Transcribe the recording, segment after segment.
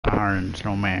Siren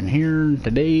Snowman here.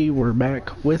 Today we're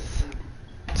back with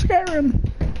Skyrim.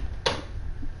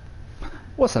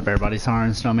 What's up everybody,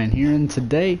 Siren Snowman here, and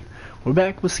today we're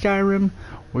back with Skyrim.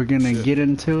 We're gonna get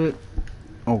into it.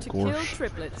 Oh gosh. To kill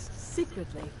triplets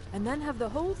secretly and then have the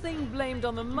whole thing blamed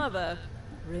on the mother.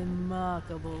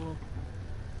 Remarkable.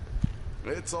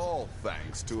 It's all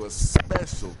thanks to a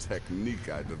special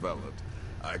technique I developed.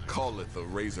 I call it the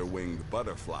razor-winged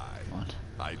butterfly. What?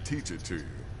 I teach it to you,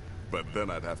 but then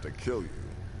I'd have to kill you.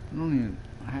 I don't even...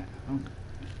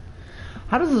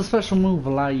 How does a special move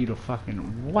allow you to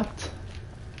fucking... What?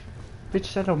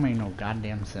 Bitch, that don't make no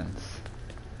goddamn sense.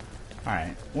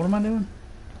 Alright, what am I doing?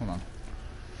 Hold on.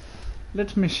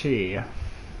 Let me see.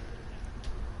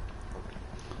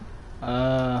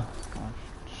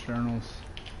 Journals.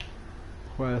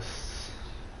 Quests.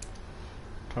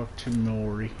 Talk to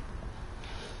Nori.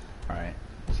 Alright,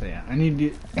 so yeah, I need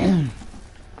to...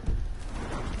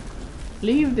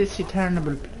 Leave this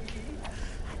eternal...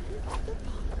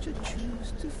 To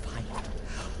choose to fight.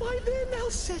 Why then I'll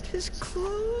set his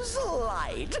clothes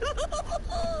alight.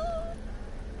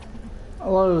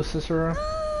 Hello, Cicero.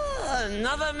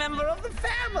 Another member of the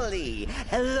family.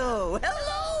 Hello,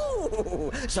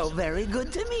 hello. So very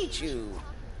good to meet you.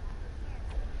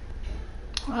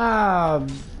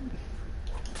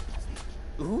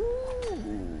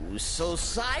 Ooh, so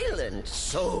silent,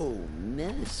 so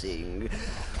menacing.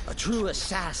 A true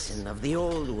assassin of the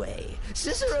old way.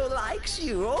 Cicero likes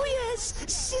you. Oh yes,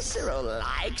 Cicero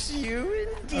likes you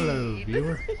indeed. Hello,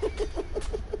 viewer.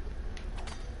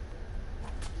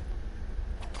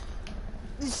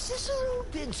 Cicero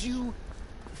bids you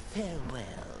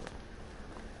farewell.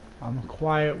 I'm a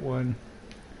quiet one.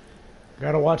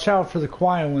 Gotta watch out for the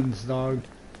quiet ones, dog.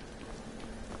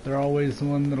 They're always the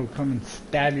one that'll come and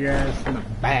stab your ass in the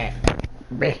back.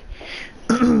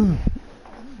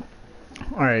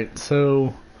 Alright,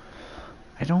 so...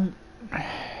 I don't...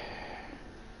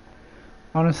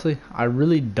 Honestly, I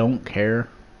really don't care.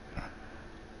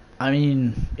 I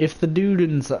mean, if the dude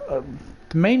ends up...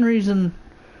 the main reason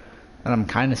that I'm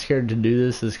kind of scared to do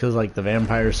this is because, like, the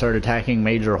vampires start attacking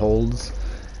major holds.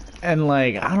 And,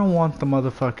 like, I don't want the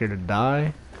motherfucker to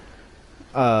die.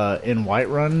 In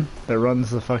Whiterun, that runs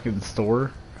the fucking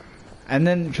store. And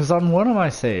then, because on one of my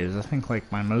saves, I think, like,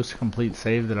 my most complete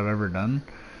save that I've ever done,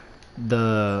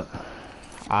 let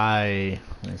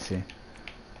me see.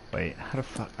 Wait, how the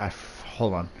fuck,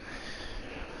 hold on.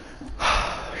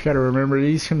 Gotta remember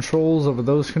these controls over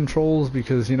those controls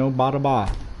because, you know, bada ba.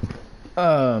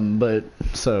 But,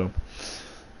 so,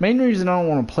 main reason I don't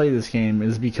want to play this game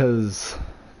is because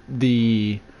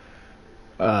the,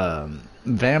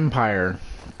 vampire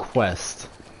quest.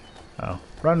 Oh,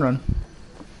 run.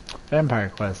 Vampire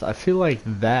quest. I feel like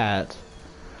that.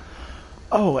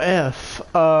 Oh,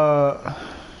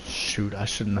 shoot, I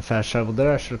shouldn't have fast traveled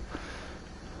there. I should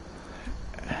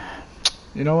have.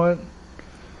 You know what?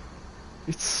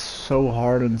 It's so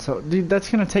hard and so. Dude, that's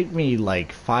gonna take me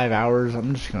like 5 hours.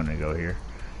 I'm just gonna go here.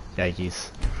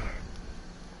 Yikes.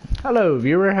 Hello,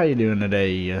 viewer. How you doing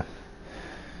today?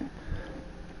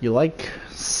 You like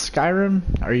Skyrim?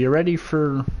 Are you ready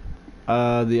for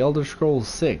the Elder Scrolls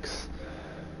 6?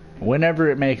 Whenever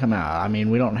it may come out. I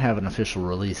mean, we don't have an official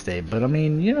release date, but I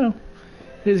mean, you know,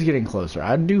 it is getting closer.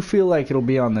 I do feel like it'll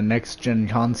be on the next gen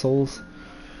consoles,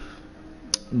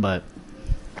 but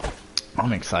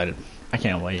I'm excited. I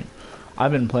can't wait.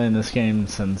 I've been playing this game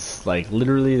since, like,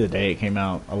 literally the day it came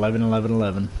out.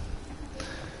 11/11/11.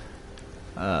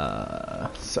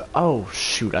 So, oh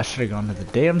shoot, I should have gone to the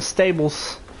damn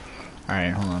stables.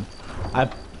 Alright, hold on.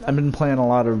 I've been playing a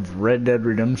lot of Red Dead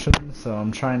Redemption, so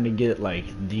I'm trying to get, like,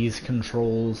 these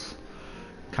controls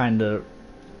kind of,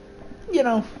 you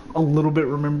know, a little bit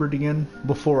remembered again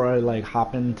before I, like,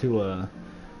 hop into a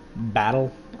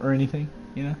battle or anything,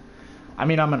 you know? I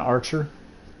mean, I'm an archer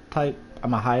type.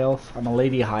 I'm a high elf. I'm a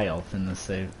lady high elf in this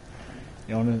save.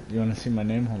 You wanna see my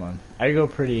name? Hold on. I go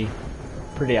pretty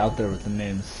out there with the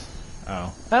names.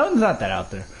 Oh, that one's not that out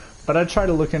there. But I try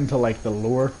to look into, like, the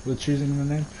lore with choosing the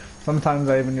name. Sometimes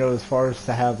I even go as far as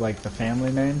to have, like, the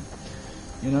family name,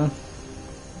 you know?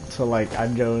 So, like,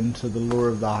 I'd go into the lore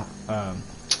of the, I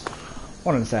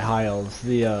wanted to say high elves,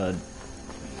 the,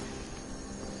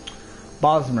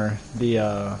 Bosmer,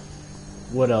 the,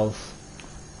 what else?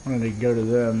 I wanted to go to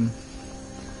them,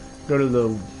 go to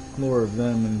the lore of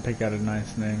them and pick out a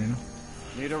nice name, you know?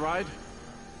 Need a ride?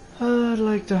 I'd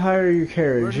like to hire your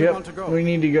carriage. Where do you want to go? We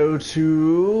need to go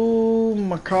to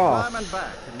Macaw. Climb and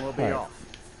back, and we'll be off.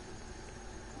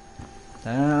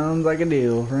 Sounds like a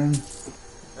deal, friend.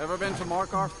 Ever been to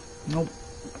Markarth? Nope.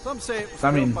 Some say it was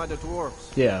built by the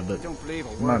dwarves. Yeah, but I don't believe a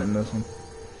word not of in it. this one.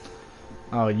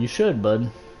 Oh, you should, bud.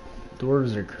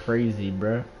 Dwarves are crazy,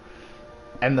 bro.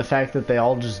 And the fact that they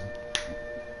all just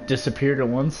disappeared at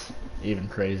once, even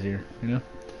crazier, you know?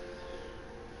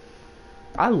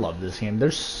 I love this game.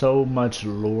 There's so much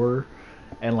lore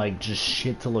and like just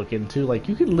shit to look into. Like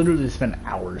you could literally spend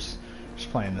hours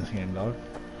just playing this game, dog.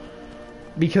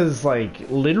 Because like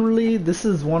literally this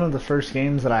is one of the first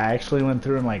games that I actually went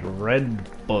through and like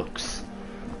read books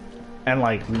and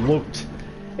like looked.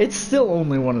 It's still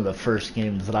only one of the first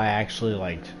games that I actually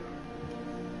like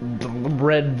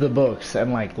read the books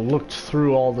and like looked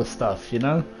through all the stuff, you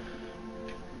know?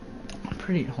 I'm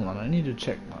pretty, hold on, I need to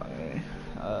check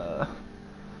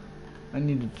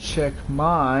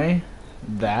my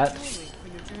that.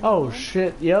 Oh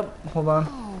shit, yep, hold on.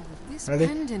 Oh, this Ready?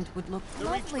 pendant would look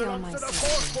lovely on my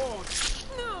sister.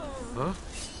 Huh?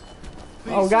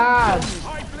 Oh god!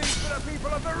 I bleed for the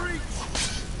people of the Reach!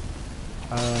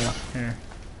 Here.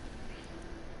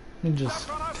 Let me just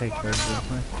take those real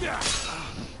quick.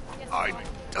 I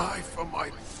die for my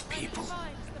people.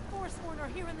 The Forsworn are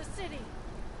here in the city.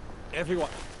 Everyone,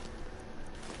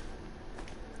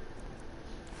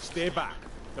 stay back.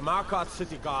 The Markarth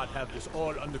City Guard have this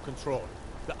all under control.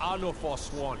 There are no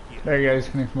Forsworn here. There you guys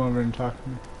can come over and talk to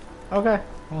me. Okay,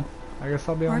 well, I guess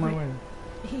I'll be on my way.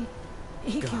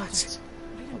 He Gods.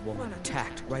 A woman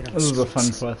attacked right on the This is a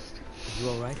streets. fun quest Are you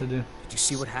alright? to do. Did you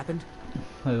see what happened?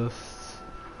 I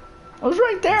was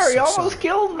right there, I'm you so almost sorry.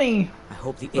 killed me! I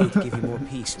hope the aid give you more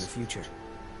peace in the future.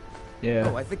 Yeah.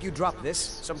 Oh, I think you dropped this.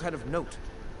 Some kind of note.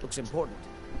 Looks important.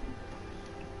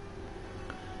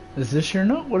 Is this your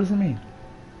note? What does it mean?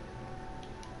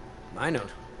 My note.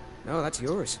 No, that's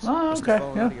yours. Oh, Must have okay,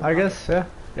 fallen yeah, out of your I pocket. guess,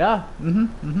 yeah.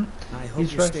 I hope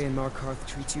He's your right. stay in Markarth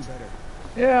treats you better.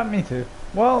 Yeah, me too.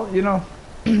 Well, you know,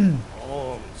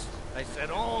 Holmes. I said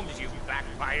Holmes, you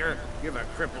backfire. Give a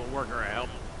crippled worker a help.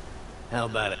 How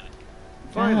about it?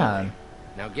 God,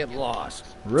 Now get lost.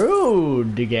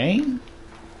 rude, gang.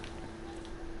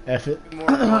 F it.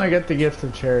 I got the gift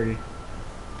of charity.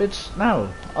 Bitch, no.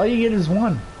 All you get is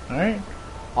one, alright?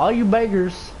 All you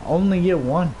beggars only get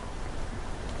one.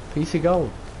 Piece of gold.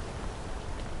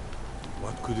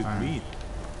 What could it mean?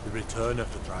 The return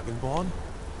of the Dragonborn?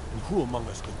 And who among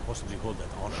us could possibly hold that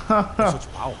honor? With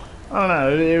such power. I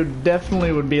don't know, it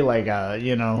definitely would be like a,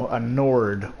 you know, a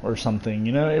Nord or something,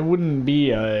 you know? It wouldn't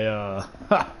be a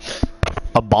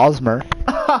Bosmer.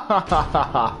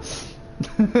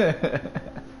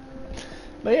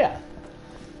 But yeah.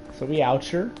 So we out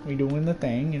here, we doing the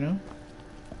thing, you know?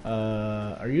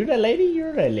 Are you the lady?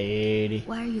 You're the lady.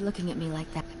 Why are you looking at me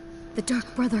like that? The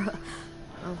Dark Brotherhood.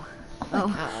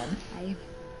 Oh.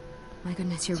 My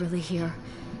goodness, you're really here.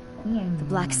 The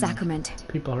Black Sacrament.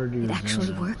 People heard you. It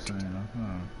actually worked. So, you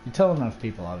know, you tell enough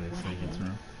people, obviously, it's true.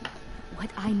 What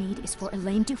I need is for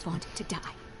Elaine Dufont to die.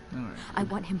 Alright. I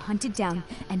want him hunted down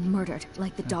and murdered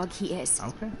like the dog he is.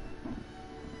 Okay.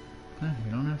 Yeah,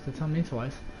 you don't have to tell me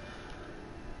twice.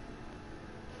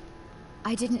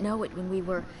 I didn't know it when we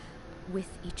were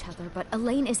with each other, but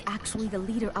Elaine is actually the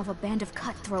leader of a band of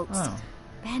cutthroats. Oh.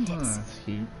 Bandits. That's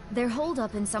cute. They're holed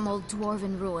up in some old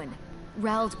dwarven ruin.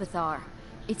 Raldbathar.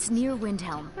 It's near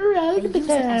Windhelm. They use it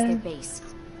as their base.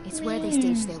 It's where they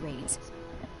stage their raids.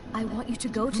 I want you to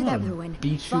go to that ruin,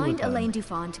 beat you find with them. Elaine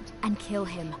Dufont, and kill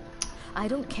him. I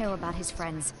don't care about his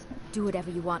friends. Do whatever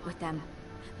you want with them.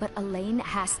 But Elaine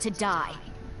has to die.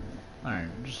 Alright,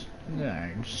 just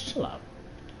chill out.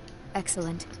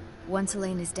 Excellent. Once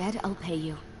Elaine is dead, I'll pay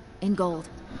you. In gold.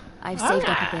 I've saved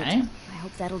up a bit. Alright. I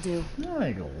hope that'll do. I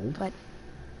like old. But,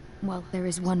 well, there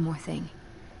is one more thing.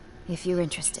 If you're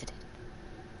interested.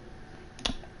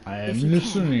 I If am you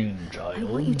listening, I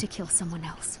want you child. to kill someone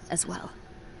else as well.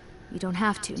 You don't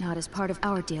have to, not as part of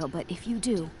our deal, but if you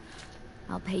do,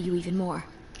 I'll pay you even more.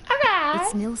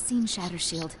 It's Nilsine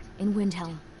Shattershield in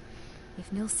Windhelm.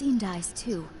 If Nilsine dies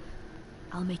too,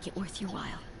 I'll make it worth your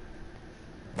while.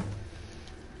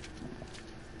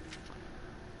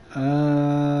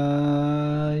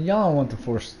 Y'all want the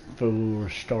full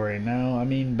story now? I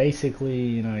mean, basically,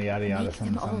 you know, yada yada, Make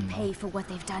them all something. pay for what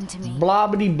they've done to me.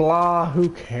 Blobbity blah. Who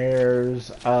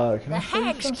cares? Can I The say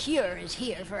Hag's something? Cure is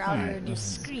here for all your Alright,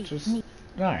 discreet just- needs.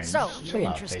 Alright, So, just you're chill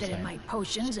out, interested Face in my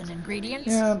potions and ingredients?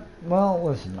 Yeah, well,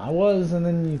 listen, I was, and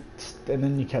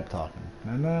then you kept talking,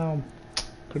 and now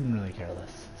couldn't really care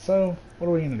less. So, what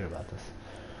are we gonna do about this?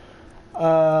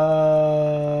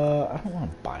 I don't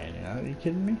want to buy any. Are you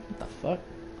kidding me? What the fuck,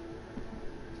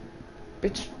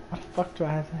 bitch? What the fuck do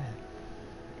I have that?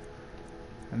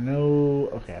 I know.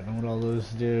 Okay, I know what all those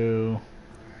do.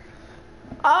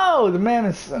 Oh, the man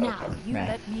is. Now, Okay, you nah.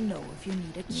 let me know if you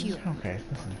need a cure. Okay,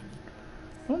 listen.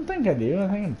 I don't think I do. I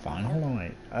think I'm fine. Hold on,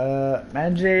 wait.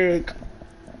 Magic.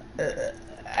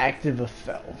 active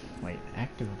effect. Wait,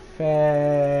 active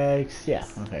effects. Yeah,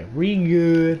 okay. We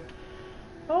good.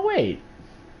 Oh, wait.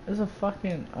 There's a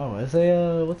fucking. Oh, is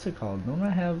a. What's it called? Don't I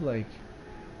have, like.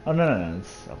 Oh, no.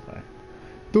 It's okay.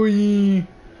 50%.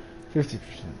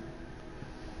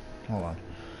 Hold on.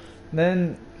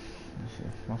 Then. Let's see.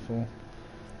 Muffle.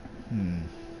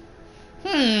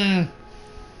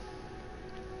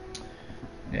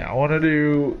 Yeah, I want to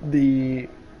do the.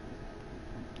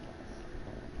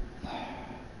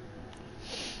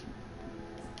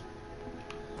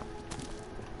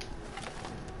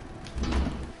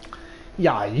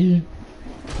 Yeah.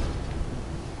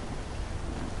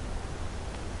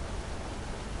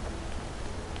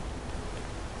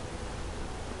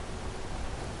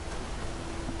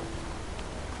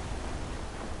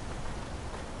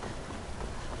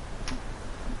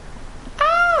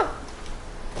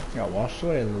 Got washed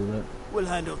away a little bit. We'll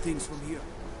handle things from here.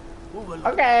 Move along.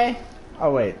 Okay.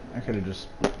 Oh wait, I could have just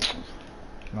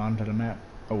gone to the map.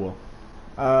 Oh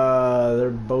well.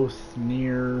 They're both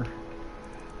near.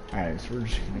 Alright, so we're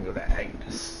just gonna go to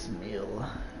Agnes' meal.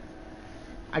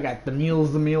 I got the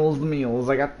meals.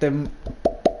 I got them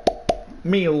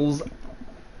meals.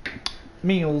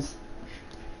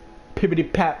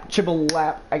 Pibbity pap, chibble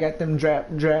lap. I got them drap,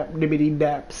 dibbity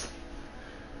daps.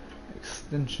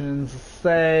 Extensions,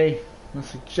 say. No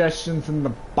suggestions in the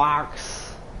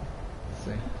box. Let's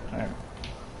see. Alright.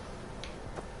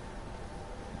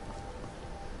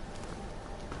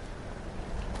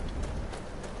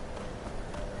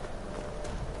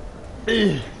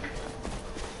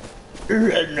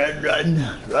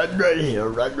 Run here,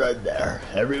 run there.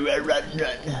 Everywhere, run.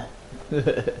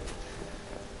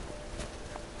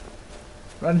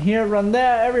 Run here, run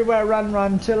there, everywhere,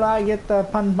 run, till I get the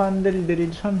pun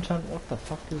diddy chun. What the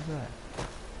fuck is that?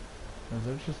 Is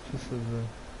that just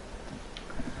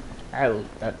oh,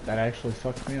 that actually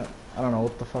fucked me up. I don't know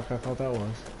what the fuck I thought that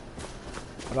was.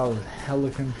 But I was hella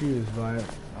confused by it.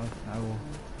 I will.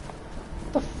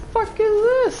 What the fuck is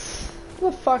this?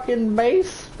 The fucking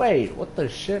base? Wait, what the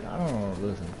shit? I don't know.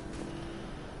 Listen.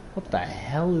 What the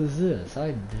hell is this?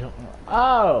 I don't know.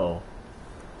 Oh!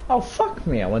 Oh, fuck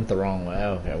me. I went the wrong way.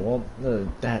 Okay, well,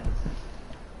 that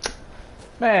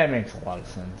makes a lot of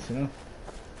sense, you know?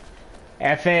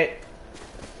 F it.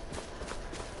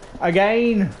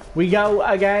 Again. We go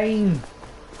again.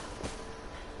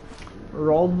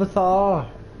 Roll the thaw.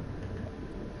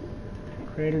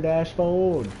 Create a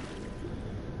dashboard.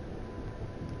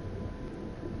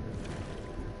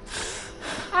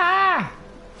 Ah!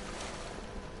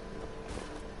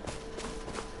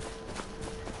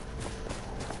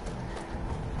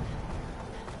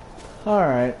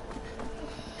 Alright.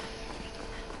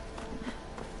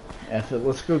 F it,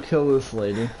 let's go kill this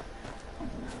lady.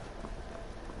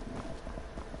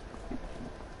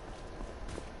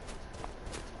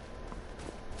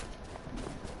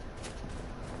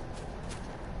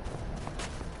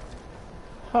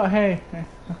 Oh, hey.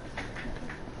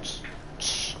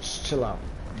 Just chill out.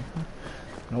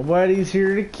 Nobody's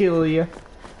here to kill you.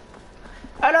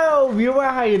 Hello, viewer,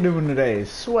 how you doing today?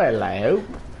 Swell, I hope.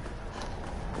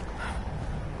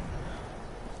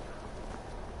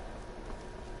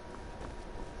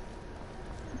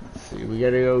 We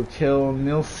gotta go kill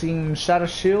Nilsine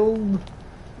Shadowshield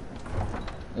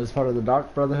as part of the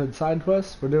Dark Brotherhood side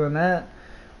quest. We're doing that.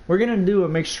 We're gonna do a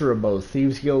mixture of both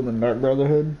Thieves Guild and Dark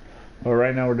Brotherhood, but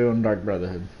right now we're doing Dark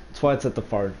Brotherhood. That's why it's at the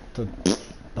first.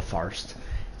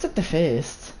 It's at the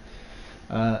first.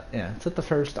 Yeah, it's at the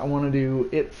first. I want to do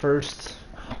it first.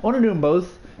 I want to do them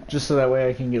both, just so that way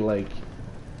I can get like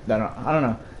that. I don't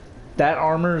know. That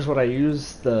armor is what I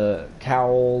use, the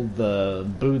cowl, the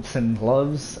boots, and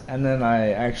gloves, and then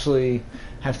I actually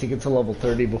have to get to level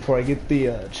 30 before I get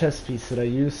the chest piece that I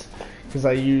use, because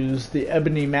I use the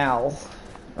ebony mal,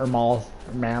 or mal,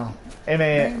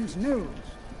 M-A... Name's Nils.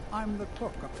 I'm the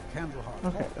cook up at Candleheart.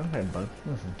 Okay, bud,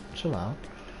 listen, chill out.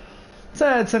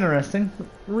 So, it's interesting,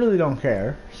 really don't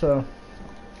care, so...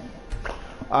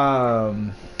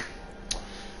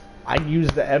 I use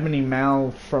the ebony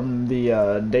mal from the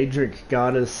Daedric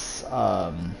goddess,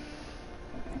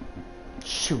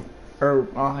 shoot, or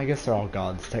I guess they're all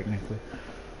gods technically.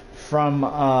 From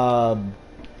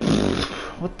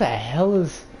what the hell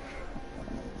is?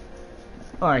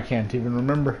 Oh, I can't even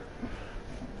remember.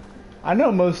 I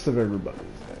know most of everybody's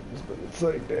names, but it's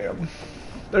like, damn,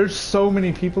 there's so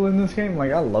many people in this game.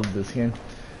 Like, I love this game.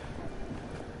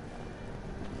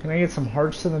 Can I get some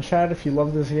hearts in the chat if you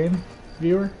love this game,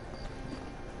 viewer?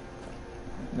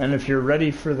 And if you're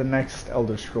ready for the next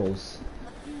Elder Scrolls.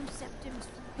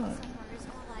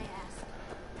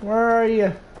 Where are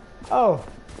you? Oh.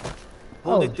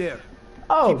 Hold it there.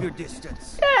 Oh. Keep your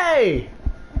distance. Hey!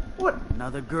 What?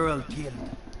 Another girl killed.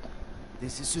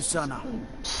 This is Susanna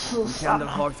from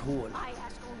Candlehearth Hall.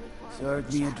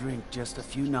 Served me a drink just a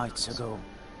few nights ago,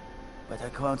 but I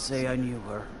can't say I knew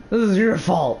her. This is your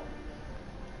fault.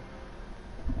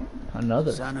 Another.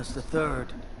 Susanna's the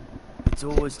third. It's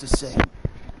always the same.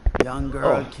 Young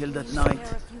girl killed at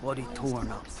night, body torn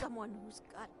up. Someone who's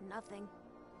got nothing.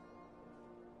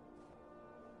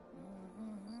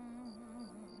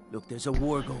 Look, there's a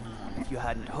war going on, if you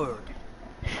hadn't heard.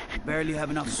 We barely have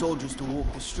enough soldiers to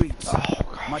walk the streets,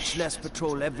 much less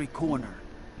patrol every corner.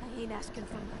 I ain't asking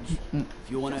for much. If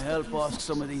you want to help, ask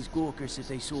some of these gawkers if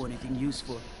they saw anything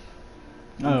useful.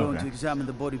 I'm going to examine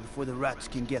the body before the rats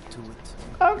can get to it.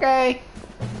 Okay.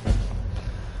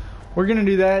 We're gonna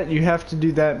do that. You have to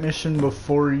do that mission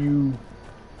before you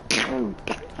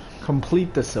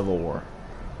complete the Civil War.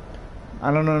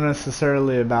 I don't know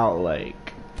necessarily about,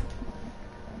 like,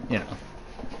 you know.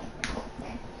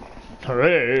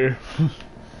 Hooray!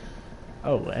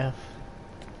 Oh, F.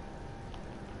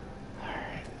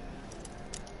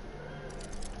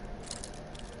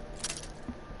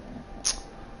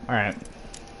 Alright.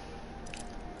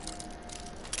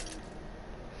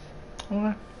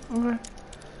 Okay,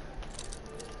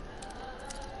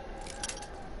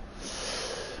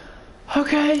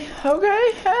 okay.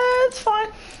 Okay, it's fine.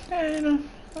 You know.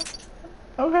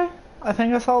 Okay, I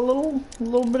think I saw a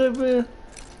little bit of a...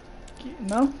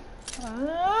 No?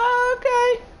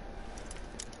 Okay.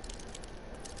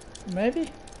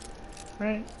 Maybe?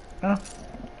 Right? No?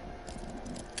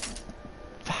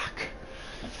 Fuck.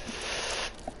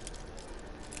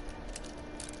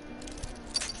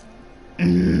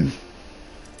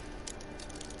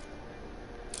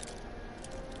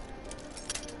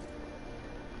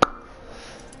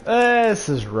 This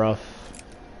is rough.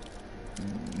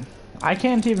 I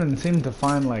can't even seem to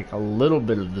find like a little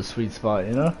bit of the sweet spot,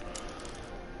 you know?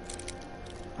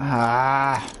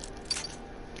 Ah.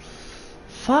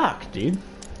 Fuck, dude.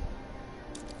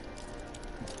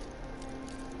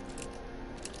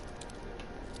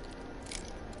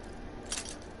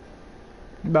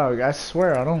 Dog, I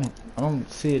swear I don't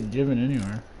see it given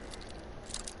anywhere.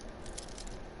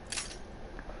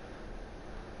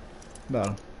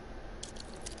 Dog.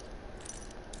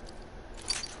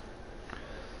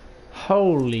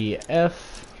 Holy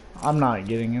F. I'm not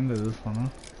getting into this one,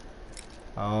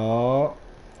 huh? Oh.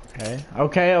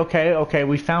 Okay,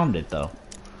 we found it, though.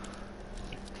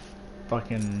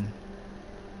 Fucking...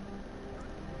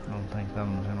 I don't think that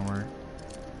one's gonna work.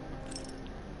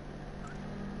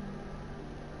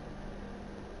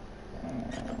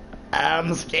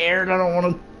 I'm scared, I don't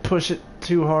want to push it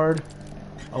too hard.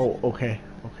 Oh, okay.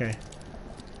 Take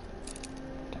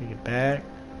it back.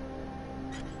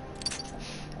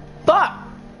 Fuck!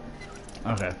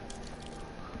 Okay.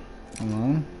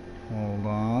 Hold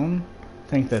on. I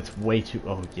think that's way too...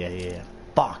 Oh, yeah.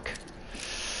 Fuck.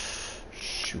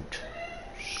 Shoot.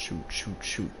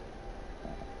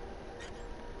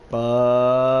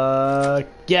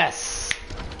 Yes!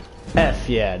 F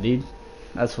yeah, dude.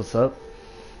 That's what's up.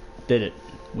 Did it.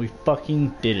 We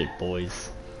fucking did it, boys.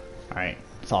 Alright.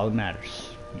 That's all that matters.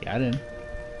 We got in.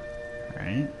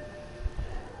 Alright.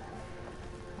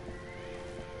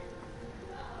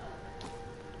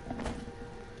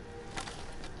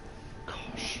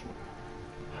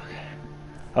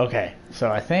 Okay,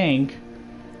 so I think...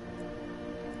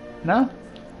 No?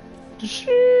 Did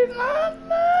she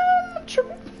not sure.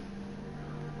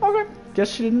 Okay,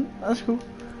 guess she didn't. That's cool.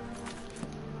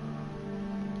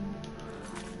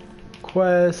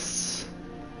 Quests.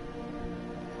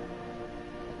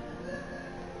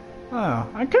 Oh,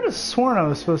 I could have sworn I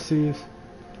was supposed to use...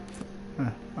 okay.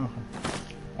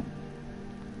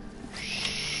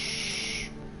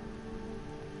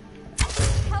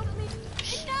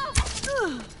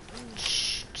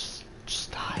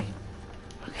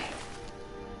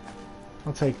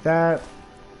 I'll take that.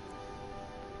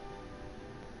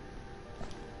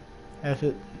 F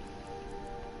it.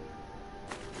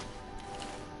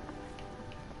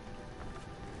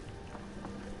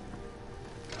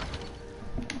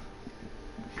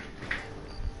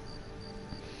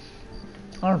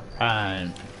 All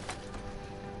right.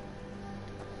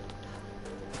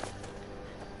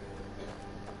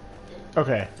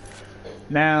 Okay.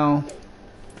 Now,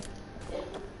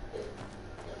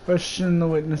 question the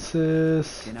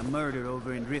witnesses. In a murder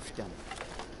over in Riften.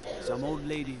 Some old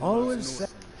lady. Always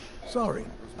sorry.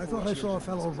 I thought I saw a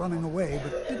fellow running away,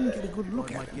 but didn't get a good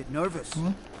look at him. Get nervous.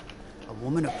 Huh? A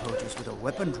woman approaches with a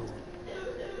weapon drawn.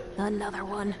 Another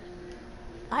one.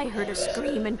 I heard a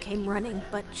scream and came running,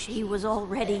 but she was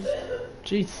already...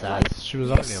 Jesus, she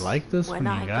was already like this when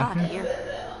you got here? Here.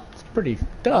 pretty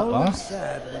tough, huh? Always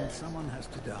sad when someone has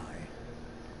to die.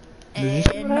 Did you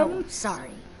see what No, happened?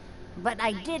 sorry. But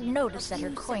I did notice that her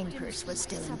coin purse was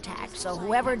still intact, so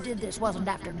whoever did this wasn't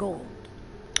after gold.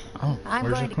 Oh, I'm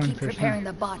where's going the to coin keep purse preparing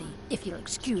now? the body, if you'll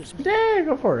excuse me. Yeah,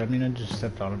 go for it. I mean, I just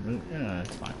stepped on it. Yeah,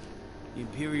 it's fine. The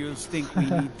Imperials think we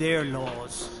need their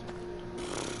laws.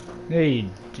 Hey,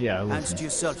 yeah, Answer listen. to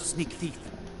yourself, sneak thief.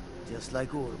 Just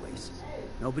like always.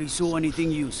 Nobody saw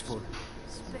anything useful.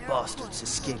 Bastards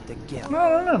escaped again. I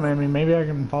don't know, man. I mean, maybe I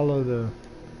can follow the...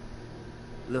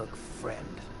 Look, friend.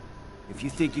 If you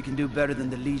think you can do better than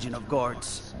the Legion of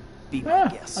Guards, be my Yeah,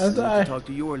 guest. I- You have to talk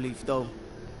to your leaf, though.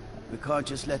 We can't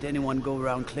just let anyone go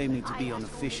around claiming to be on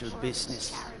official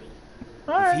business.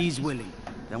 If he's willing,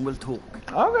 then we'll talk.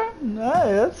 Okay,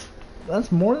 hey,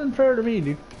 that's more than fair to me,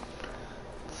 dude.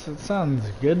 It sounds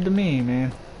good to me,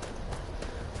 man.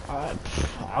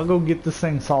 I'll go get this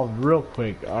thing solved real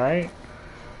quick, alright?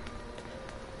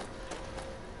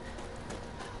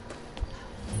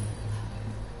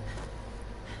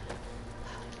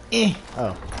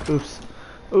 Oh,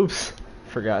 oops,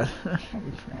 forgot.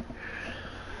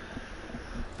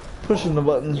 Pushing the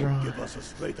buttons wrong. Give us a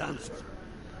straight answer.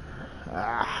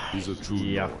 He's a true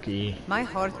yucky. My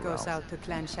heart goes out to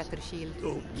Clan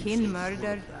Shattershield. Kin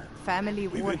murdered, family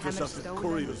We've warhammer intercepted stolen.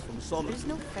 couriers from Solomon. There's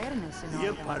no fairness in The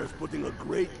all Empire's putting a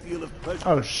great deal of pressure.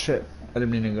 Oh shit! I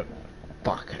didn't mean to go.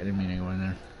 Fuck! I didn't mean to go in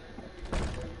there.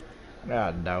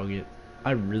 God dog it!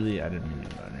 I didn't mean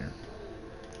to go in here.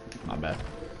 My bad.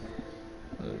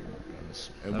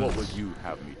 And what would you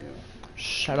have me do?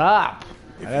 Shut up!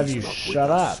 If I have he's you not with shut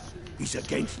us, up. He's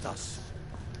against us.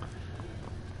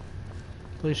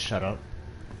 Please shut up,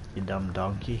 you dumb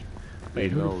donkey. Wait, He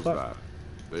who knows the fuck? that.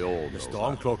 They all The know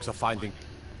Stormcloaks are finding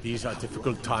these are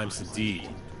difficult times indeed,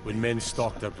 when men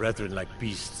stalk their brethren like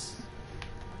beasts.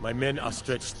 My men are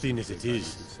stretched thin as it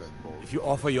is. If you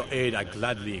offer your aid, I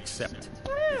gladly accept.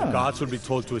 The guards will be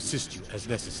told to assist you as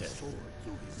necessary.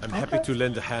 I'm happy to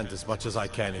lend a hand as much as I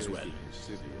can as well.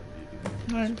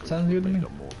 Alright, sounds good to me. a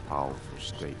more powerful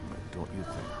statement, don't you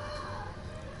think?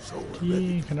 So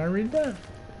Yeah, can I read that?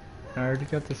 I already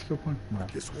got the skill point. No.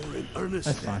 this war in earnest.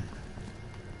 That's fine.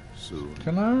 Soon.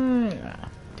 Can I? Ah,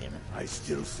 damn it. I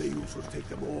still say you should take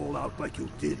them all out like you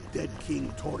did dead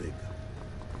King Torrig.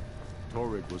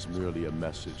 Torrig was merely a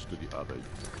message to the other.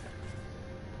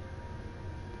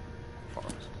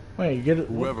 Wait, get it.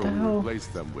 Whoever What the we hell? replace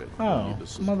them with, will Oh, need the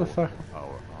support motherfucker. of our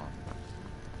army.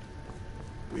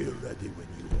 We're ready when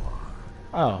you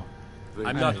Oh. are.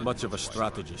 I'm not much of a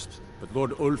strategist, but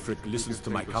Lord Ulfric listens to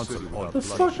my counsel all What the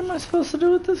fuck am I supposed to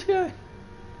do with this guy?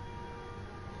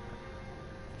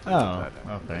 Oh,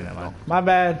 okay, never mind. My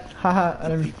bad. Haha, I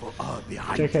didn't.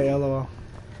 JK, LOL.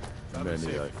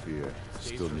 Many, I fear,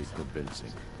 still need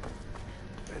convincing.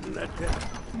 And let them.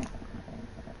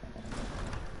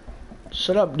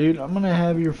 Shut up, dude. I'm gonna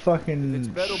have your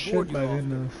fucking shit by the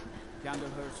end of.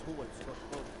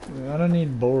 I don't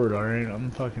need board, alright? I'm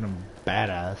fucking a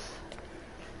badass.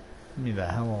 Leave me the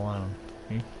hell alone.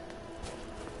 Okay?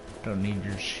 Don't need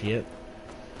your shit,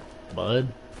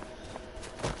 bud.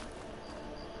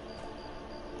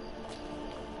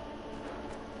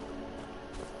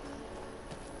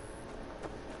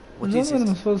 What Is is that what it?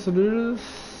 I'm supposed to do to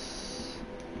this?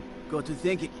 Got to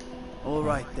thinking. All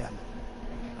right then.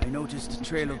 I noticed a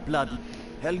trail of blood.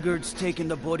 Helgerd's taken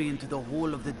the body into the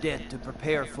Hall of the Dead to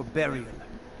prepare for burial.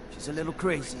 She's a little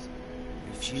crazy.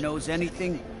 If she knows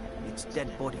anything, it's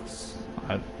dead bodies.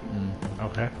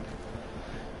 Okay.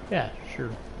 Yeah,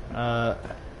 sure.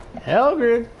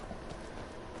 Helgrid.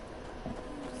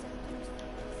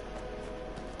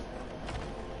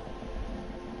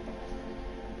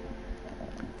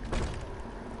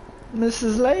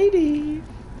 Mrs. Lady.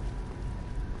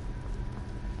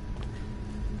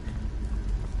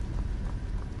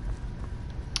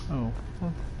 Oh.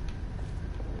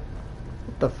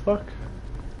 What the fuck?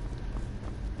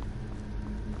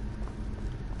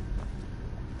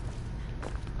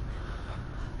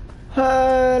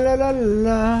 La la la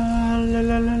la la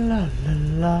la la la la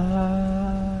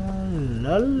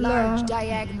la. Large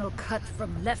diagonal cut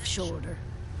from left shoulder.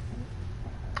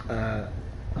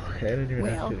 Okay, I didn't even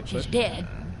Well, ask you the she's question. dead.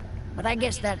 But I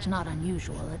guess that's not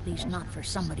unusual, at least not for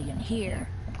somebody in here.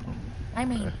 I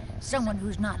mean, someone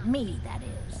who's not me, that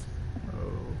is.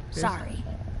 Sorry.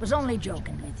 Was only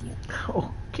joking with you.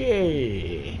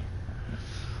 Okay.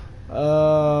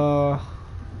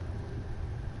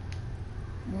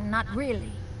 Not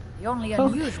really. The only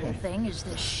unusual thing is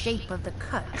the shape of the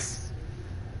cuts.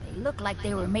 They look like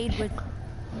they were made with...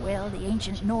 Well, the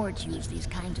ancient Nords used these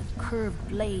kinds of curved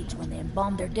blades when they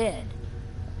embalmed their dead.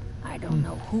 I don't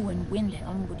know who in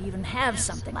Windhelm would even have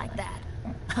something like that.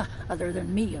 Other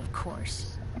than me, of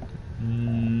course.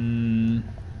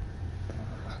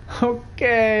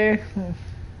 Okay.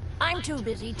 I'm too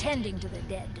busy tending to the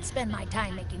dead to spend my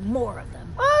time making more of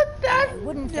them. I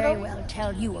wouldn't very well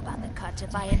tell you about the cuts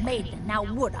if I had made them, now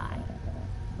would I?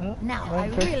 Now, I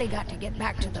really got to get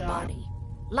back to the body.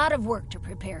 Lot of work to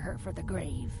prepare her for the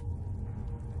grave.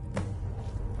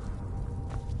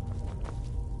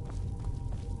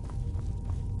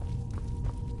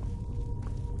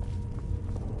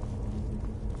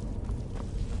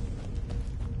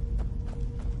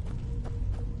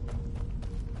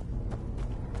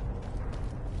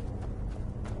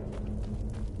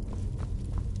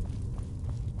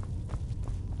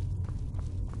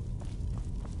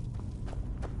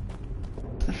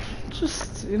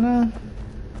 Just, you know,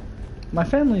 my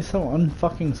family's so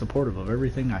unfucking supportive of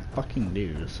everything I fucking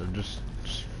do, so just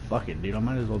fuck it, dude. I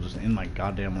might as well just end my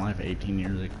goddamn life 18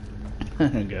 years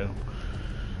ago.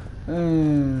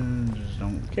 Just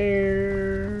don't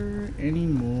care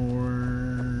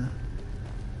anymore.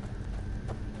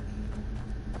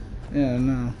 Yeah,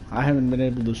 no, I haven't been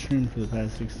able to stream for the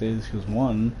past 6 days because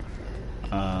one,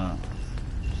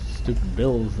 stupid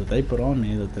bills that they put on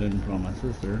me that they didn't put on my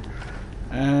sister.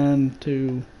 And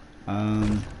two,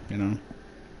 you know,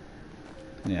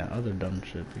 yeah, other dumb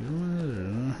shit.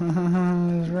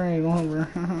 It's right over.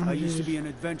 I used to be an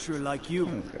adventurer like you.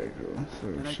 Okay, cool. So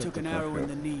and I took an arrow in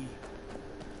the knee.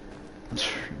 It's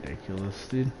ridiculous,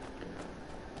 dude.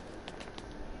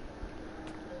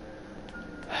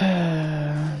 You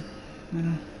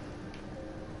know.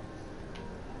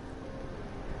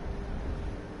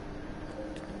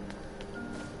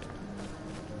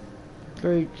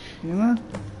 Like, you know?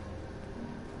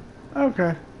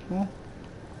 Okay, well.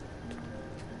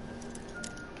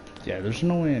 Yeah, there's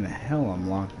no way in hell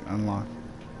I'm unlock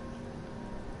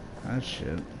that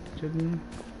shit. Kidding me?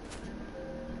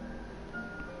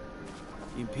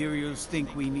 The Imperials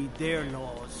think we need their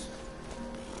laws.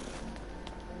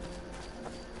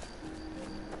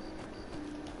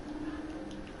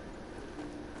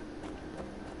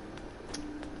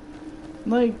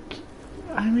 Like,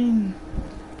 I mean,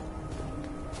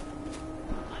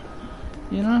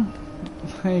 you know,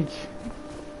 like,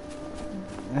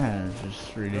 yeah, it's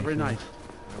just ridiculous. Every night,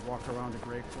 I walk around the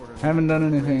Grey Quarter. Haven't done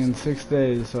anything in 6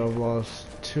 days, so I've lost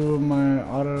two of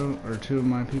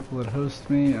my people that host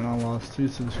me, and I lost two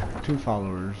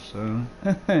followers. So,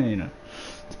 you know,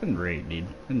 it's been great, dude.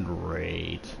 It's been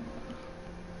great.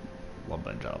 Love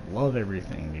my job. Love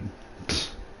everything, dude.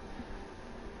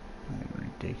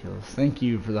 Ridiculous. Thank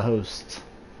you for the host.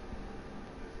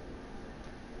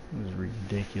 It was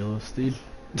ridiculous, dude.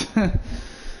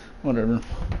 Whatever.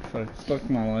 Fuck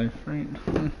my life, right?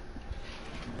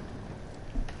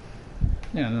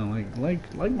 Yeah, no,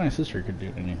 like my sister could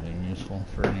do anything useful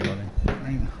for anybody,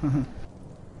 right?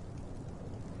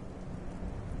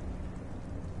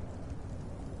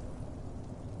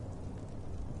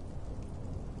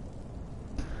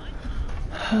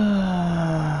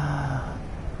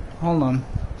 Hold on.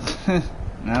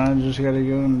 Now I just gotta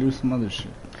go and do some other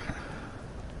shit.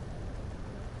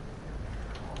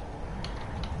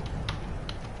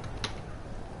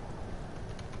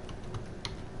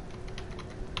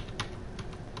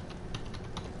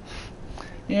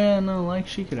 Yeah, no, like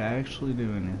she could actually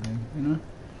do anything, you know?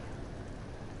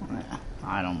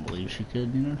 I don't believe she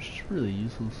could, you know? She's really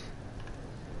useless.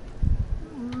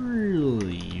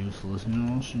 Really useless, you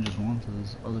know? All she just wants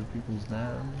is other people's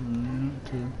dads, and, you know,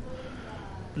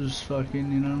 to just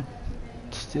fucking, you know,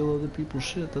 steal other people's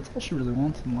shit. That's all she really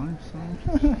wants in life,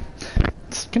 so.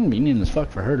 It's convenient as fuck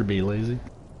for her to be lazy.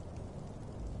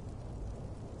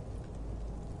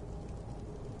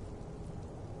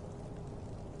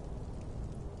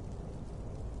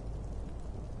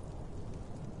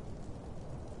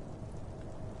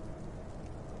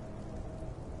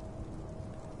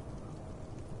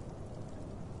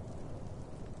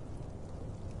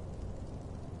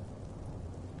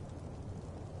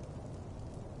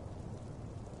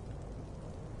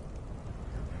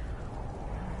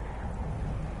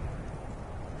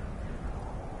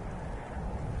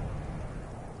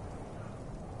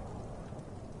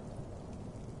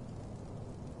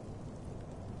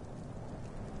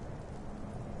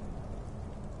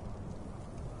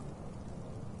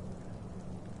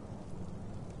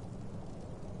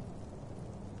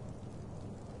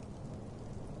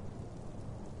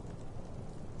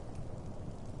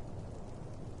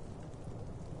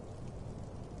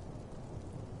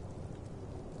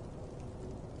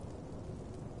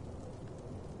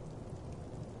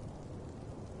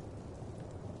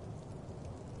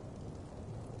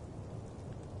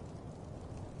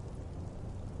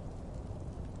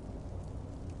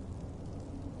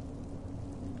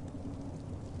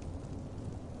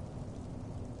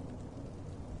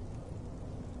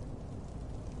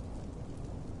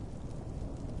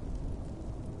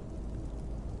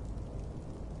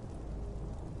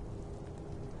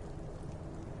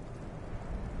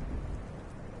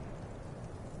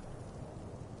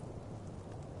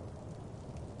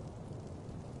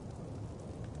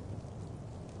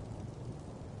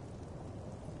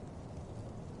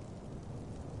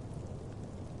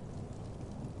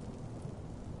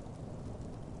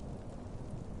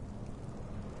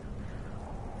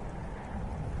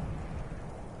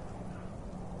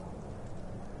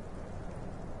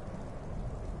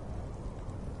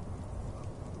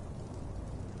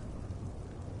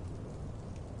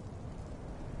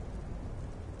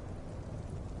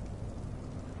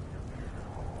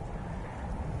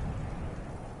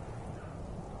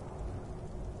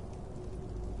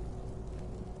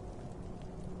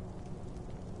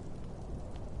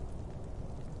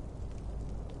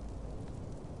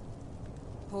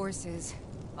 Horses.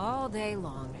 All day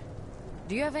long.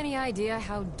 Do you have any idea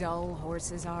how dull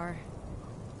horses are?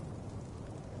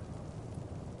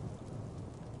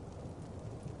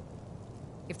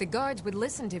 If the guards would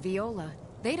listen to Viola,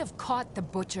 they'd have caught the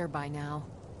butcher by now.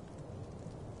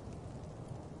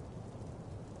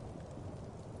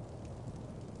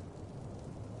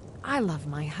 I love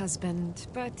my husband,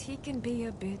 but he can be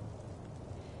a bit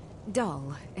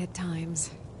dull at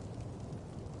times.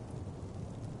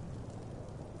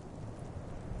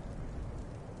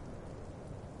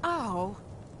 Oh.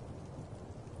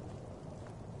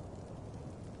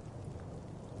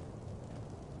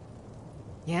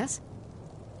 Yes?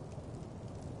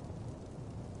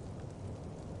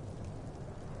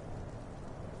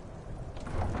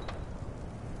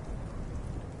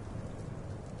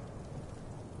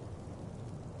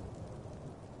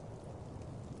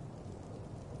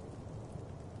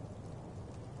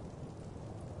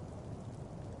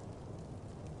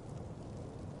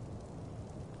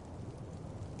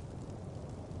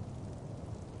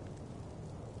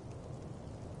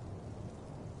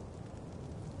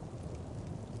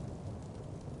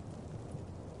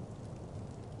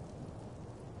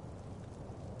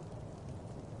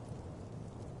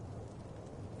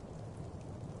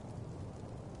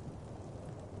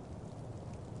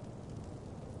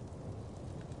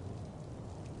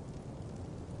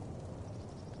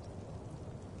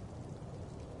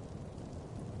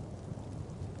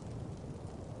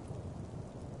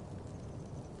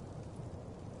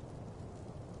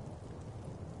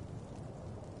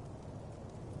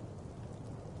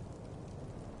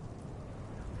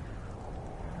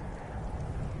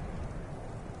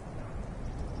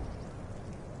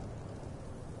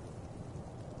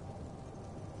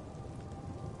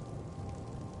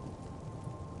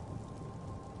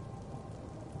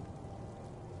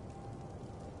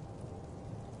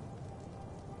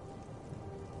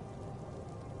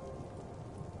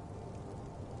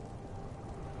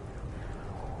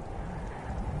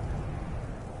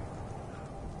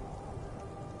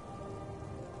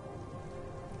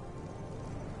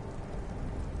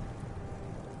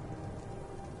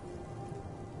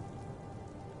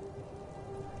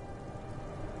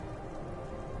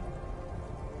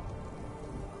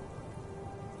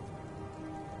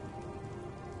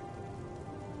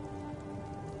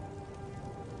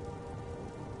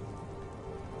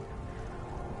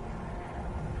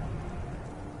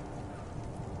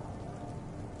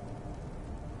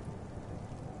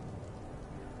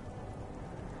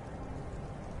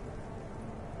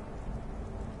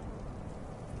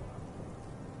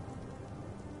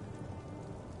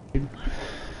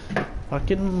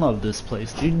 Fucking love this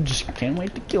place, dude. Just can't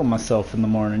wait to kill myself in the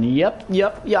morning. Yep,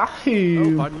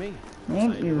 yahoo! Oh, pardon me.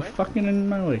 Well, you're fucking in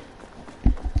my way.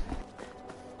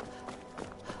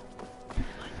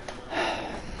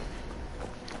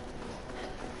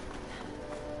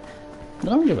 I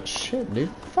don't give a shit, dude.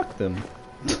 Fuck them.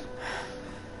 I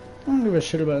don't give a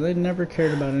shit about it. They never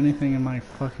cared about anything in my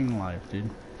fucking life, dude.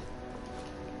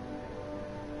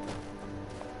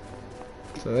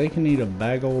 So they can eat a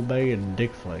bag of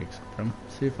dick flakes. From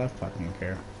see if I fucking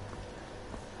care.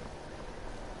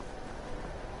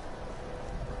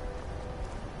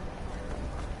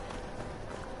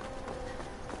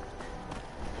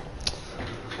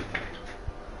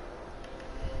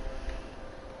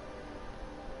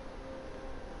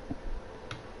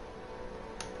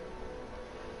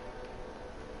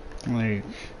 Like,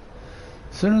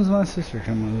 as soon as my sister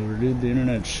comes over, dude, the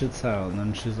internet shits out, and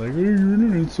then she's like, "Hey, your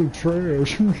internet's so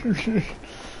trash."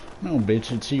 No,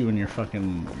 bitch, it's you and your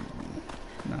fucking.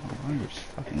 No, I'm just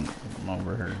fucking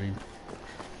over her, dude.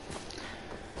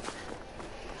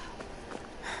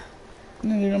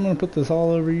 Yeah, dude, I'm gonna put this all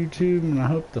over YouTube, and I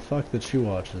hope the fuck that she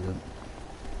watches it.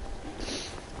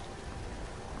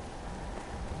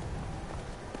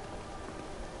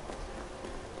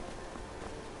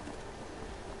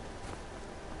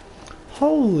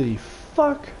 Holy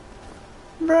fuck,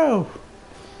 bro!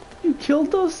 You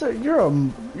killed those? You're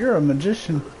a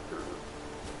magician.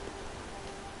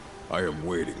 I am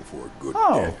waiting for a good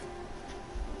Oh. death.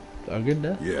 A good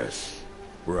death? Yes.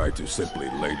 Were I to simply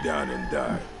lay down and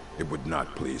die, it would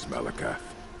not please Malakath.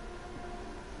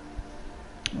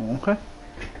 Okay.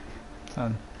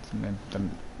 That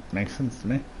makes sense to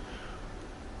me.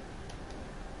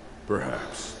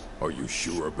 Perhaps. Are you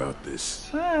sure about this?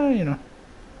 You know.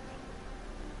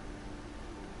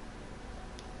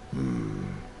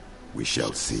 We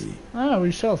shall see. Ah,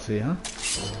 we shall see, huh?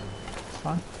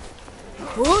 Fine.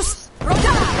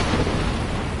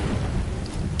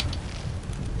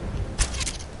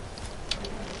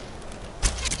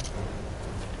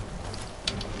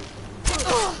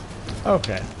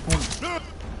 Okay.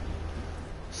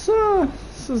 So,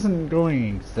 this isn't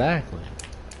going exactly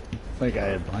like I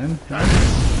had planned. Not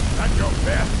your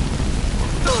best.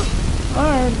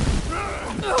 Alright.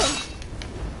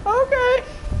 Okay.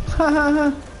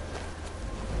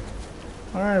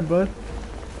 Alright, bud.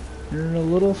 You're a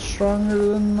little stronger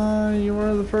than you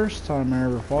were the first time I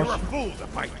ever fought you. You're a fool to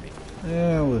fight me.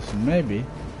 Yeah, listen, maybe.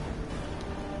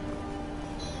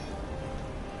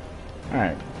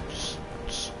 Alright.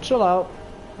 Just chill out.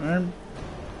 Alright.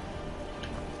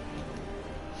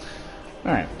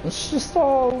 Alright, let's just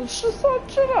all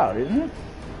chill out, isn't it?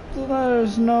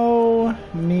 There's no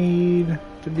need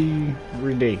to be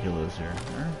ridiculous here.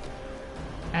 Right?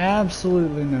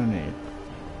 Absolutely no need.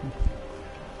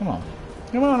 Come on.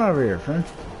 Come on over here, friend.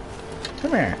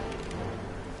 Come here.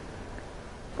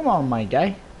 Come on, my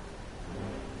guy.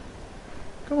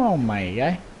 Come on, my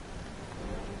guy.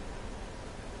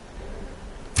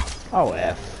 Oh,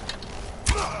 F.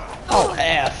 Oh,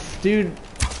 F, dude.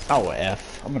 Oh, F.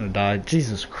 I'm gonna die.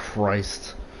 Jesus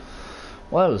Christ.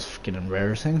 Well, that was fucking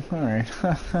embarrassing. Alright.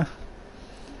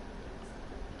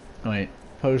 Wait.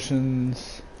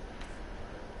 Potions.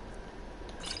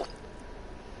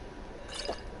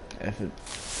 F it.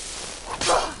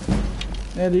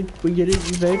 Yeah, dude. We get it.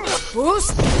 You vape.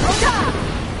 Boost!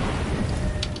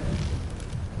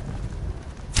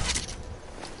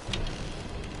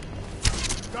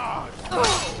 God.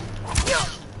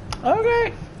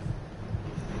 Okay.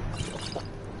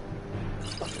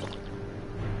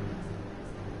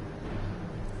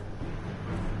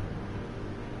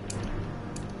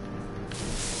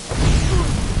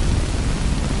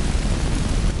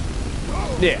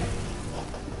 Yeah.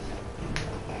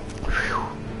 Whew.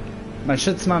 My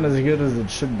shit's not as good as it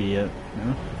should be yet, you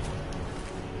know?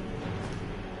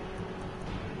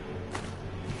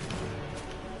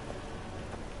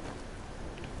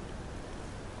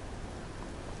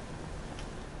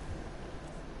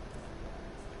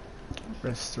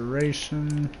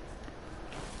 Restoration.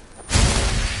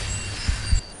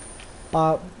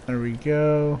 Pop. There we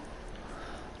go.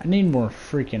 I need more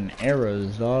freaking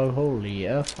arrows, dog. Holy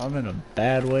F. I'm in a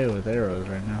bad way with arrows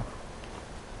right now.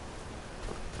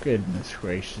 Goodness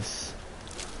gracious.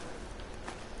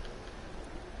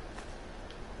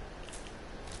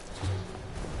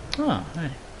 Oh,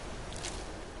 hey.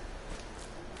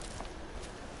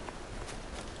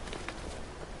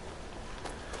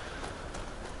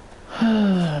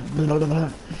 Blah, blah,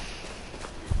 blah.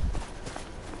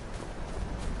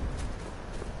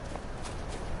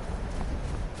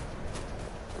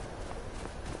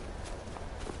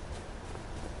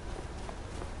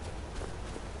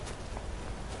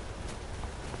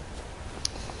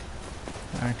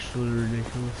 Actually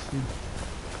ridiculously.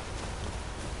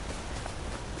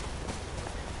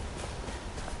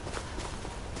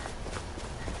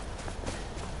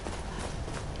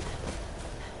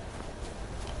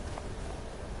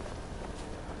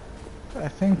 I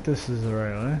think this is the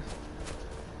right way.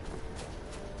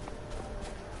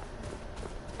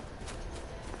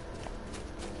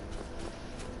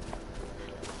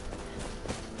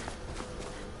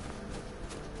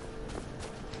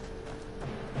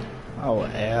 Oh,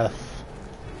 F.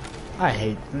 I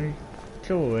hate me.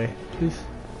 Go away, please.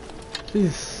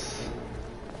 Please.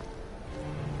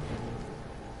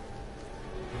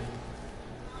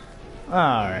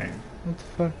 Alright. What the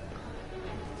fuck?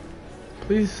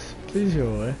 Please, please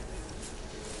go away.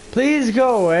 Please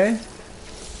go away.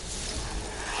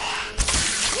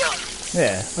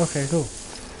 Yeah, okay, cool.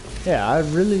 Yeah, I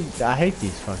hate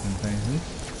these fucking things.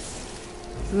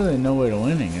 There's really no way to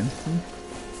win against them.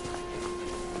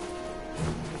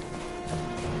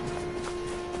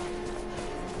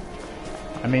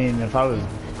 I mean, if I was,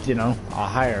 you know, a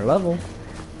higher level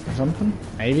or something,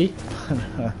 maybe.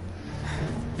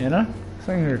 You know? These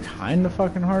things are kinda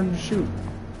fucking hard to shoot.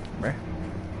 Bruh.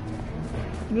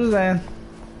 Just saying.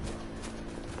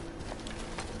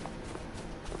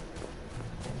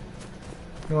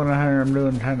 You wanna hear I'm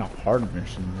doing kinda hard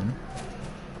missions, then.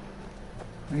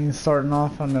 I mean, starting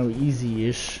off, I know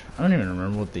easy-ish. I don't even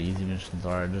remember what the easy missions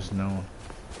are, I just know.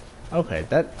 Okay,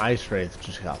 that ice wraith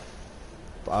just got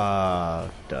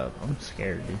fucked up. I'm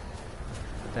scared, dude.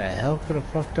 The hell could have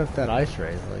fucked up that ice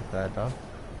wraith like that, dog?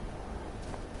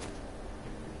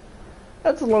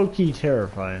 That's low-key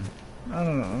terrifying. I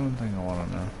don't think I want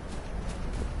to know.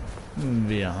 I'm gonna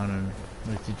be 100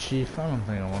 with the chief. I don't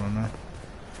think I want to know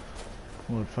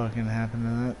what fucking happened to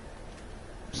that.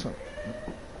 So,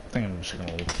 I think I'm just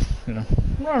gonna, you know,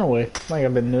 run away like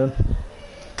I've been doing.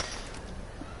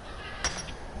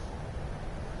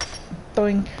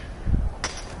 Doink.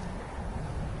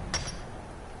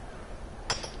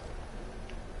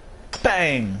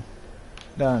 Bang!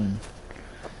 Done.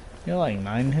 You get like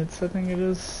 9 hits, I think it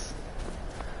is.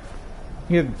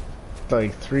 You get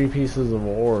like 3 pieces of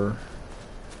ore,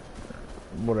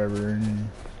 whatever, and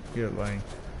you get like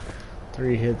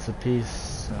 3 hits a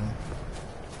piece. So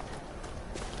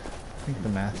I think the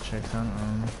math checks out. I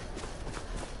don't know.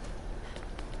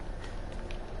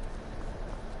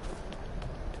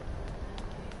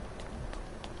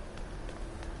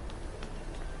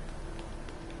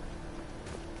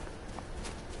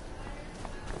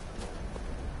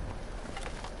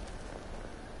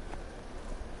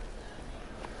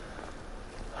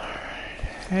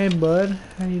 Hey bud,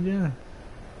 how you doing?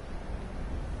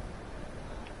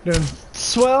 Doing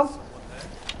swell?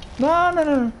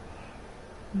 No.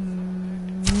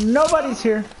 Nobody's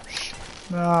here. Shh.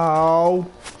 No.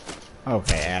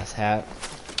 Okay, asshat.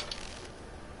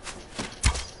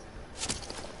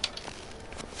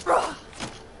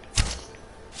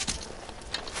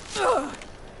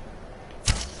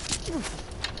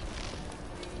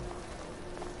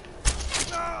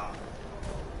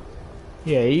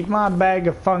 Yeah, eat my bag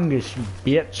of fungus, you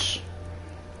bitch.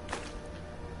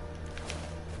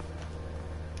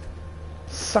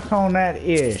 Suck on that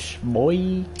ish,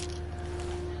 boy.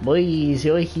 Boys,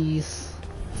 yoies.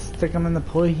 Stick them in the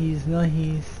poihies,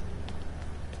 nohies.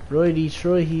 Roidy,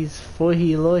 shroihies,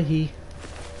 foihi, lohi.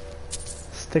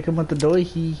 Stick them with the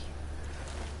doihi.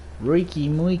 Roiki,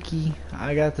 moiki.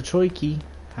 I got the choiki.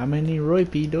 How many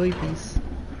roipy doipies?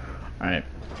 Alright.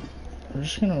 We're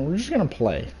just gonna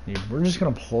play, dude. We're just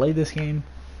gonna play this game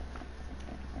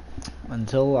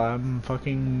until I'm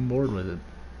fucking bored with it.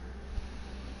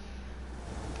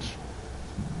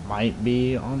 Might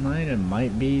be all night, it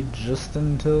might be just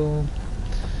until,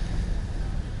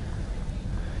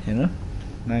 you know,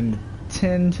 9 to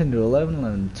 10, 10 to 11,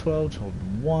 11 to 12, 12 to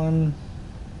 1,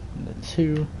 1 to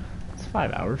 2. It's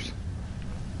 5 hours.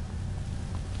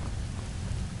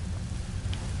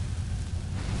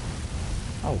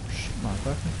 Oh shit,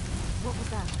 motherfucker. What was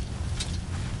that?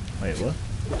 Wait, what?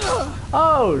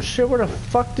 Oh shit, where the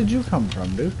fuck did you come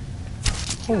from, dude?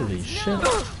 Holy shit.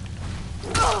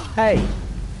 Hey!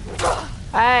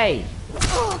 Hey!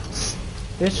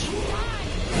 Bitch.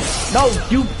 No,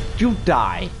 you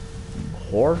die.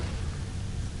 Whore.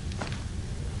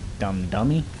 Dumb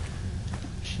dummy.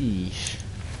 Sheesh.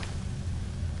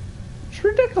 It's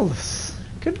ridiculous.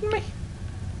 Kidding me?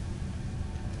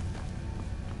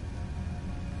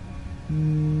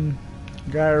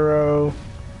 Gyro.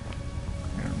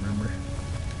 I don't remember.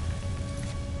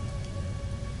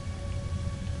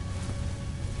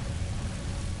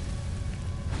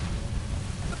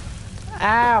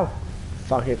 Ow!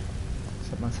 Fuck it.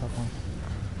 Set myself on.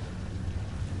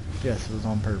 Yes, it was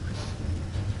on purpose.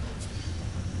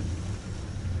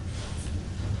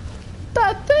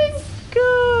 I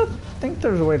think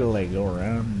there's a way to like go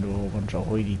around and do a whole bunch of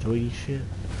hoity-toity shit.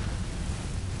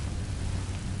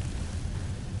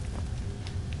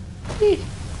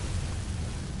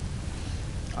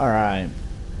 Alright.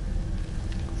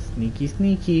 Sneaky,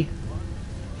 sneaky.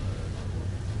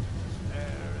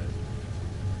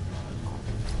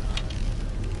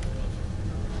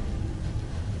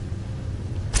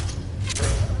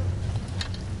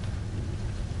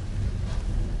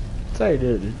 That's how you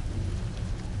do it, dude.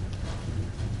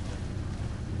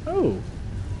 Oh,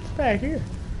 it's back here.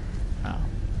 Oh.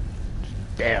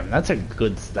 Damn, that's a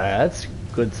good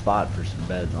spot for some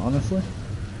beds, honestly.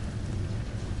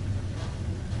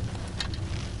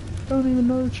 Don't even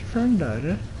know that your friend died,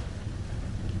 eh?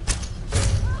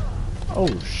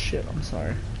 Oh shit, I'm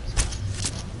sorry.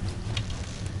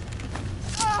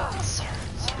 Sorry.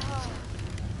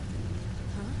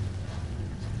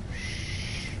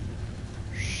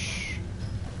 Shh.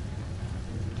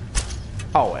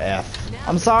 Oh F.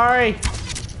 I'm sorry!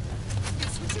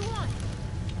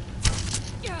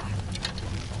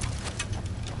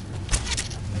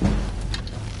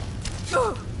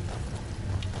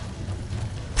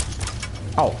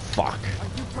 Oh fuck. Are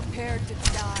you prepared to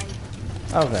die?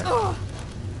 Okay.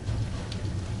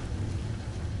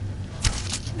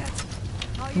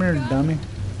 Come here, dummy.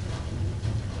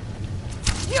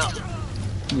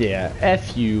 Yeah,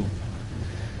 F you.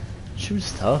 She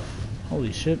was tough.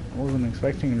 Holy shit, I wasn't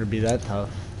expecting her to be that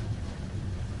tough.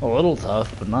 A little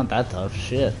tough, but not that tough.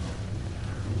 Shit.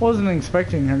 Wasn't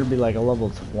expecting her to be like a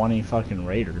level 20 fucking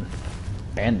raider.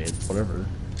 Bandit, whatever.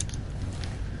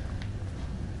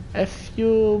 F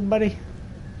you, buddy.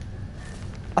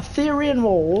 Aetherian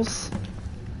walls.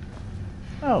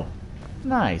 Oh,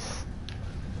 nice.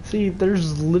 See,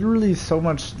 there's literally so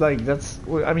much, like, that's,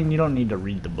 I mean, you don't need to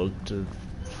read the book to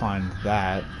find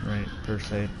that, right, per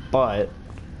se, but,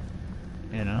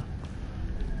 you know.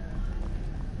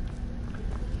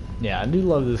 Yeah, I do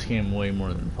love this game way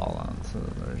more than Fallout, so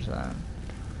there's that.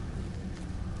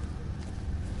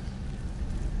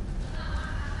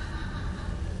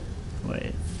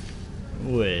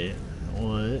 Wait,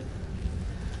 what?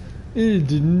 It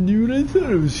didn't do what I thought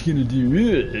it was gonna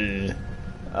do.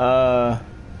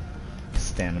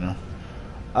 Stamina.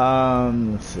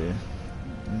 Let's see.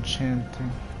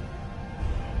 Enchanting.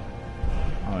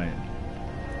 Oh wait.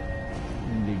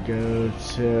 Need to go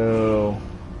to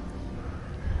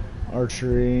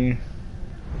archery.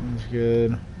 That's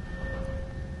good.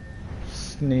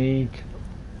 Sneak.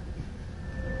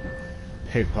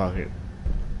 Pickpocket.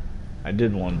 I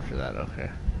did one for that, okay.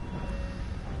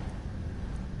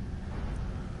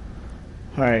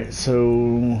 Alright, so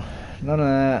none of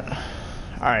that.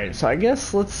 Alright, so I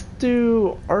guess let's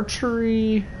do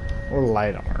archery or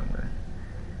light armor.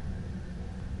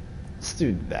 Let's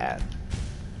do that.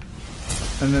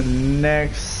 And then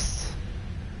next,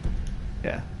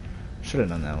 yeah, should have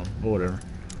done that one, but whatever.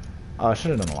 Oh, I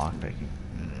should have done lockpicking.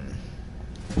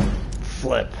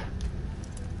 Flip.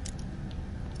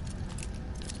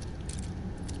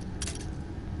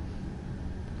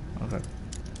 Okay.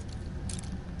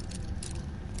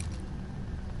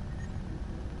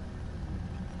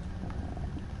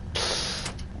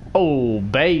 Oh,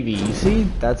 baby, you see?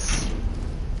 That's...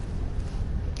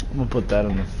 I'm gonna put that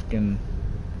on the fucking...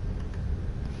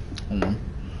 Hold on.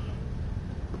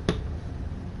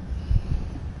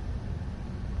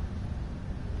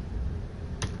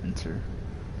 Enter.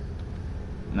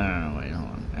 No, wait, hold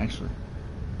on. Actually,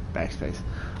 backspace.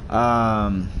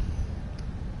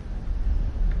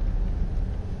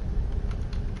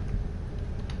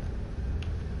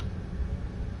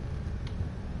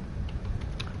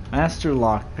 Master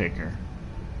Lockpicker.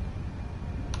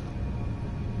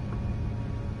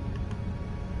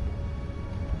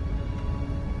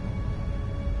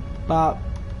 Bop.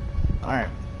 Alright.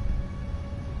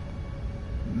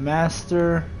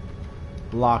 Master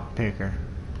Lockpicker.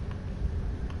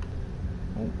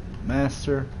 Oh,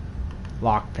 Master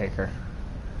Lockpicker.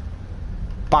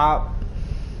 Bop.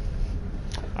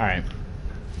 Alright.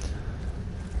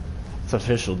 It's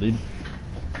official, dude.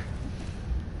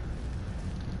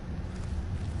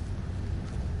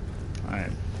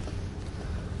 Alright.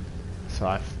 So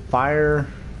I fire.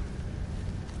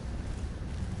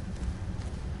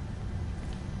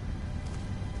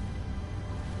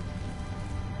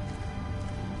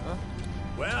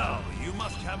 Well, you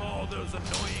must have all those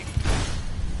annoying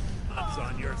nuts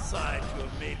on your side to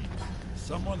have made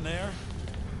someone there.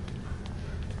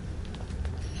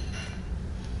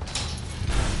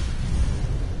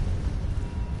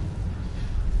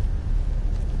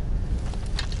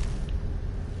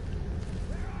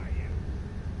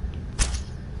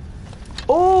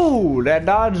 Oh, that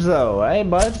dodge though, hey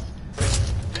bud.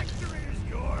 Victory is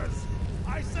yours.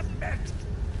 I submit.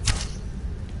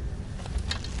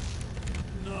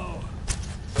 No.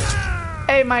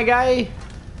 Hey, my guy.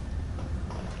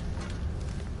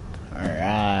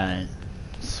 Alright.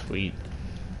 Sweet.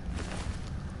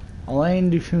 Elaine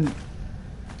Dufun.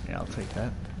 Yeah, I'll take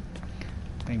that.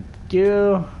 Thank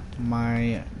you,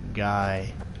 my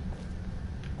guy.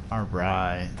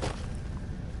 Alright.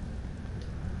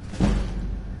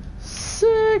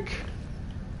 Sick!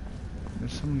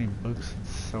 There's so many books,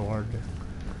 it's so hard to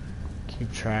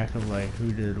keep track of like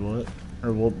who did what.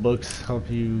 Or what books help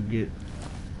you get,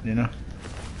 you know,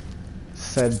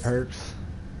 said perks.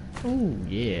 Oh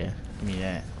yeah, give me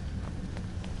that.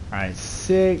 Alright,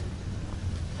 sick.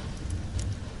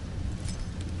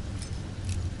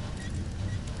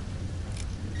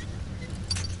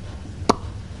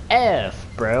 F,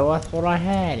 bro, I thought I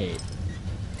had it.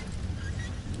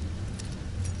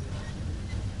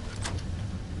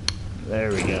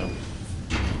 There we go.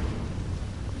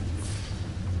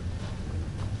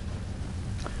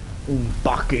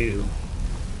 Baku.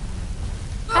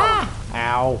 Ah!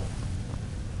 Ow.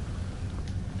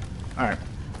 Alright.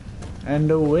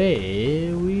 And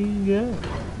away we go.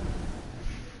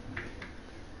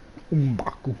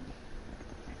 Baku.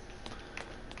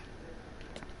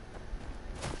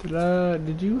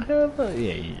 Did you have a...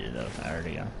 Yeah, you did. Okay, I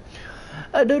already got.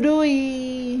 A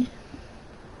do-do-y.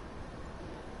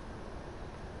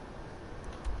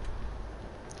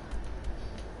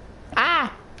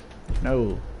 Ah!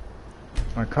 No.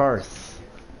 Markarth.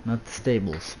 Not the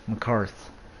stables. Markarth.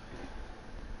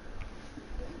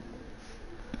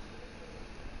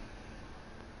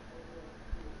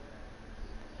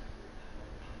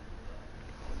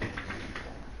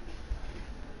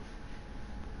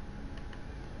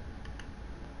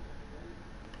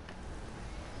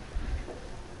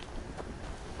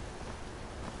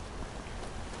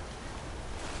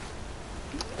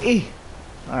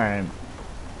 Alright.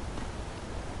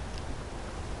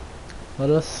 Let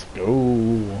us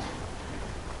go.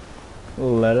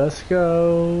 Let us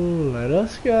go. Let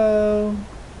us go.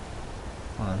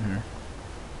 On here.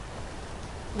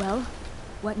 Well,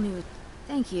 what news?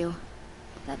 Thank you.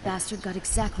 That bastard got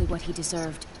exactly what he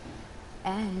deserved.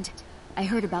 And I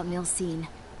heard about Nilsine.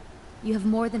 You have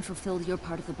more than fulfilled your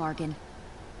part of the bargain.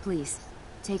 Please,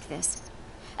 take this.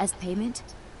 As payment,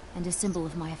 and a symbol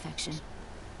of my affection.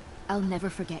 I'll never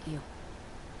forget you.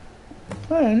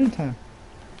 Oh, anytime.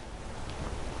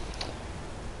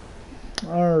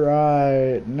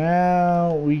 Alright,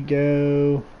 now we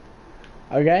go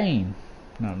again.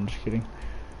 No, I'm just kidding.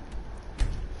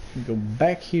 We go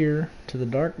back here to the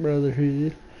Dark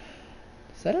Brotherhood.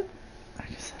 Is that it? I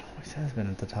guess it always has been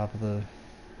at the top of the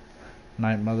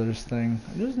Night Mother's thing.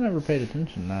 I just never paid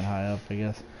attention that high up, I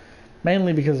guess.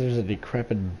 Mainly because there's a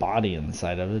decrepit body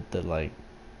inside of it that, like,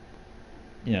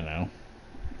 you know.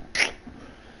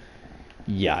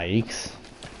 Yikes.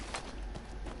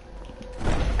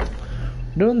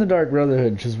 Doing the Dark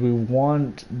Brotherhood because we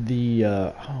want the,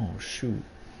 oh, shoot.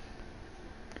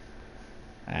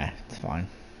 It's fine.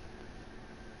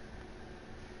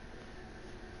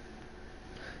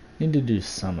 Need to do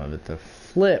some of it, though.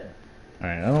 Flip!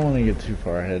 Alright, I don't want to get too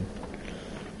far ahead.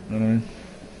 You know what I mean?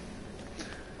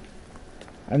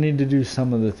 I need to do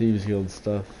some of the Thieves Guild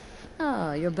stuff.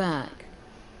 Ah, you're back.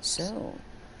 So,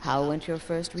 how went your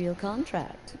first real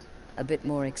contract? A bit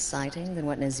more exciting than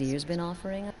what Nazir's been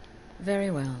offering?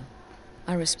 Very well.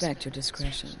 I respect your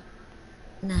discretion.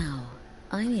 Now,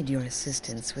 I need your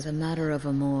assistance with a matter of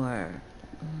a more...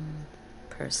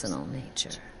 personal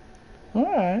nature.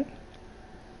 Alright.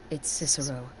 It's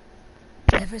Cicero.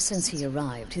 Ever since he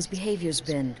arrived, his behavior's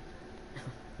been...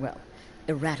 well,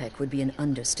 erratic would be an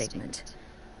understatement.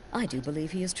 I do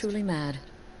believe he is truly mad,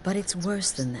 but it's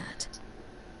worse than that.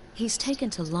 He's taken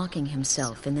to locking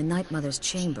himself in the Night Mother's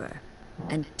chamber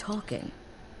and talking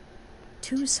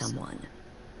to someone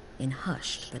in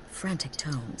hushed but frantic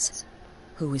tones.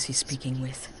 Who is he speaking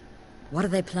with? What are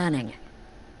they planning?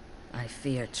 I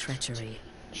fear treachery.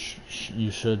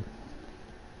 You should.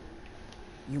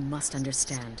 You must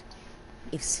understand.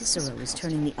 If Cicero is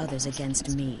turning the others against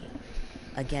me,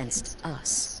 against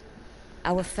us,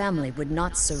 our family would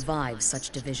not survive such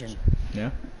division.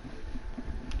 Yeah.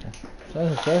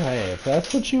 Hey, if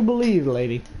that's what you believe,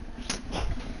 lady.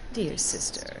 Dear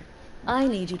sister, I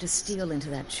need you to steal into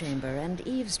that chamber and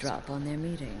eavesdrop on their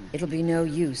meeting. It'll be no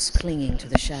use clinging to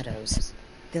the shadows.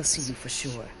 They'll see you for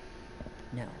sure.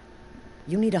 No.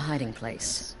 You need a hiding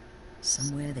place.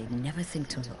 Somewhere they'd never think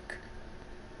to look.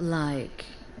 Like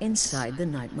inside the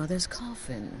Night Mother's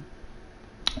coffin.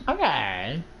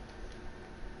 Okay.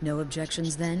 No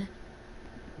objections then?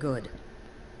 Good.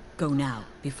 Go now,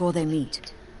 before they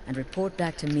meet, and report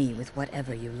back to me with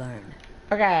whatever you learn.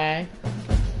 Okay.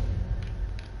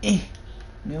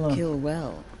 Kill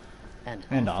well.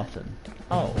 And often.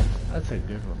 Oh, that's a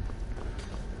good one.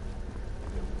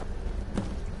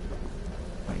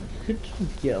 Like, could you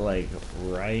get, like,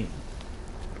 right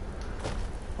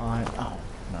on... Oh,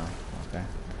 no. Okay.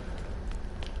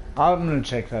 I'm gonna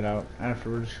check that out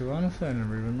afterwards, because honestly, I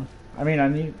never even... I mean, I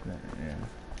need... Yeah.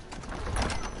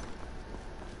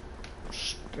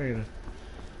 I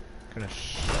gotta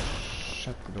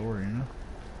shut the door, you know?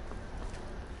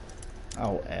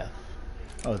 Oh, F.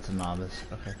 Oh, it's a novice.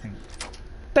 Okay,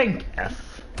 think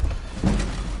F.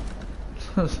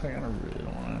 I was like, I really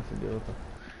don't want to have to deal with it.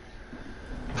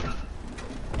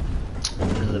 I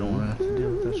really don't want to have to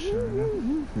deal with this shit,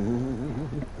 you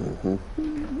know?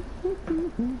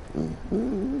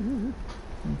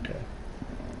 Okay.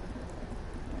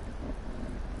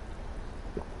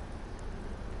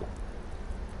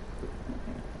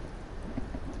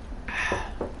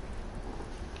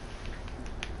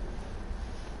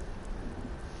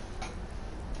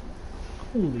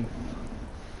 Holy...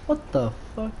 What the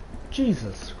fuck?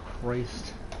 Jesus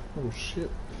Christ. Oh shit.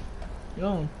 Get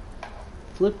on.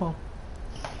 Flip on.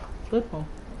 Flip on.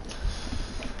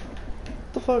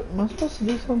 What the fuck? Am I supposed to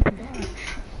do something back?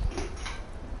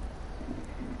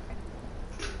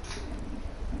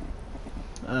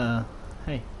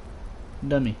 Hey.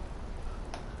 Dummy.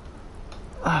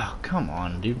 Oh, come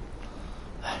on, dude.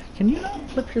 Can you not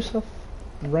flip yourself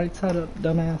right side up,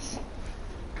 dumbass?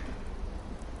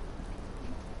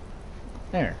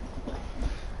 There.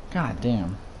 God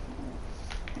damn.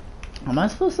 Am I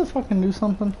supposed to fucking do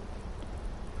something?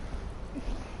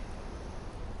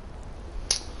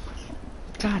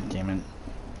 God damn it.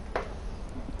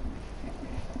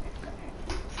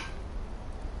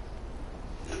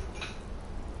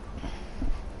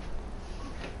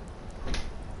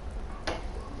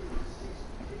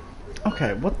 Okay.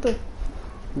 Okay, what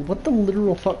the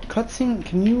literal fuck cutscene?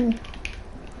 Can you?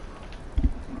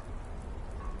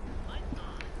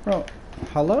 Bro,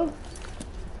 hello?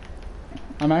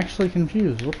 I'm actually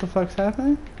confused. What the fuck's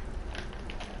happening?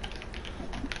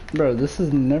 Bro, this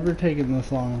has never taken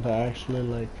this long to actually,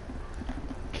 like,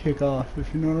 kick off,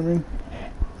 if you know what I mean.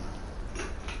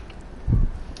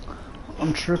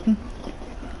 I'm tripping.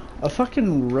 A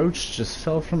fucking roach just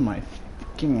fell from my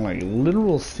fucking, like,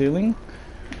 literal ceiling.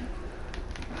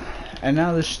 And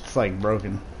now this shit's, like,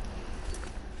 broken.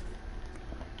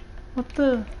 What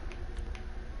the?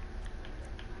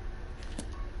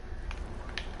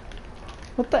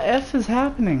 What the F is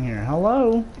happening here?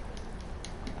 Hello?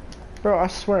 Bro, I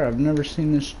swear I've never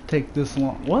seen this take this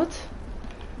long. What?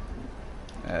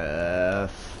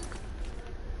 F.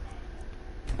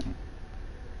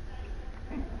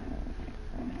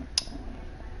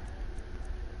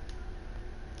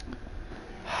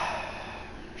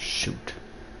 Shoot.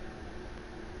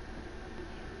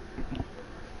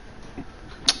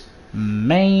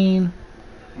 Man.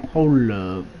 Hold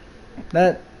up.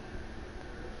 That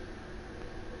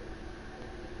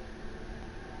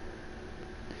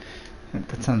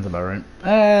sounds about right.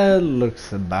 That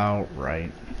looks about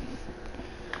right.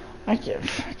 I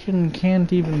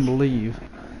can't even believe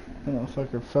that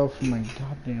motherfucker fell from my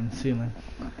goddamn ceiling.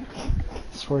 I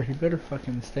swear he better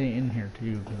fucking stay in here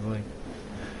too, cause like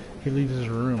he leaves his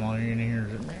room, all you're gonna hear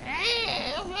is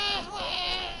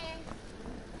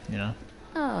you know.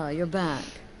 Ah, you're back.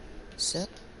 So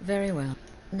very well.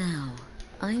 Now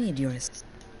I need your.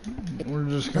 We're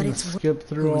just gonna skip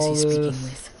through all this.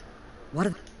 With?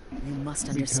 What? You must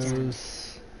understand.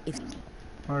 If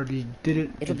already did it,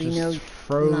 it'll be just no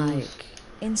froze. Like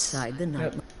inside the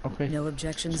night. Yep. Okay. No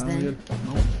objections Sounds then. Good.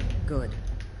 Nope. Good.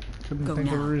 Couldn't Go think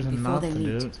now of a reason before not they to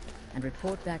meet, do it. and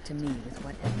report back to me with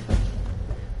what.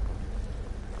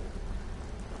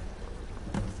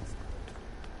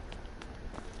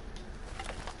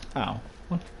 Oh.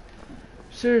 What?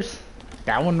 Serious?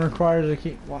 That one requires a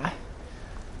key. Why?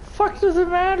 Fuck does it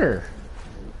matter?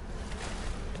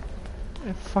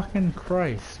 Fucking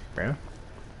Christ, bro.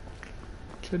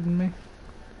 Kidding me?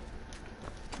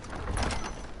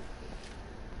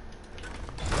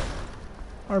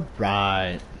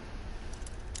 Alright.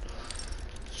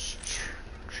 Let's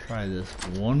try this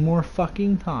one more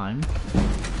fucking time.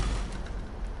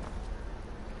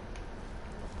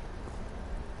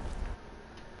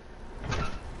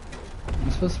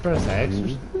 I'm supposed to press X or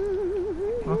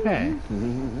something? Okay.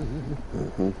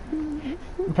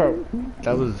 Bro,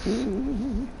 that was...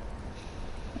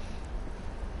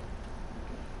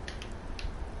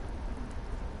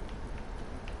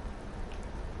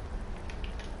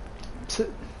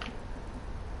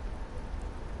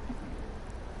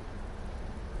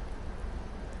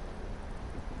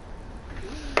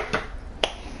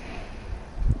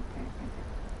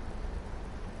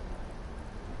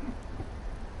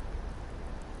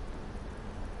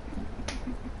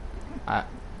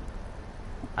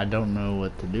 I don't know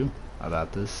what to do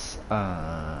about this.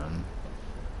 Well,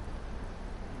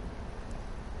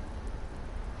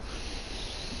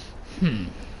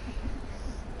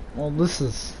 this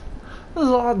is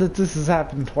odd that this has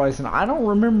happened twice, and I don't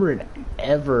remember it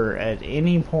ever at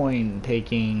any point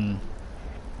taking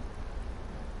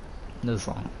this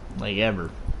long, like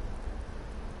ever.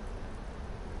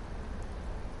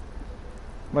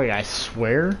 Like I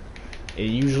swear, it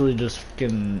usually just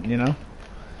fucking, you know.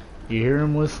 You hear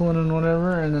him whistling and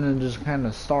whatever, and then it just kind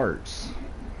of starts.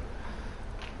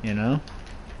 You know?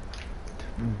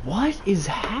 What is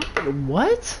happening?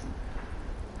 What?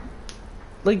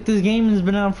 Like, this game has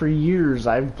been out for years.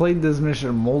 I've played this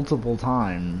mission multiple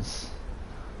times.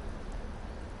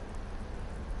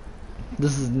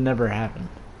 This has never happened.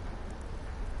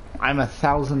 I'm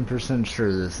 1000%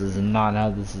 sure this is not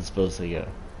how this is supposed to go.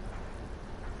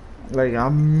 Like,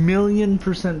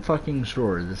 1,000,000% fucking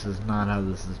sure this is not how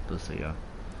this is supposed to go.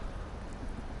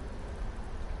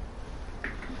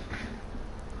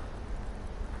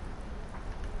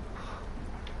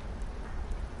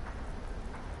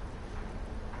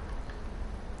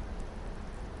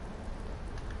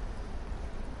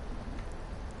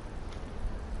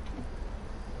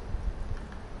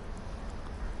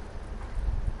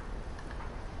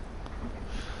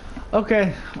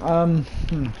 Okay,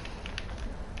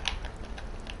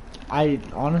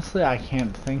 I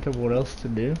can't think of what else to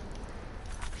do.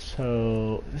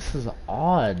 So, this is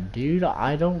odd, dude.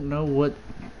 I don't know what...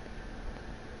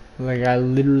 Like, I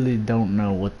literally don't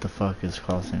know what the fuck is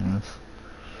causing this.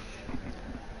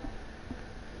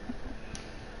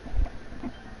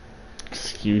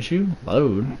 Excuse you?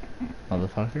 Load,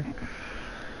 motherfucker.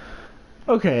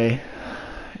 Okay.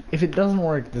 if it doesn't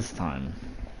work this time,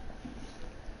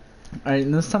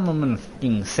 alright, this time I'm gonna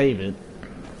fucking save it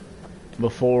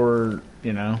before,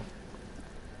 you know,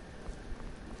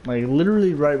 like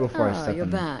literally right before I step you're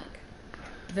in. back.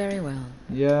 Very well.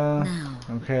 Yeah. Now,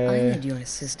 okay. I need your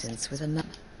assistance with a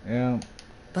yeah.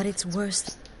 But it's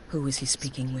worse. Who is he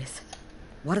speaking with?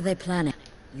 What are they planning?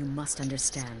 You must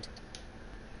understand.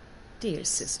 Dear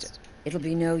sister, it'll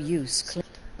be no use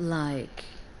like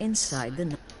inside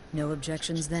the no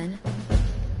objections then?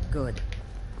 Good.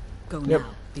 Go Yep. now,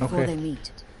 before okay. they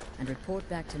meet, and report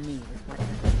back to me with what...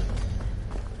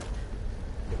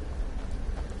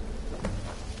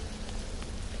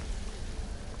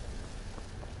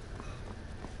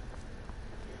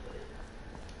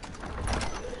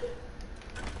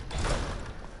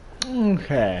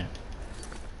 Okay.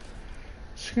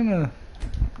 Just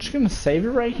gonna save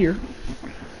it right here.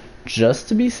 Just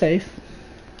to be safe.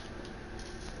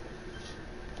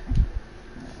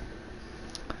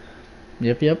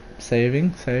 Yep.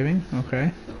 Saving.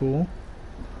 Okay, cool.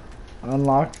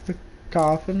 Unlock the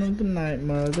coffin of the Night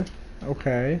Mother.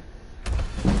 Okay.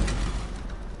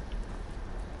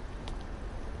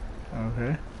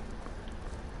 Okay.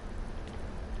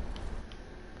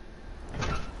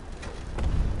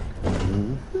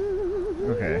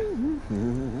 Okay.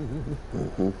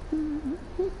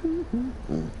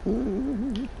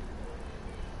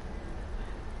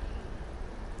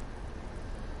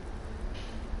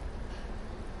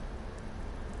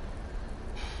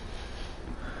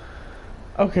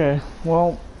 Okay,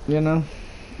 well, you know.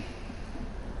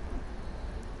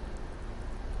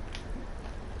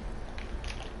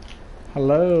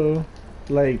 Hello?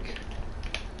 Like,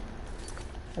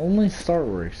 only start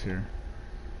works here.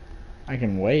 I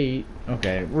can wait.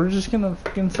 Okay, we're just gonna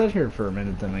fucking sit here for a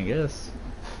minute then, I guess.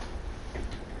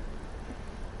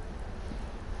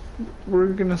 We're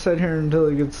gonna sit here until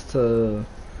it gets to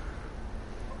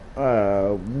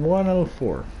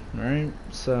 104, right?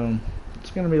 So it's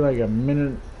gonna be like a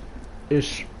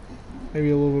minute-ish,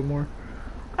 maybe a little bit more.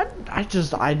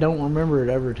 I don't remember it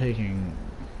ever taking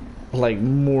like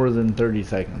more than 30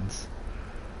 seconds.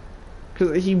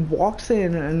 Cause he walks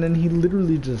in and then he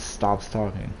literally just stops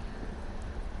talking.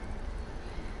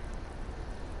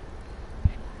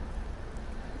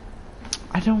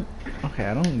 I don't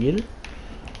get it.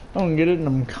 And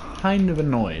I'm kind of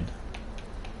annoyed.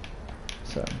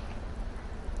 So.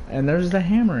 And there's the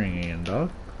hammering again, dog.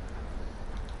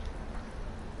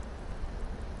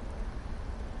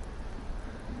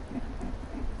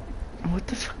 What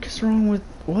the fuck is wrong with...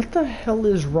 What the hell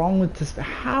is wrong with this?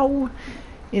 How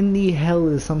in the hell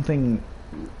is something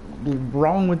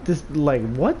wrong with this? Like,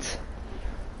 what?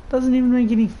 Doesn't even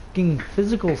make any fucking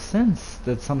physical sense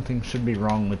that something should be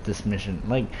wrong with this mission.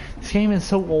 Like, this game is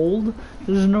so old,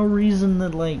 there's no reason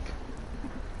that, like...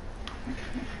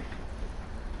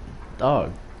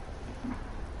 Dog.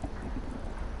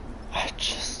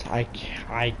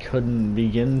 I couldn't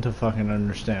begin to fucking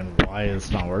understand why it's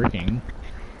not working.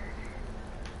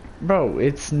 Bro,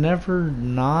 it's never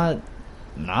not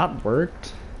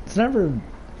worked. It's never...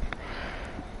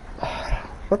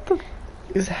 What the...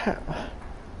 is that...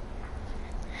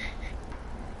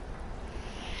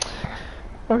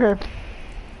 Okay.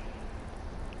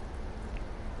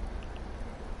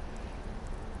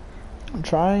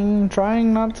 I'm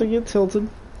trying not to get tilted.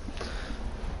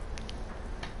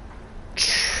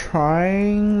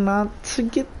 Trying not to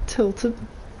get tilted.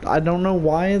 I don't know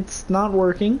why it's not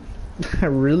working. I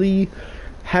really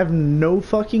have no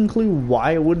fucking clue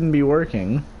why it wouldn't be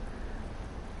working.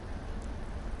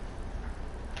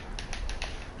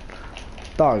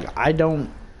 Dog, I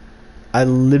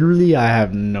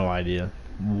have no idea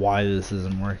why this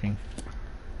isn't working.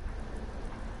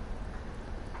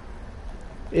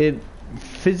 It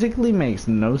physically makes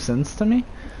no sense to me.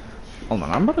 Hold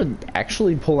on, I'm about to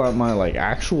actually pull out my like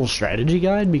actual strategy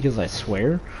guide because I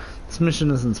swear this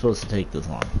mission isn't supposed to take this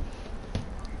long.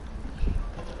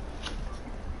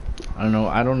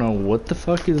 I don't know what the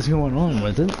fuck is going on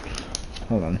with it.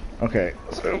 Hold on. Okay,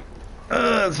 so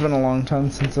it's been a long time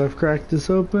since I've cracked this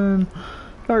open.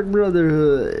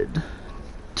 DarkBrotherHood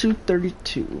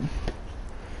 232.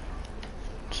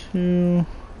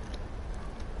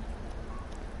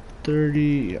 230.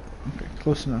 Yeah, okay,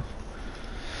 close enough.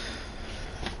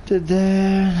 Did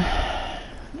that.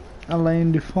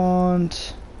 Alain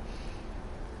Dufont.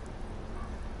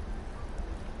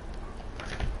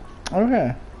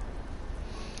 Okay.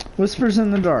 Whispers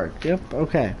in the dark. Yep,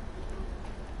 okay.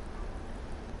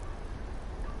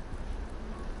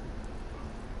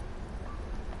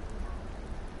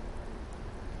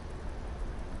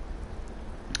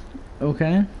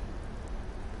 Okay.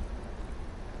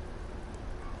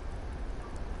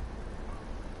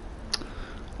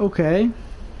 Okay.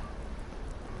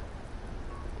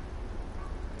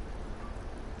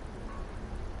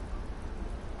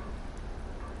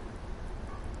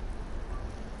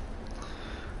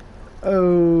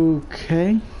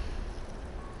 Okay.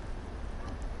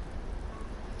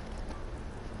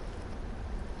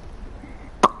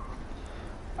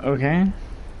 Okay.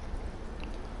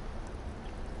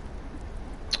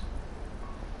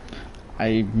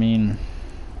 I mean,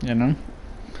 you know,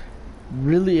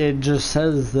 really it just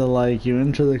says that, like, you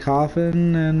enter the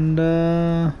coffin and,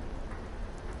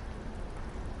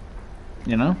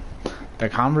 you know, the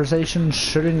conversation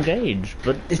should engage,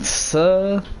 but it's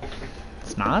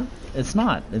not. It's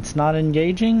not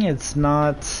engaging. It's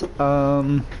not,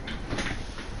 oh,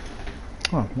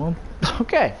 well,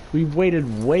 okay. We've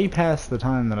waited way past the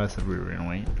time that I said we were gonna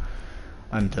wait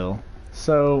until.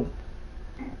 So,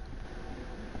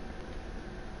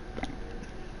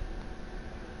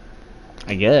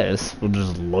 I guess we'll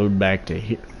just load back to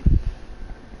here.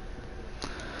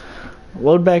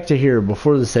 Load back to here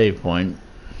before the save point.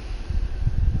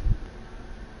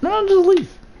 No, I'll just leave.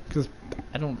 Because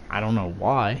I don't know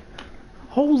why.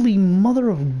 Holy mother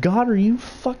of God, are you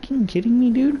fucking kidding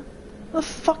me, dude? The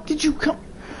fuck did you come?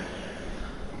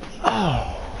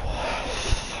 Oh,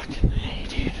 fucking hey,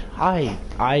 dude. I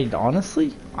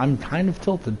honestly, I'm kind of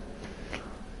tilted.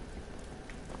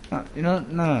 You know,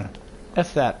 no.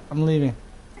 F that. I'm leaving.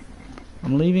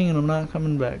 I'm leaving and I'm not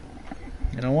coming back.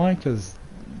 You know why? Because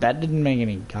that didn't make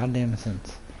any goddamn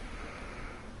sense.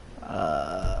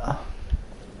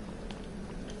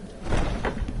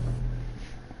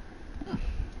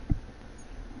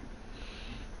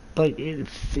 Like, it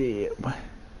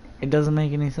doesn't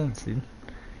make any sense, dude.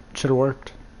 It should have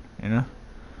worked, you know?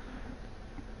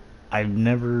 I've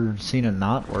never seen it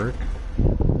not work.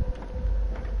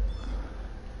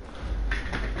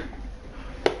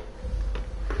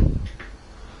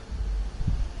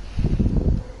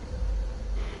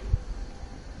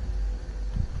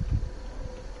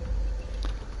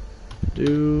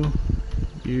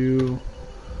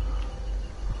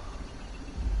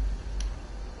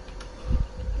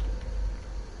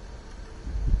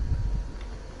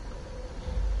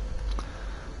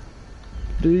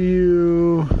 Do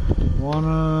you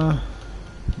wanna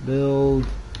build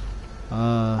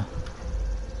a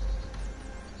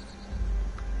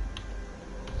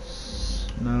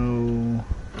snowman?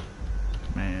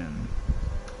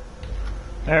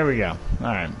 There we go.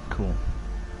 Alright, cool.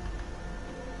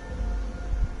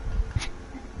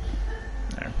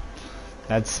 There.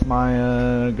 That's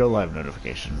my go live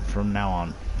notification from now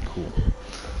on. Cool.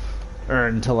 Or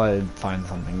until I find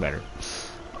something better.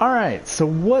 Alright, so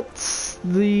what's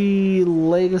the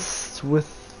latest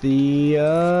with the,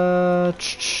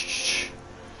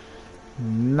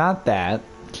 not that.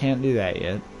 Can't do that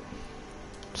yet.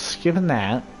 Skipping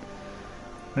that.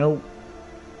 Nope.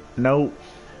 Nope.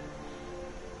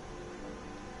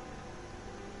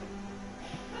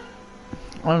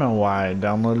 I don't know why I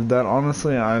downloaded that.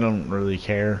 Honestly, I don't really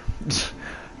care.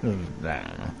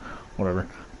 Whatever.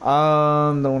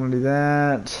 Don't want to do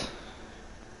that.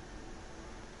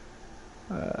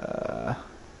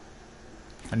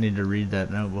 I need to read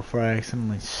that note before I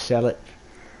accidentally sell it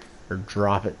or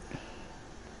drop it.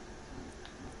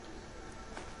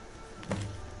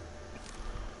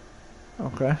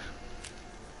 Okay.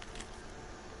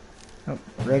 Oh,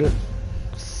 read it.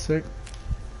 Sick.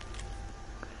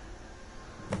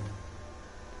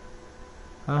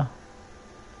 Huh.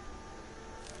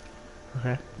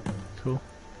 Okay. Cool.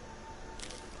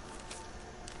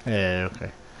 Yeah,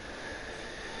 okay.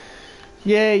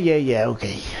 Yeah,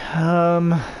 okay.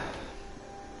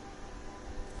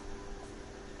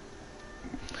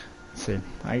 Let's see.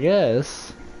 I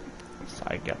guess.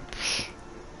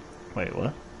 Wait,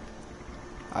 what?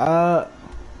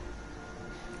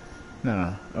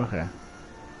 No, okay.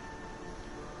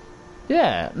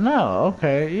 Yeah, no,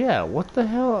 okay, yeah, what the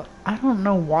hell? I don't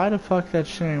know why the fuck that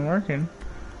shit ain't working.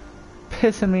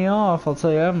 Pissing me off, I'll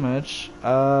tell you that much.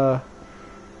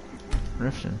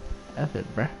 Riften. F it,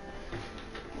 bruh.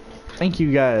 Thank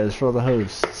you guys for the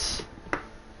hosts.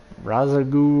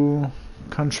 Razagul,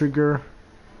 Country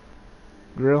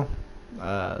Grill,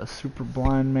 Super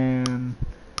Blind Man,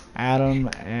 Adam,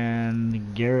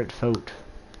 and Garrett Foot.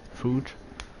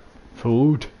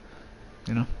 You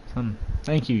know, some.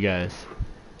 Thank you guys.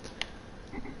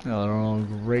 They're all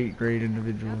great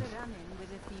individuals.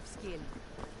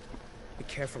 Be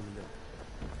careful, Leo.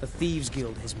 The Thieves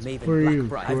Guild has Maven Where are you,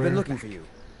 Blackbriar. I've been looking for you.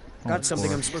 Got Oh, something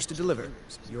I'm course. supposed to deliver.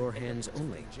 Your hands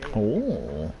only.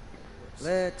 Oh.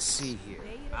 Let's see here.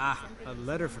 Ah, a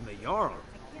letter from the Jarl.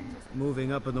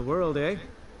 Moving up in the world, eh?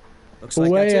 Looks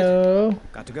like that's Wayo.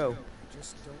 it. Got to go.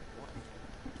 just don't want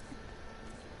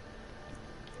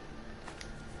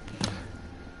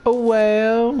Oh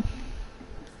well.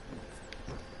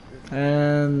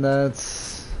 And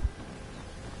that's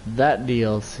that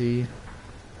DLC.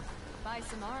 Buy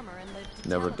some armor and live to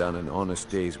Never done an honest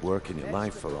day's work in your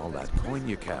life for all that coin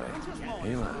you carry.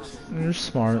 Hey, lass. You're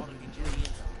smart.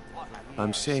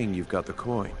 I'm saying you've got the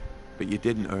coin, but you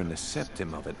didn't earn a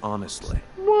septim of it honestly.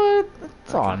 What?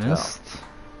 It's I can honest. tell.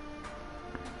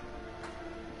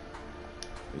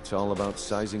 It's all about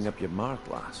sizing up your mark,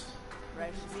 lass.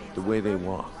 The way they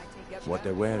walk, what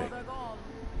they're wearing.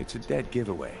 It's a dead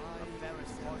giveaway.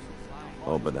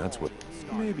 Oh, but that's what...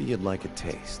 Maybe you'd like a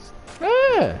taste.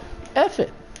 Yeah, F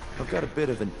it. I've got a bit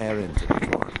of an errand to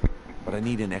perform, but I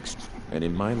need an extra. And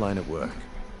in my line of work,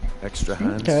 extra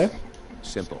hands. Okay.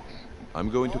 Simple. I'm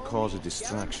going to cause a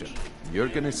distraction. You're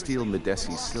going to steal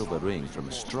Medesi's silver ring from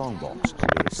a strongbox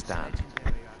under a stand.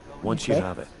 Once you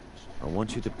have it, I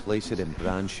want you to place it in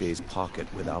Branchet's pocket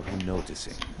without him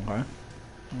noticing. Okay.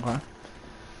 Okay.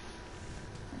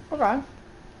 Okay.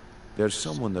 There's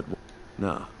someone that...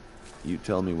 Now, you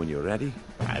tell me when you're ready,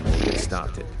 and we'll get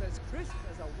started.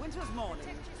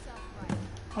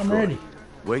 I'm Good. ready.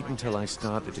 Wait until I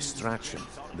start the distraction,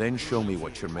 then show me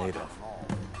what you're made of.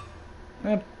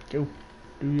 Yep. Go.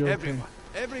 Do your Everyone,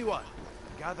 everyone,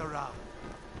 gather round.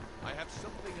 I have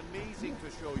something amazing to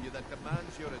show you that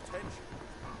demands your attention.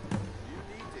 You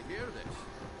need to hear this.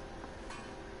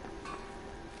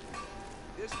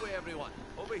 This way, everyone.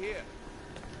 Over here.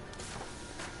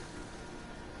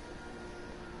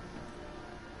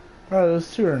 Oh,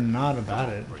 those two are not about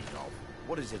it.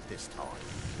 What is it this time?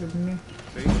 Kidding me?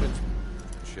 Patience.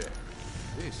 Share.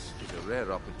 This is a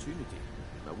rare opportunity.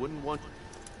 I wouldn't want...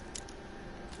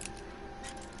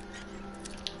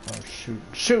 Oh, shoot.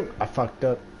 Shoot! I fucked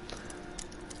up.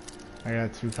 I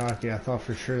got too cocky. I thought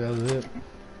for sure that was it.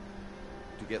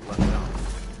 to get left out.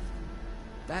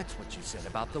 That's what you said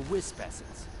about the wisp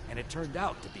essence, and it turned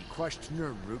out to be crushed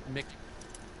nerve root mixed.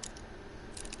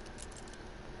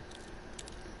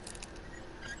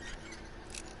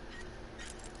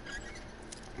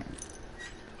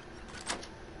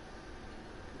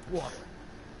 Water.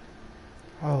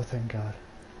 Oh, thank God.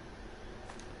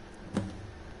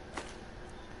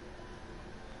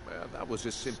 Well, that was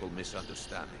a simple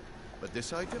misunderstanding. But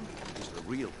this item is the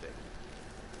real thing.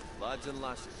 Lads and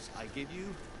lasses, I give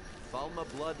you Falma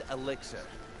Blood Elixir.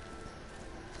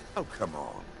 Oh, come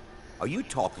on. Are you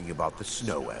talking about the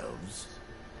Snow Elves?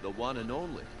 The one and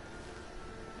only.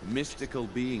 Mystical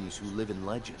beings who live in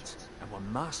legends and were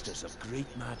masters of great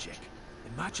magic.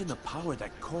 Imagine the power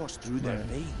that coursed through their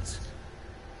veins.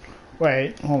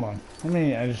 Wait, hold on.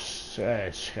 I just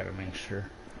gotta make sure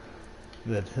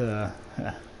that,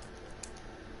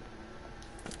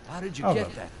 How did you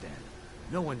get that then?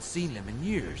 No one's seen them in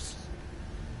years.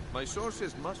 My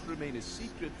sources must remain a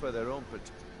secret for their own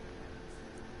protection.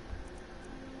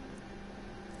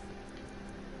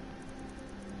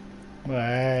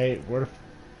 Wait, where?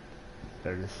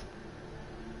 There it is.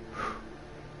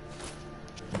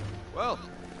 Well,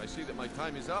 I see that my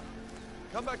time is up.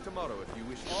 Come back tomorrow if you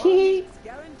wish.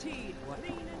 Guaranteed.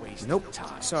 Waste no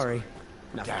time. Sorry.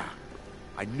 Nah,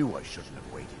 I knew I shouldn't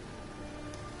have waited.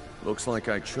 Looks like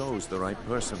I chose the right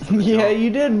person for the Yeah, job. you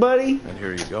did, buddy. And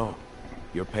here you go.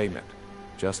 Your payment.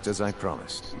 Just as I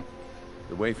promised.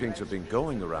 The way things have been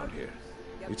going around here,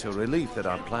 it's a relief that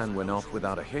our plan went off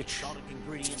without a hitch.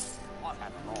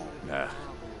 Nah.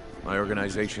 My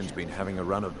organization's been having a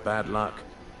run of bad luck.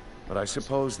 But I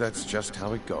suppose that's just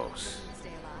how it goes.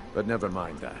 But never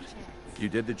mind that. You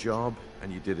did the job,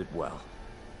 and you did it well.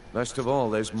 Best of all,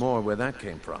 there's more where that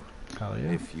came from. Oh,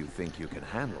 yeah. If you think you can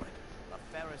handle it.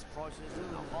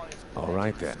 All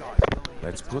right then,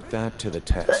 let's put that to the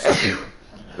test.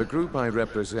 The group I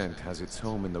represent has its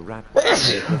home in the Rat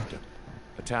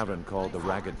a tavern called the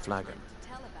Ragged Flagon.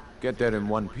 Get there in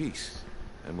one piece,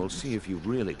 and we'll see if you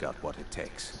really got what it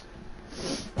takes.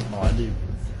 Oh, I do.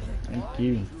 Thank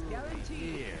you.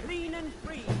 Guaranteed. Clean and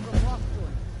free from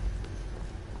wrongdoing.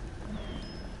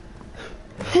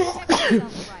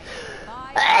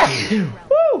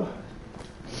 Woo!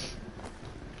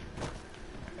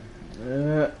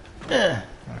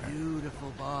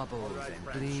 Beautiful baubles and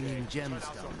gleaming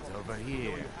gemstones over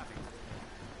here.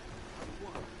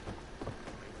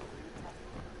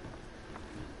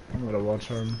 I'm gonna watch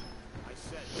him. I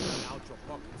said, out your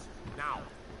pockets. Now.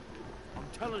 I'm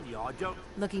telling you, I don't...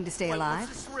 Looking to stay alive?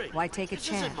 Why take a This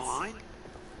chance? isn't mine.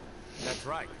 That's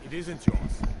right. It isn't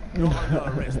yours. You're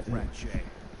under arrest, Branchet.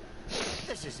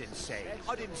 This is insane.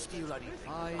 I didn't steal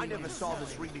anything. I never saw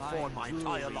this ring before in my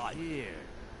entire life. Here.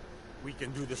 We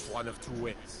can do this one of two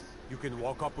ways. You can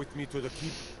walk up with me to the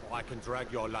keep, or I can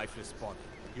drag your lifeless body.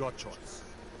 Your choice.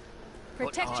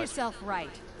 Protect yourself right.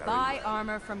 Buy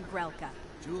armor from Grelka.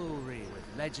 Jewelry with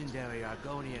legendary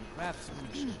Argonian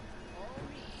craftsmanship.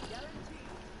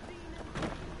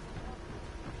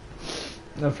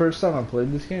 The first time I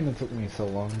played this game, it took me so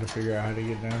long to figure out how to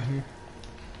get down here.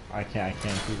 I can't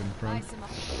see them from.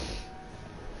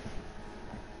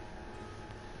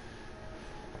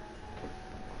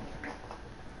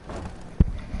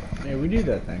 Yeah, we do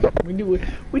that thing.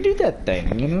 We do that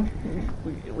thing, you know.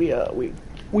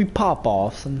 We pop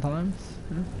off sometimes.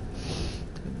 You know?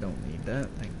 Don't need that,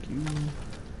 thank you.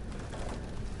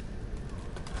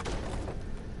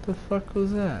 The fuck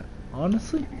was that?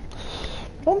 Honestly,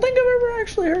 don't think I've ever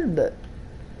actually heard that.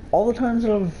 All the times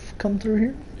that I've come through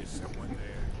here. Is someone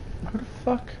there? Who the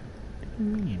fuck do you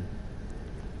mean?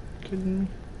 Kidding me?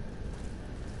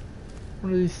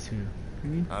 What are these two?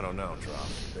 I don't know, Trop.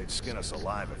 They'd skin us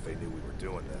alive if they knew we were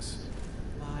doing this.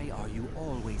 Why are you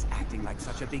always acting like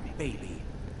such a big baby?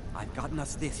 I've gotten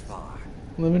us this far.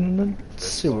 Living in a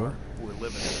sewer. We're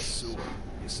living in a sewer.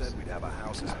 You said we'd have a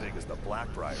house as big as the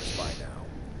Blackbriars by now.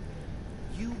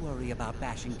 You worry about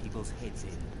bashing people's heads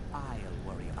in. I'll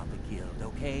worry about the guild,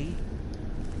 okay?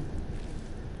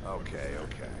 Okay.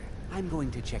 I'm going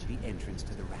to check the entrance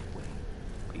to the Ratway.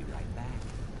 Be right back.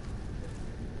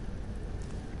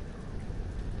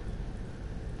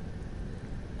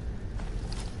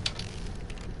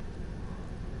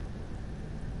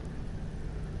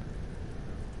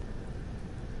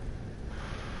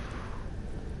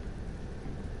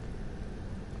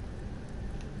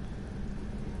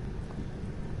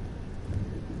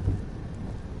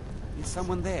 Is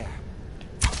someone there?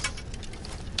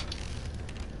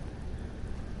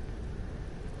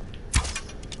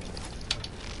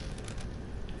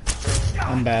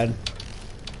 I'm bad.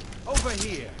 Over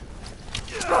here.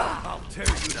 I'll tear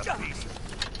you to pieces.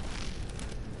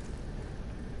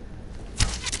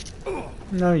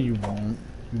 No, you won't.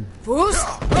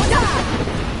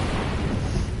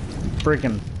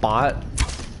 Freaking bot.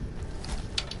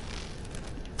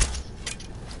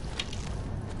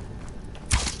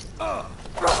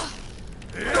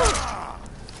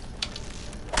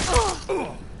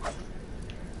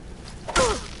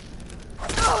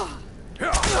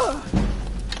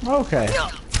 Okay.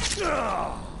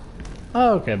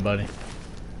 Okay, buddy.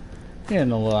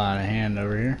 Getting a little out of hand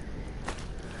over here.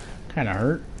 Kinda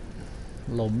hurt.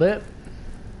 A little bit.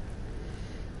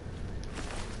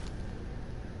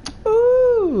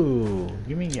 Ooh!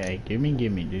 Gimme,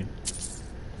 dude.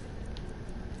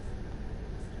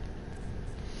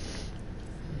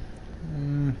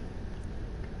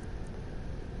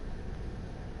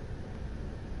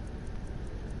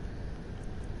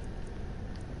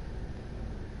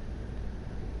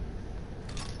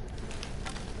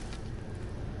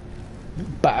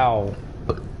 Bow.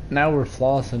 Now we're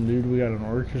flossing, dude. We got an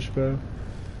orchestra.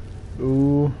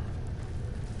 Ooh.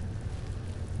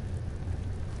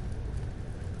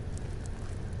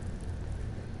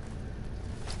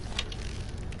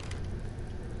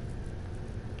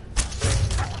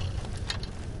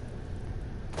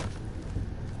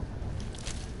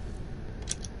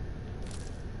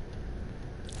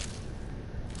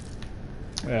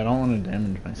 Yeah, I don't want to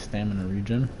damage my stamina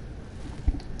regen.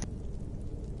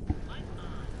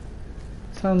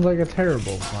 Sounds like a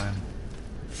terrible plan.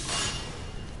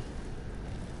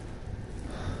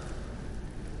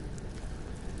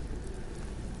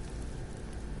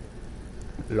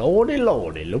 Lordy,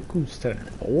 lordy, look who's turning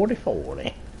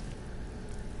 40-40.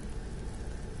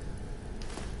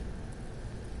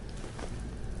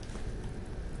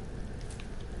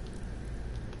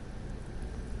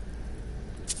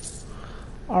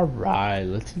 Alright,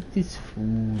 let's eat this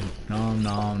food. Nom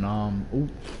nom nom.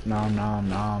 Oop, nom nom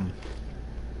nom.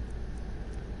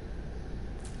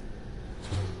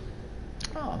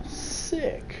 Oh,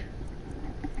 sick.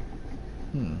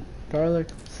 Garlic,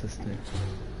 sister.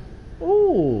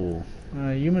 Ooh,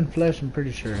 human flesh. I'm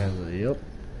pretty sure has a yep.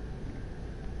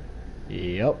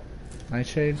 Yep.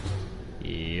 Nightshade.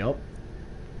 Yep.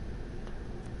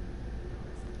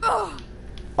 Oh,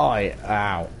 yeah,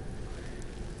 ow.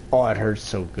 Oh, it hurts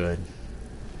so good.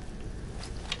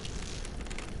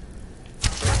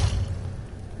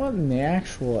 What in the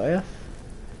actual F?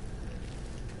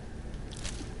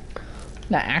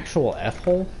 The actual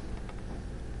F-hole?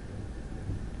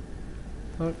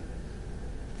 Fuck.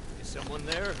 Is someone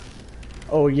there?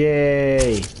 Oh,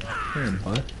 yay! Come here,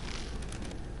 bud.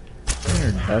 Come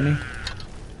here, dummy.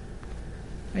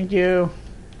 Thank you.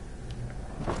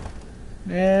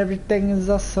 Everything is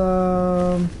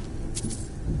awesome.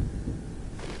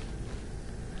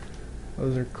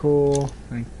 Those are cool.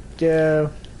 Thank you.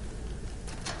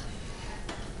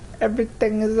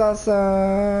 Everything is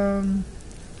awesome.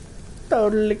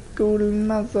 Totally cool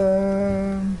and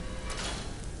awesome.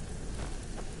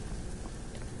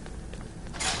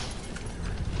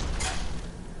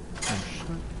 Oh,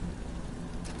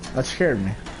 shit. That scared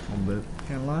me a little bit,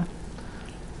 can't lie.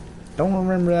 Don't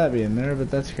remember that being there, but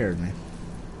that scared me.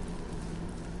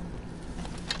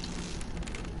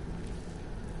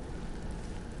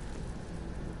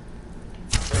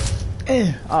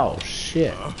 Oh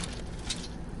shit.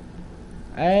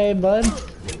 Hey bud.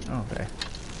 Okay.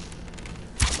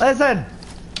 Listen!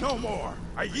 No more!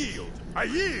 I yield! I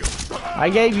yield! I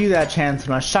gave you that chance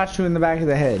when I shot you in the back of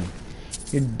the head.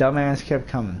 Your dumbass kept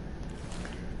coming.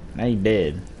 Now you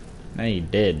dead. Now you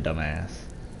dead, dumbass.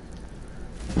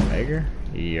 Baker,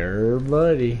 your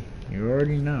buddy. You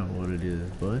already know what it is,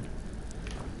 bud.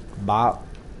 Bop.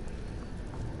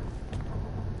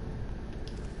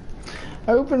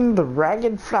 Open the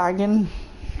ragged flagon.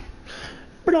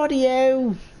 Bloody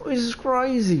hell, this is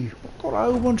crazy. I've got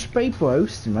a whole bunch of people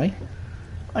hosting me.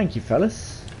 Thank you,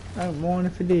 fellas. Don't mind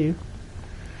if I do.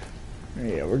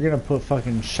 Yeah, we're gonna put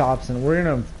fucking shops in. We're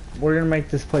gonna make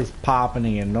this place popping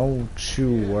again. Don't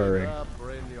you worry.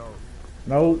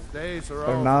 Nope, they're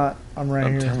not. I'm right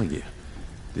here. I'm telling you,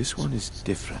 this one is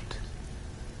different.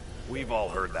 We've all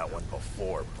heard that one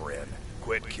before, Bryn.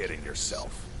 Quit kidding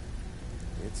yourself.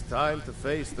 It's time to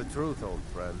face the truth, old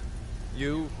friend.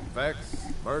 You, Vex,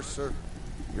 Mercer,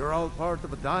 you're all part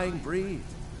of a dying breed.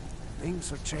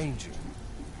 Things are changing.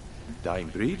 Dying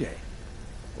breed, eh?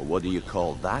 Well, what do you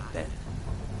call that, then?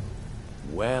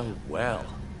 Well, well.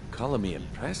 Color me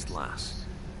impressed, lass.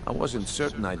 I wasn't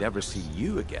certain I'd ever see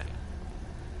you again.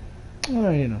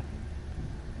 Well, you know.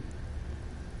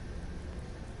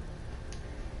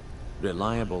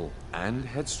 Reliable and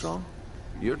headstrong?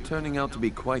 You're turning out to be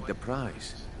quite the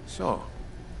prize. So,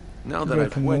 now that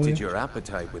I've whetted your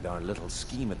appetite with our little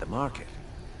scheme at the market,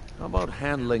 how about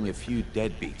handling a few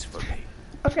deadbeats for me?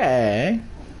 Okay.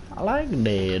 I like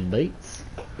deadbeats.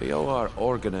 They owe our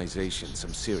organization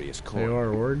some serious coin, They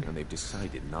are word. and they've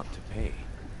decided not to pay.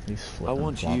 These I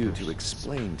want you floppers. to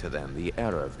explain to them the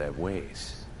error of their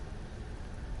ways.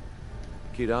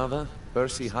 Kirava,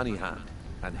 Bersi Honeyhand,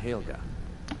 and Helga.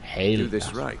 Do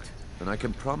this right, and I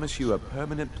can promise you a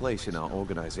permanent place in our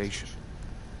organization.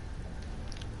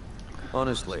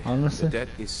 Honestly, the debt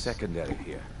is secondary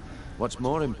here. What's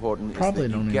more important Probably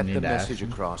is that don't you even get the need to ask message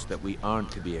them. across that we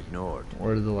aren't to be ignored.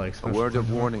 Or the like. A word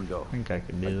of warning, though. I think I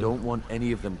could do I that. don't want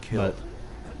any of them killed.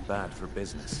 Bad for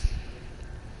business.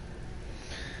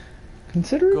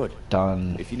 Consider Good. it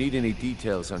done. If you need any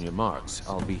details on your marks,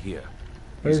 I'll be here.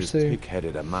 Where's He's as he?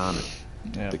 pig-headed a man.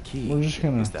 Yeah, The key we're just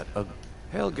gonna- is that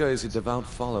Helga is a devout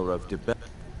follower of Tibet.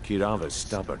 Kirava's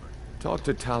stubborn. Talk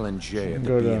to Talon J at the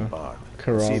Go Bee to and Bar. See if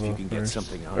you Karava can get first.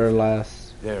 something out Or of it.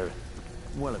 last. They're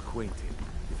well acquainted,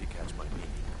 if you catch my meaning.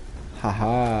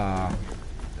 Haha.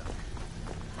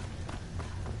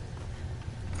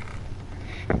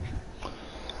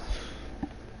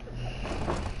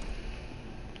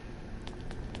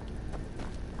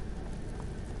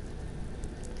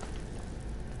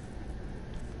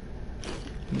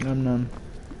 Num num.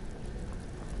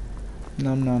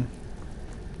 Num num.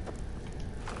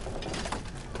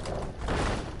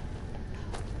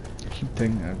 I keep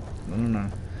thinking, I don't know.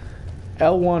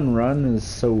 L1 run is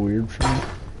so weird for me.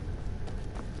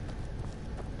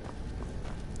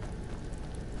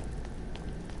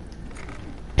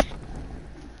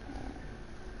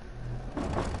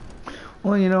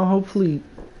 Well, you know, hopefully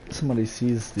somebody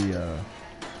sees the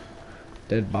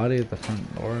dead body at the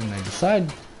front door and they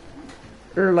decide,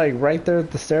 or like right there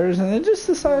at the stairs, and they just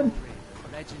decide.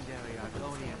 Legendary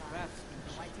Argonian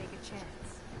craftsman. Might take a chance.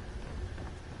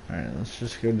 Alright, let's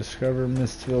just go discover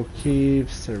Mistville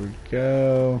Keeps. There we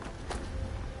go.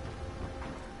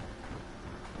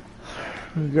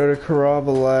 We go to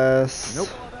Carabalas. Nope.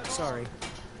 Sorry.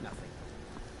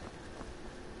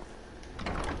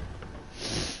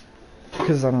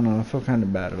 Because I don't know, I feel kind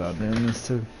of bad about doing this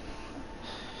too.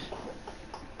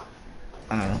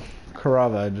 I don't know.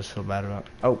 Carava, I just feel bad about.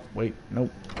 Oh, wait,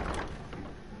 nope.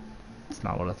 It's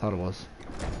not what I thought it was.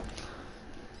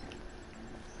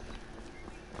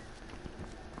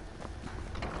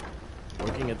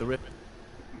 Working at the rip.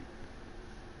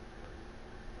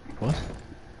 What?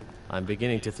 I'm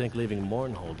beginning to think leaving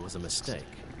Mournhold was a mistake.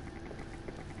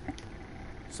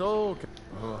 So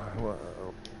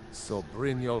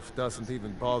Brynjolf doesn't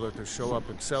even bother to show up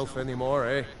himself anymore,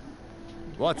 eh?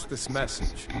 What's this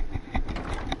message?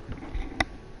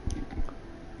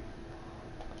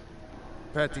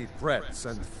 Petty threats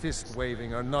and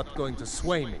fist-waving are not going to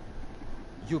sway me.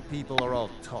 You people are all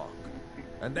talk,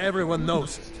 and everyone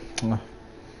knows it.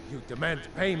 You demand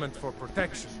payment for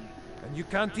protection, and you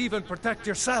can't even protect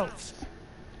yourselves.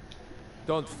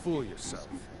 Don't fool yourself.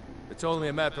 It's only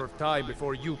a matter of time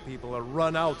before you people are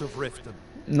run out of Riften.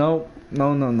 No.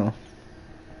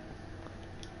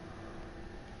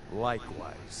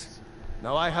 Likewise.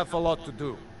 Now I have a lot to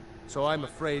do, so I'm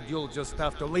afraid you'll just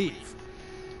have to leave.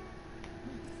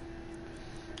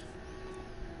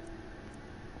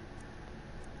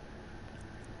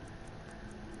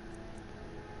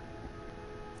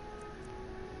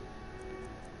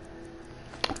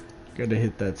 Gotta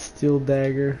hit that steel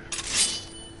dagger.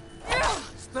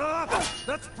 Stop!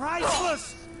 That's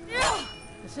priceless!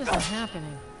 This isn't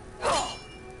happening.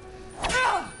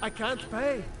 I can't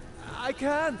pay. I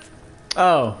can't.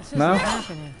 Oh, this no? Isn't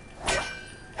happening.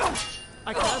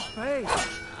 I can't pay.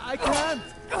 I can't.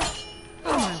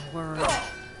 Oh my word.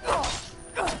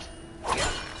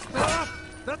 Stop!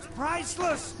 That's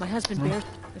priceless! My husband bears.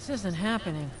 This isn't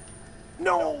happening.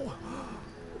 No!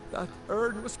 That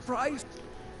urn was priced.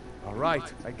 All right,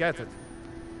 I get it.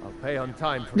 I'll pay on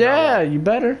time from now on. You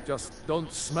better. Just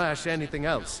don't smash anything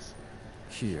else.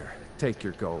 Here, take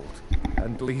your gold,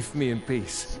 and leave me in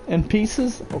peace. In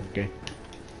pieces? Okay.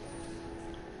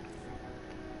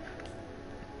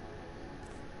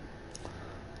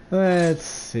 Let's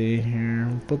see here.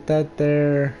 Put that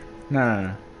there.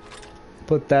 No.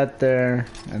 Put that there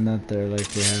and that there like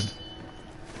we had.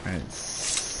 Alright.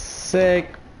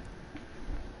 Sick.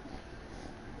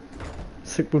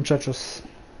 Sick muchachos.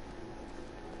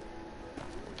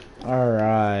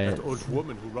 Alright. That old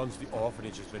woman who runs the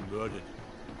orphanage has been murdered.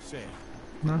 Say,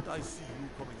 No. I see you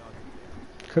coming out of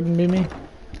there. Couldn't be me.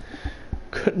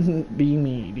 Couldn't be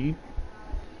me, dude.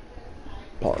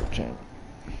 Parchan.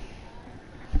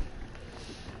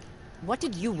 What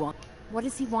did you want? What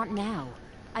does he want now?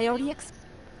 I already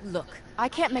Look, I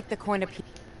can't make the coin appear.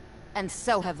 And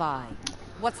so have I.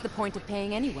 What's the point of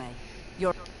paying anyway?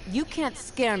 You can't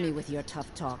scare me with your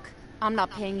tough talk. I'm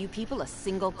not paying you people a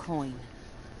single coin.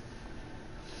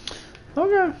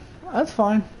 Okay, that's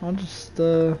fine. I'll just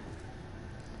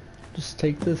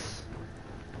take this.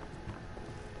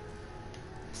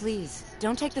 Please,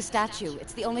 don't take the statue.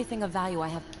 It's the only thing of value I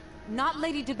have. Not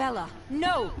Lady Dibella.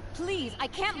 No, please, I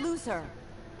can't lose her.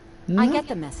 I get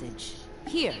the message.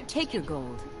 Here, take your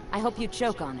gold. I hope you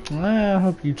choke on it. I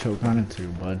hope you choke on it too,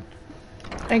 bud.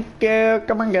 Thank you.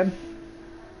 Come on, again.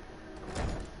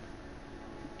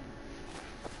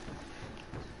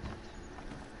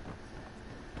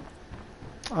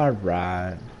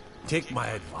 Alright. Take my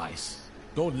advice.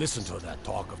 Don't listen to that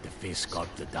talk of the face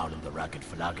sculptor down in the Ragged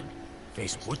Flagon.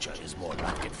 Face Butcher is more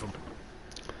ragged from...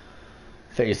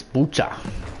 Face Butcher.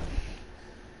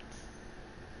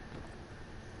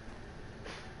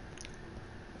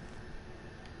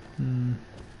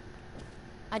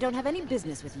 I don't have any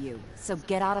business with you, so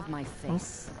get out of my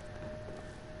face.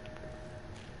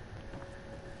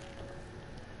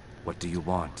 What do you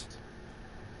want?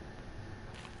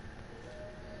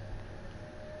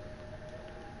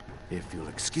 If you'll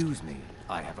excuse me,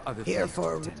 I have other things to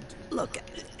attend to. Look,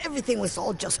 everything was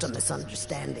all just a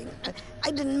misunderstanding.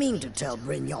 I didn't mean to tell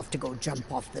Brynjolf to go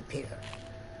jump off the pier.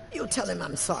 You'll tell him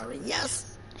I'm sorry,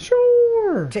 yes?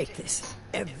 Sure. Take this.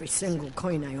 Every single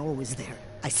coin I owe is there.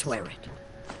 I swear it.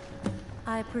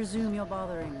 I presume you're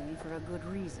bothering me for a good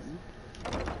reason.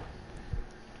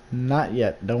 Not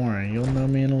yet. Don't worry. You'll know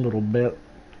me in a little bit.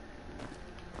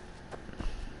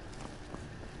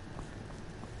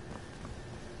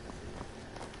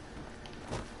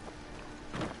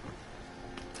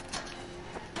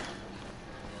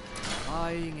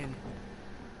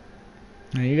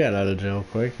 Now you got out of jail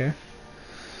quick, eh?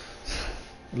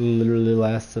 Literally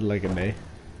lasted like a day.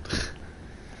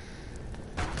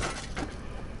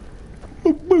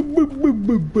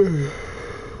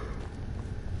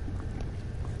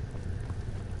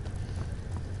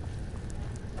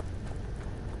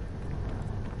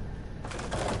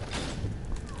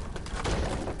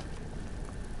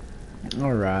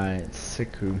 Alright,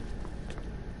 Siku.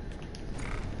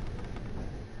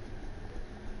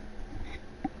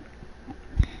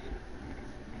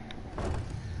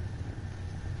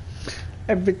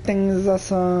 Everything is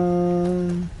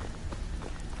awesome.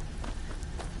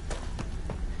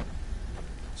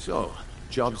 So,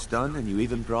 job's done and you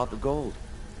even brought the gold.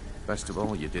 Best of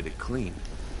all, you did it clean.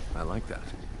 I like that.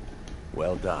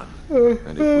 Well done.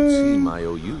 And it would seem I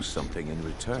owe you something in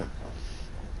return.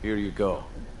 Here you go.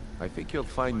 I think you'll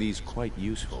find these quite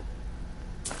useful.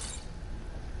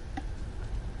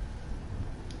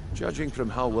 Judging from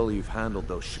how well you've handled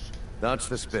those that's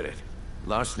the spirit.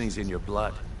 Larceny's in your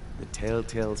blood. The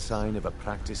telltale sign of a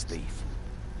practiced thief.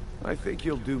 I think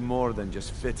you'll do more than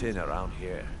just fit in around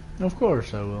here. Of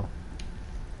course I will.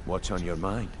 What's on your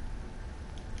mind?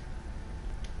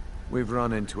 We've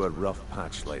run into a rough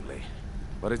patch lately,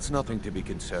 but it's nothing to be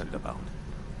concerned about.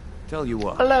 Tell you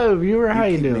what. Hello, viewer. How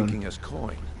you keep doing? making us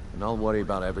coin, and I'll worry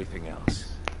about everything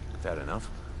else. Fair enough?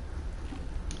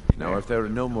 Now, if there are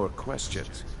no more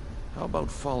questions, how about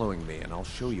following me and I'll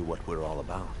show you what we're all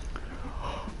about?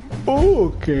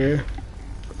 Okay.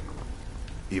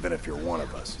 Even if you're one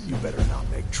of us, you better not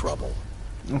make trouble.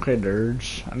 Okay,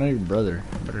 Dirge. I know your brother.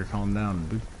 Better calm down,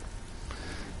 dude.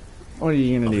 What are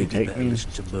you gonna do? Take me?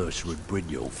 Listen to Mercer and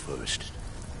Brignold first.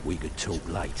 We could talk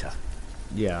later.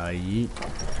 Yeah, yeet.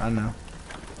 I know.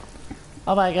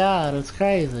 Oh my god, it's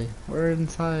crazy. We're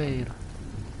inside.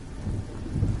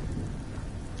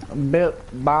 Bip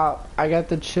bop. I got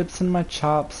the chips in my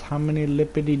chops. How many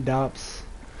lippity dops?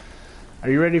 Are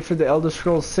you ready for the Elder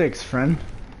Scrolls 6, friend?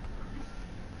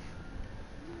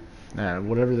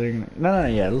 Whatever they're gonna... No,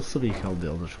 yeah, it'll still be called the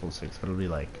Elder Scrolls 6, but it'll be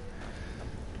like...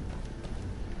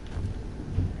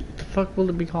 What the fuck will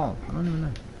it be called? I don't even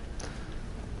know.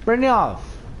 Bring it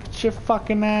off! Get your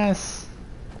fucking ass!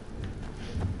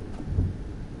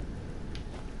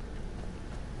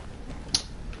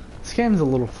 This game's a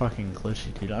little fucking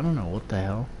glitchy, dude. I don't know what the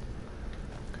hell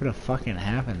could have fucking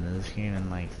happened to this game in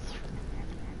like...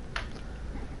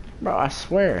 Bro, I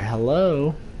swear,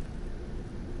 hello?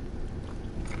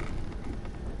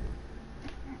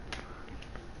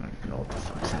 I don't know what the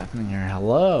fuck's happening here.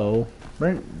 Hello?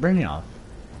 Bring it off.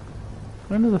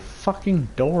 Go into the fucking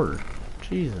door.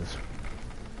 Jesus.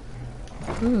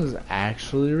 This is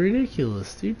actually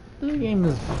ridiculous, dude. This game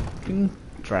is fucking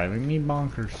driving me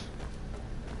bonkers.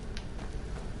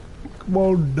 Come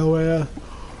on, dumbass.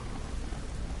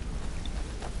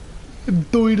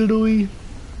 Doy-da-doy.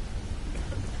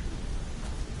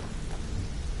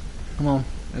 Come on,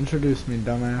 introduce me,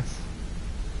 dumbass.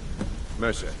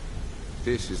 Mercer,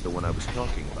 this is the one I was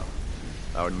talking about.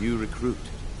 Our new recruit.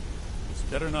 This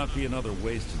better not be another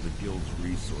waste of the guild's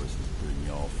resources,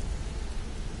 Brynjolf.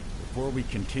 Before we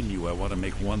continue, I want to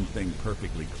make one thing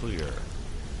perfectly clear.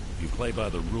 If you play by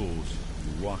the rules,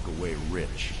 you walk away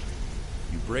rich.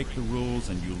 You break the rules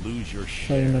and you lose your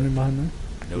share.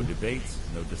 No debates,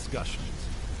 no discussions.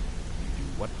 We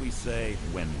do what we say,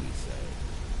 when we say.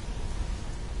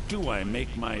 Do I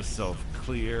make myself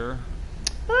clear?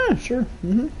 Sure.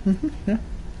 Yeah.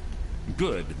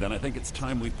 Good, then I think it's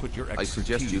time we put your expertise... I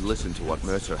suggest you listen to what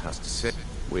Mercer has to say.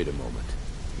 Wait a moment.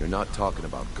 You're not talking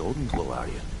about Golden Glow, are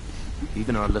you?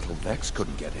 Even our little Vex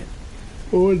couldn't get in.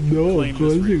 Oh no, claim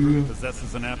this recruit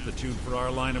possesses an aptitude for our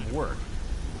line of work.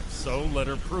 So let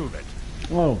her prove it.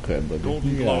 Okay, but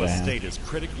Golden Glow Estate is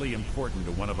critically important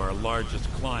to one of our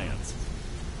largest clients.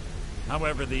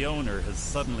 However, the owner has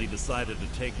suddenly decided to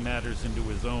take matters into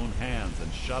his own hands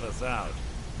and shut us out.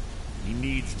 He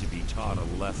needs to be taught a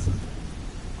lesson.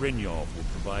 Brynjolf will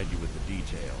provide you with the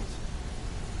details.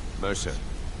 Mercer,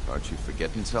 aren't you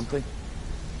forgetting something?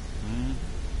 Oh,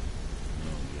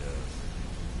 yes.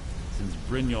 Since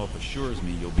Brynjolf assures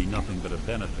me you'll be nothing but a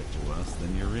benefit to us,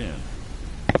 then you're in.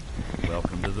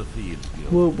 Welcome to the Thieves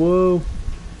Guild. Whoa, whoa.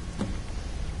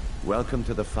 Welcome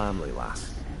to the family,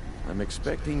 lass. I'm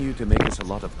expecting you to make us a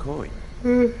lot of coin.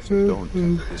 So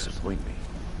don't disappoint me.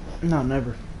 No,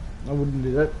 never. I wouldn't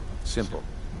do that. Simple.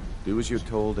 Do as you're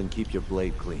told and keep your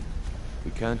blade clean.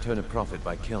 We can't turn a profit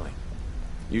by killing.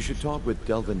 You should talk with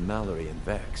Delvin Mallory and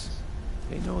Vex.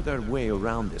 They know their way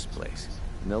around this place,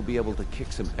 and they'll be able to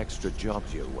kick some extra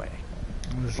jobs your way.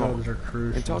 Those jobs are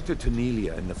crucial. And talk to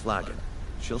Tanelia in the Flagon.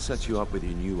 She'll set you up with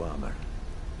your new armor.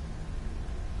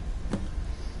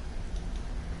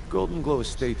 Golden Glow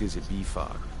Estate is a bee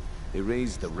farm. They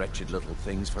raise the wretched little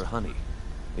things for honey.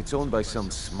 It's owned by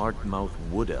some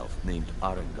smart-mouthed wood elf named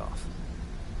Arengoth.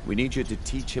 We need you to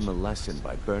teach him a lesson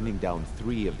by burning down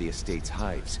 3 of the estate's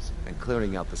hives and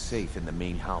clearing out the safe in the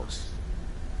main house.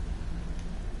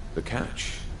 The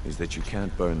catch is that you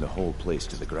can't burn the whole place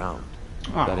to the ground.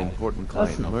 Oh, that important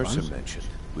client no Mercer fun. mentioned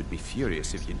would be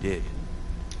furious if you did.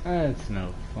 That's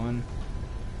no fun.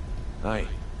 Aye.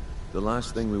 The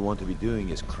last thing we want to be doing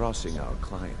is crossing our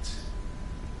clients.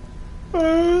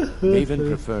 Maven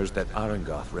prefers that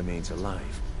Arengoth remains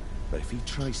alive, but if he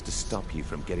tries to stop you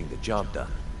from getting the job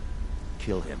done,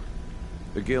 kill him.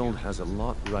 The guild has a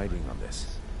lot riding on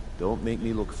this. Don't make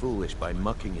me look foolish by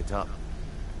mucking it up.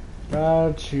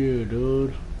 Got you,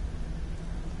 dude.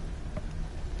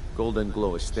 Golden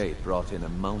Glow Estate brought in a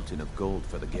mountain of gold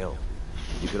for the guild.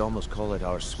 You could almost call it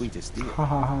our sweetest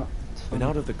deal. And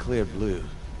out of the clear blue,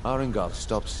 Arengoth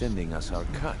stopped sending us our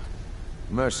cut.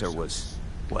 Mercer was,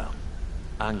 well,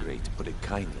 angry to put it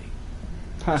kindly.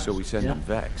 So we send him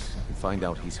Vex and find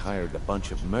out he's hired a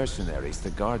bunch of mercenaries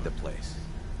to guard the place.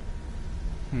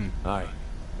 Aye.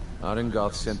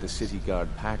 Arengoth sent the city guard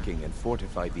packing and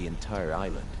fortified the entire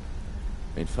island.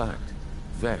 In fact,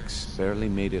 Vex barely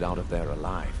made it out of there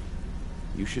alive.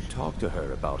 You should talk to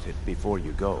her about it before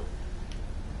you go.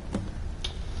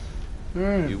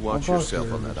 Alright, You watch I'll talk yourself to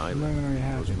her, on that but she's island. not gonna be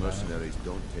happy Those about it. mercenaries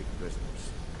don't take prisoners.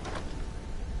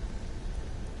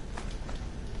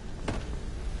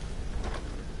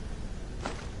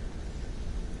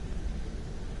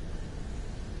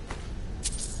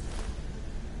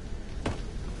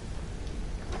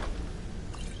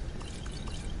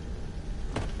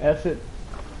 F it.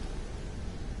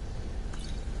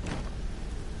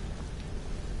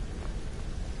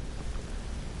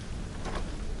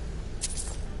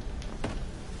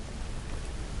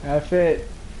 F it.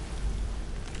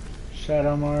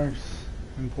 Shadow marks.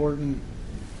 Important.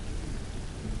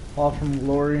 Fall from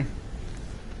glory.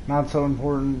 Not so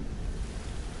important.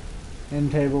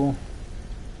 End table.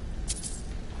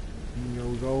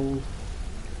 Go gold.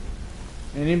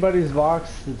 Anybody's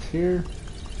box that's here?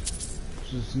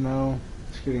 Just know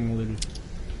it's getting looted.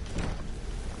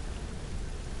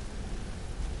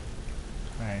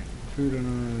 Alright, food I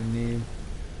don't really need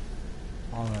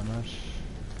all that much.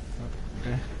 Oh,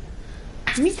 okay.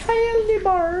 Mikhail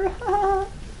Libar!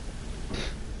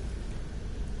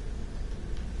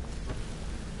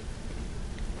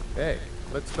 Hey,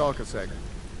 let's talk a second.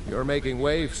 You're making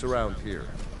waves around here.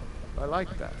 I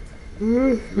like that. If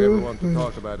you ever want to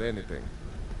talk about anything,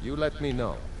 you let me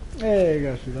know. Hey,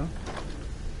 I got you though.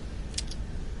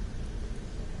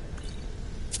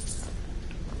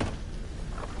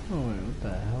 Oh wait, what the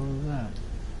hell is that?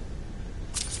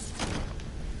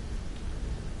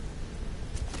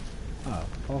 Oh,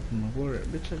 fall from the glory.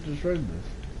 Bitch, I just read this.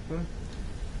 What?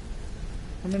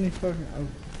 How many fucking... Oh.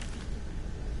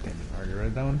 Damn it, I already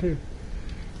read that one too.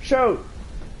 Shoot!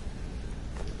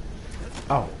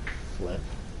 Oh, flip.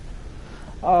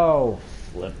 Oh,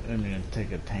 flip. I didn't mean to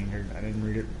take a tankard. I didn't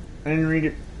read it. I didn't read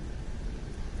it.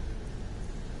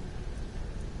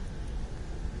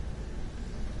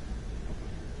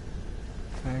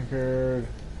 Tankard.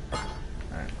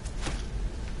 Alright.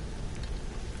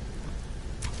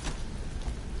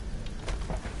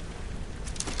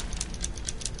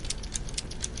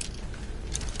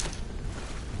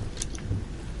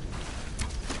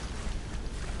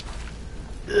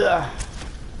 Ugh.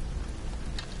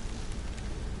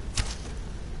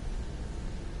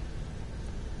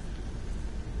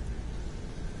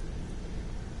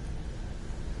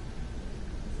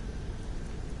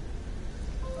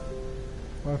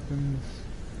 Weapons.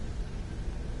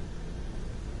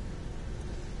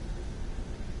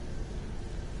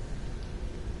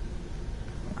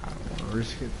 I don't want to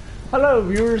risk it. Hello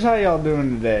viewers, how y'all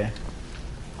doing today?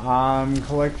 I'm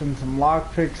collecting some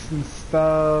lockpicks and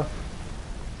stuff.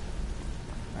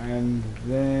 And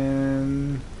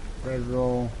then red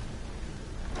roll,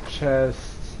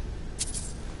 chest.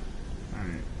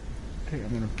 Alright. I'm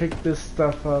gonna pick this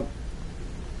stuff up.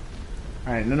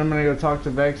 Alright, then I'm gonna go talk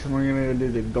to Vex and we're gonna go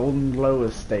do the Golden Glow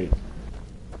Estate.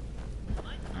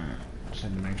 Alright, just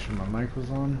had to make sure my mic was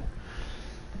on.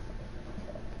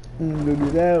 We're gonna go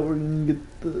do that, we're gonna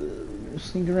get the...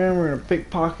 sneak around, we're gonna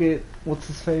pickpocket, what's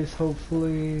his face,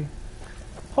 hopefully.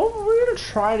 We're gonna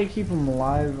try to keep him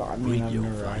alive. I mean, I've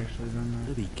never actually done that.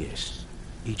 Let me guess.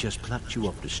 He just plucked you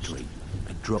off the street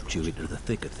and dropped you into the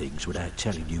thick of things without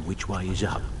telling you which way is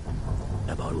up.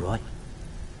 Am I right?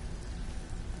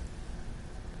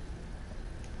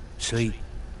 See,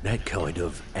 that kind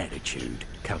of attitude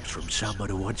comes from someone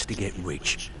who wants to get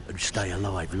rich and stay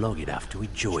alive long enough to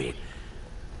enjoy it.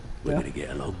 We're gonna get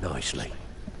along nicely.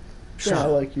 So, yeah, I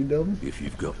like you, dumb. If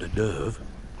you've got the nerve,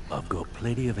 I've got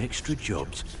plenty of extra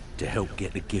jobs to help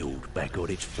get the guild back on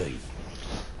its feet.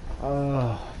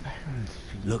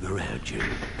 Look around you.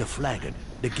 The flagon,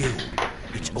 the guild,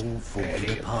 it's all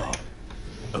falling apart.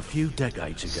 A few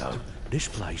decades ago, this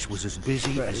place was as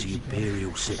busy as the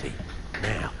Imperial City.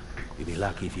 Now, you'll be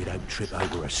lucky if you don't trip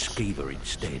over a skeever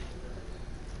instead.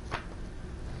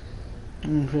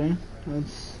 Okay,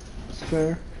 that's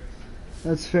fair.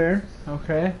 That's fair.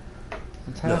 Okay.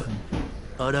 What's happening?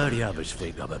 I know the others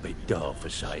think I'm a bit dull for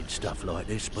saying stuff like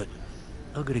this, but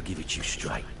I'm gonna give it to you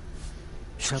straight.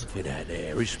 Something out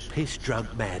there is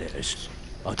piss-drunk mad at us.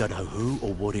 I don't know who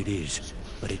or what it is,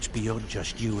 but it's beyond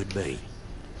just you and me.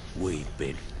 We've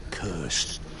been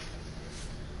cursed.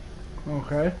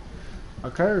 Okay.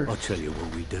 A curse. I'll tell you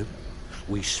what we do.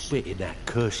 We spit in that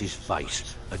curse's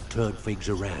face and turn things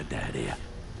around down here.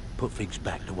 Put things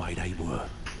back the way they were.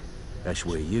 That's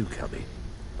where you come in.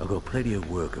 I've got plenty of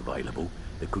work available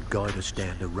that could guide us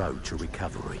down the road to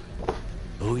recovery.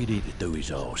 All you need to do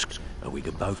is ask, and we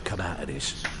can both come out of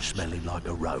this smelling like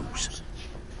a rose.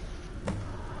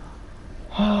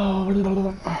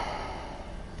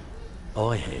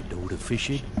 I handle the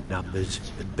fishing, numbers,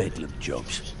 and bedlam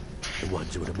jobs. The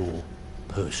ones with a more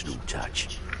personal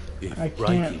touch. If I can't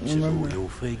breaking's at all remember. your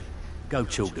thing, go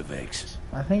talk to Vex.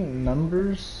 I think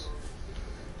numbers.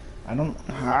 I don't.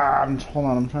 Hold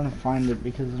on, I'm trying to find it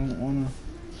because I don't want to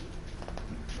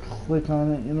click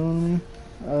on it. You know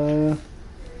what I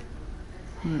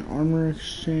mean? Armor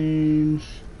exchange.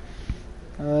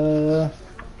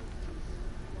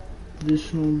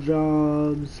 Additional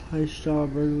jobs, heist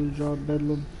job, regular job,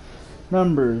 bedlam.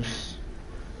 Numbers.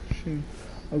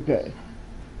 Okay.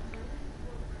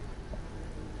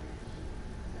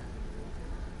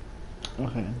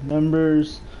 Okay,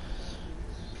 numbers.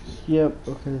 Yep,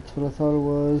 okay, that's what I thought it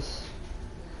was.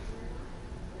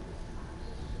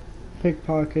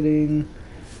 Pickpocketing.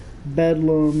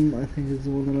 Bedlam, I think is the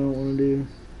one that I don't want to do.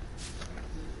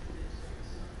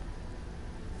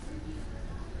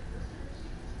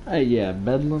 Yeah,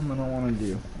 Bedlam I don't want to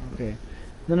do. Okay.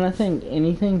 Then I think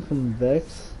anything from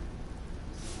Vex.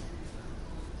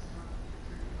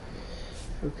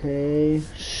 Okay,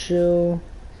 Shill.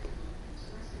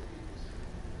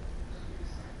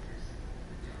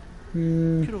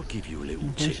 Can I give you a little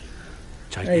tip?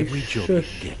 Take Hey, every job you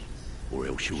shush. can get, or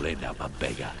else you'll end up a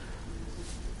beggar.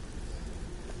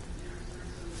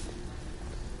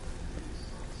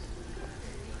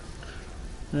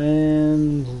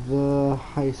 And the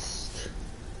heist.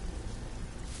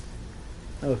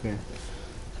 Okay.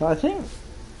 So I think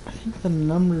the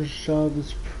numbers job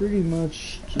is pretty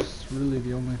much just really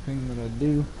the only thing that I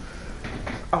do.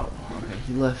 Oh, okay,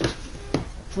 he left.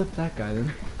 Flip that guy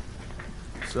then.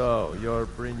 So, you're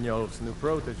Brynjolf's new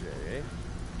protege, eh?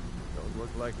 Don't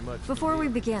look like much. Before we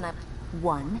begin,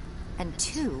 one, and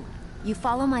two, you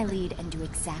follow my lead and do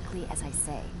exactly as I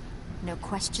say. No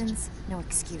questions, no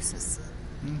excuses.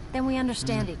 Then we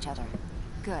understand each other.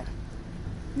 Good.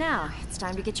 Now, it's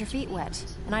time to get your feet wet.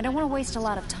 And I don't want to waste a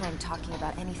lot of time talking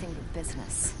about anything but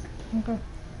business. Okay.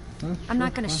 I'm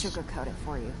not going to sugarcoat it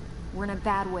for you. We're in a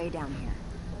bad way down here.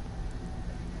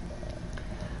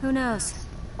 Who knows?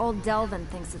 Old Delvin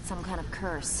thinks it's some kind of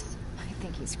curse. I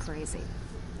think he's crazy.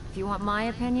 If you want my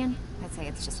opinion, I'd say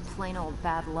it's just plain old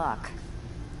bad luck.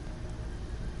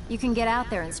 You can get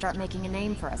out there and start making a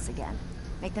name for us again.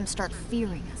 Make them start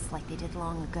fearing us like they did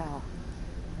long ago.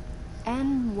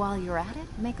 And while you're at it,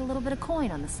 make a little bit of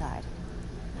coin on the side.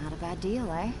 Not a bad deal,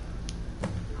 eh?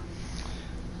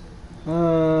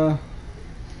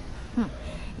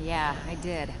 Yeah, I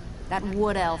did. That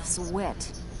wood elf's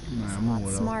wit. He's a lot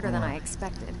smarter than I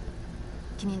expected.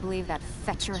 Can you believe that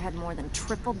fetcher had more than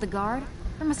tripled the guard?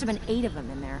 There must have been 8 of them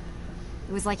in there.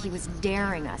 It was like he was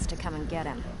daring us to come and get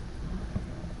him.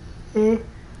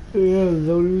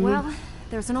 Well,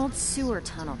 there's an old sewer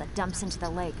tunnel that dumps into the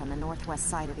lake on the northwest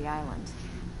side of the island.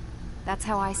 That's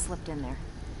how I slipped in there.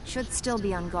 Should still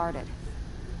be unguarded.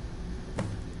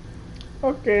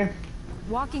 Okay.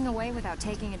 Walking away without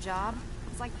taking a job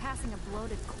is like passing a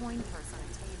bloated coin purse on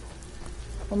a table.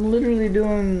 I'm literally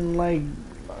doing like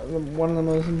one of the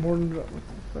most important. What the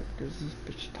fuck is this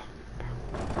bitch talking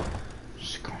about?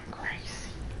 She's going crazy.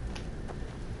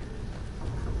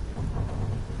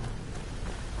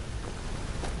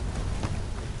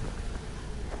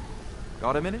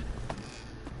 Got a minute?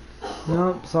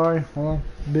 Nope, sorry. Hold on.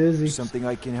 Busy. Something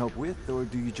I can help with, or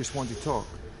do you just want to talk?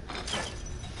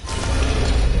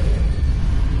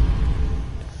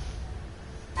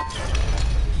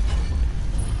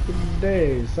 Good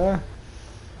day, sir.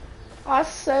 I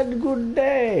said good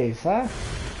day, sir.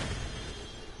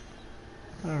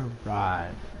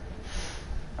 Alright.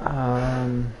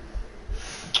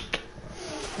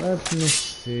 Let me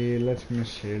see.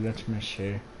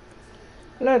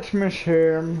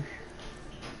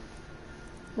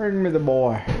 Bring me the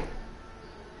boy.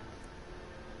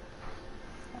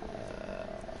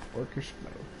 Worker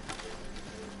smoke.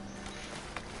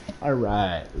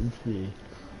 Alright, let's see.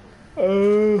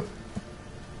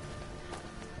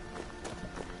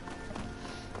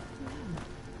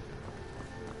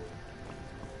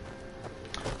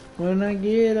 When I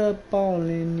get up all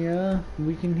in ya,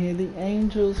 we can hear the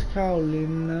angels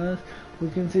calling us. We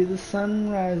can see the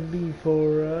sunrise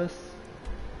before us.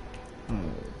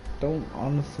 Don't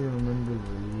honestly remember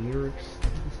the lyrics to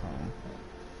the song.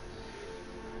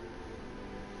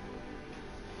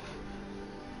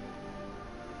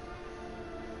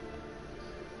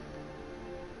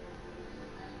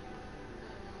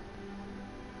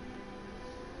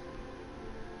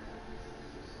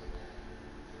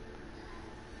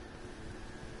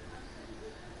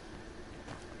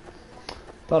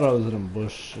 Thought I was in a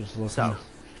bush just looking. So,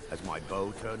 has my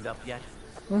bow turned up yet?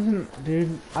 Listen,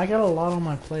 dude, I got a lot on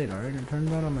my plate, alright? It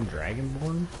turns out I'm a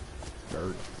Dragonborn. Or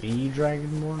a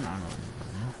Dragonborn? I don't know.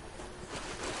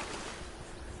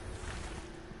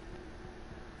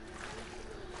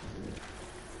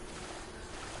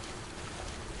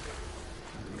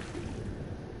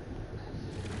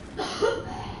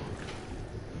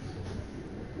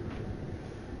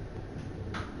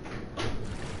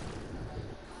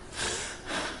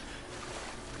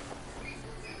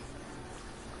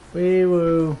 Wee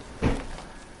woo.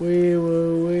 Wee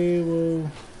woo, wee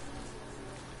woo.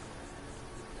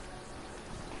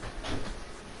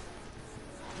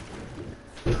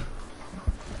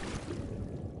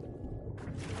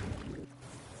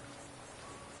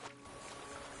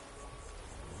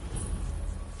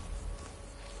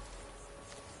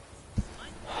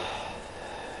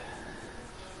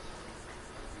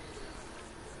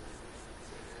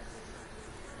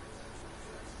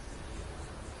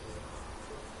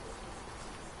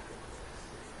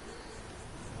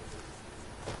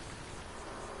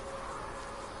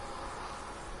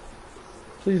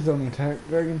 Please don't attack,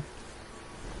 dragon.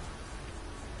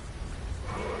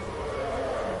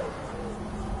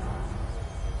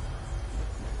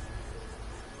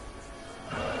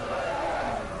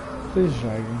 Please,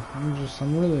 dragon.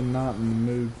 I'm really not in the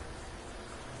mood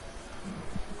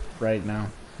right now,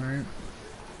 alright?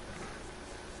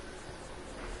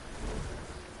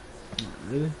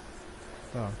 Really?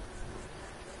 Oh.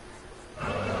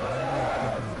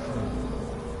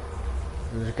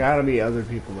 There's gotta be other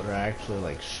people that are actually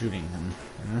like shooting him,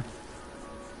 you know?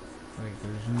 Like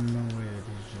there's no way that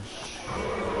he's just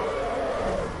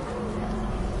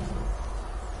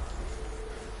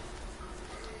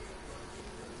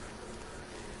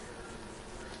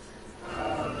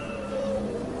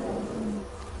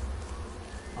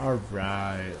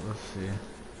Alright, let's see.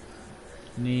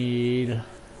 Need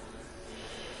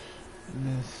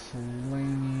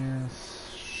miscellaneous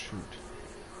shoot.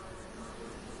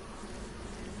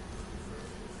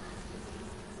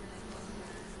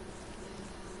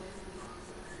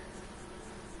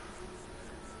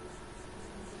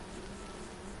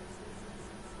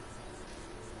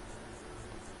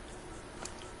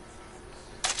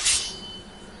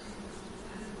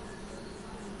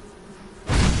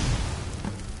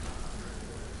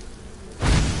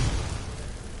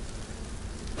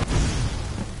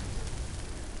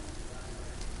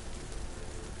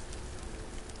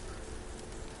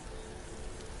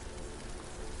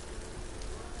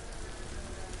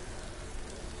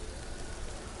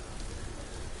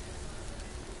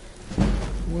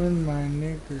 When my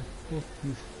nigger book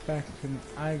is back and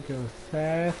I go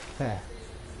fast, fast.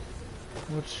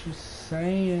 What you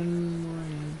saying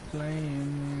when you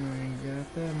playing? You ain't got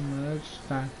that much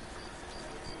time.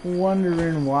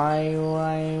 Wondering why?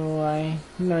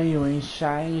 No, you ain't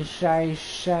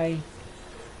shy.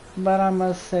 But I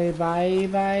must say bye.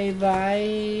 But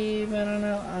I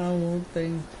know I won't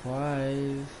think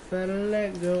twice. Better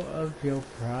let go of your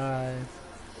pride.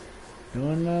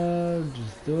 Doing love,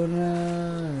 just doing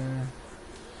love.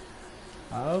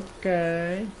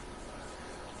 Okay.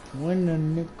 When the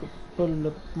nickel pull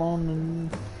up on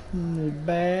the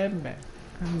bad,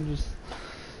 I'm just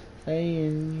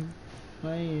saying,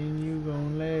 you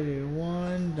gon' let it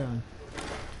one done.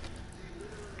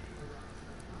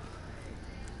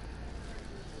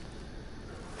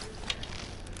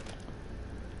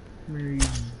 Mary.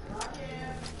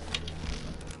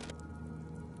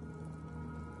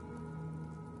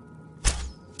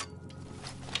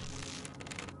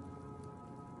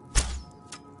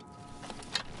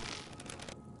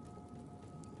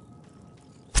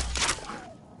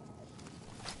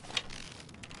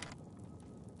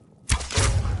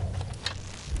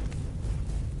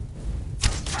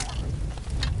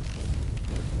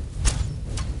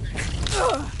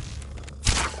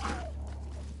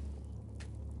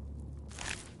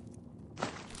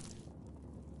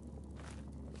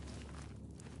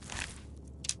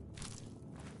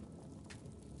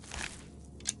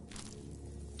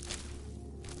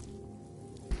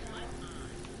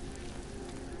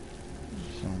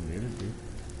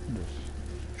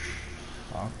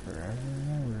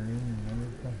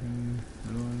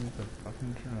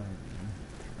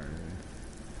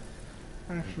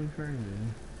 Actually crazy.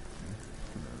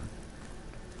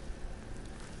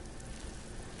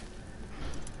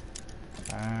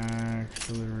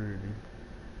 Actually rude.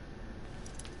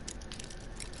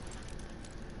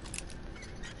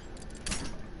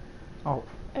 Oh,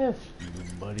 F you,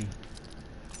 buddy.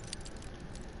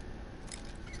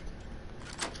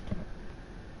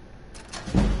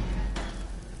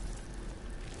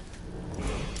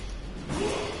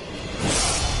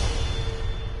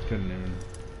 Couldn't even.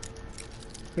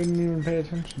 Couldn't even pay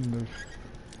attention to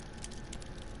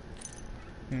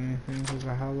anything because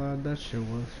of how loud that shit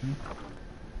was.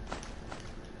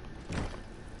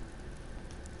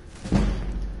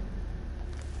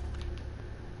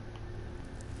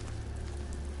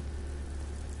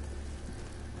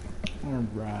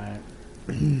 Alright.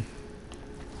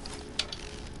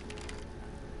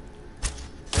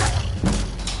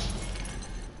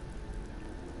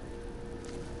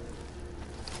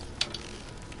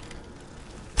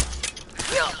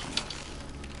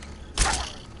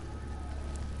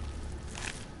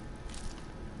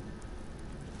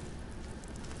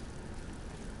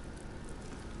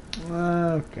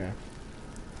 Okay.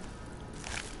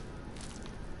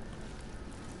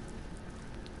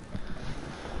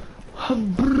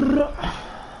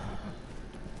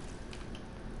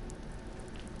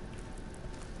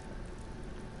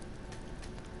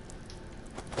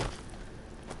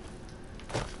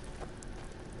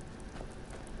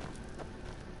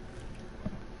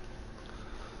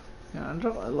 Yeah, I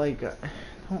don't like. I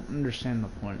don't understand the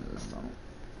point of this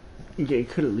though. Okay, it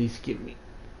could at least get me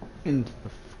into the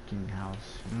fucking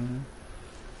house, you know?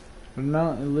 But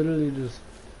no, it literally just,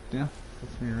 yeah,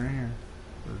 puts me right here.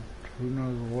 For who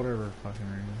knows whatever fucking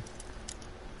reason.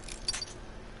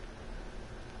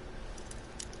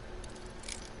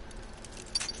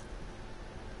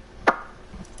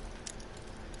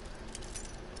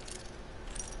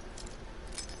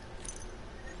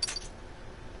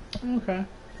 Okay,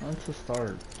 that's a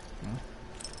start. Yeah.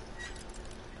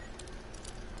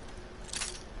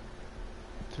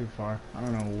 Too far. I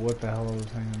don't know what the hell I was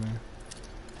hanging there.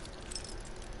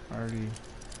 I already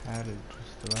had it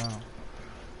just about.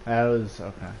 That was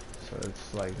okay. So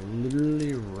it's like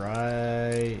literally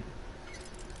right.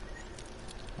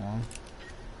 Hold on.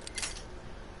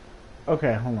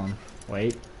 Okay, hold on.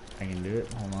 Wait, I can do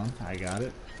it. Hold on, I got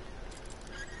it.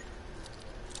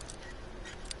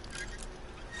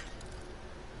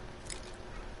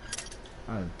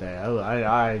 Oh, damn.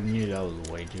 I knew that was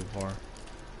way too far.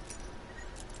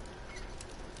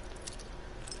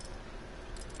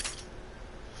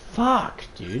 Fuck,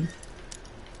 dude.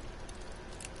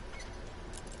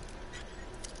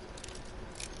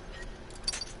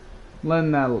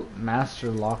 Letting that master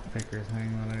lockpicker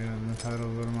thing that I got in the title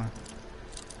go to my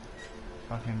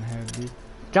fucking head, dude.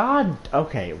 God,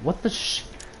 okay, what the sh...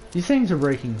 These things are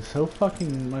breaking so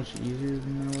fucking much easier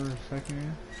than they were a second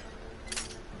ago.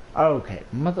 Okay,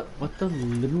 mother... What the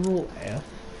literal F?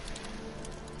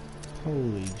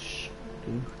 Holy sh...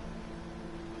 dude.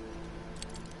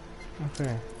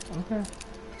 Okay, okay.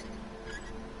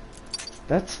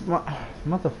 That's my...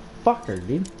 Motherfucker,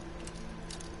 dude.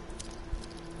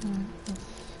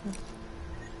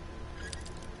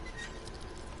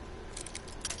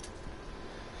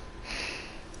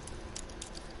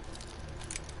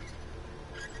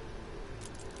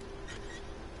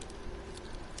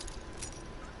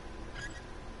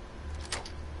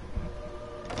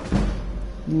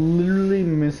 Literally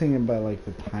missing it by like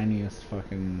the tiniest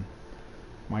fucking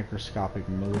microscopic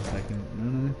millisecond. You know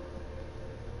what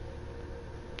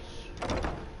I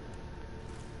mean?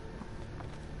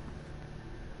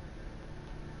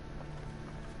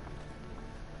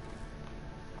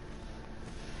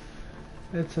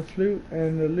 It's a flute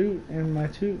and a lute and my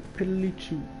toot piddly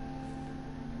choot.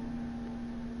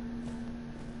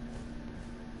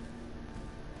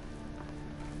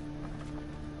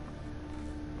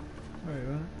 Wait,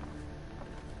 what?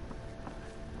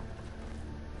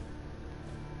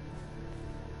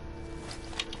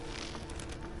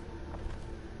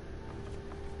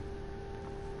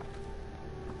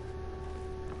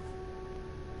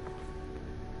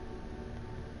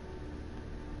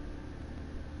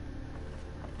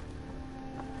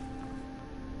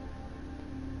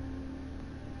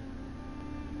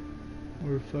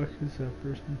 Where the fuck is that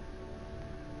person?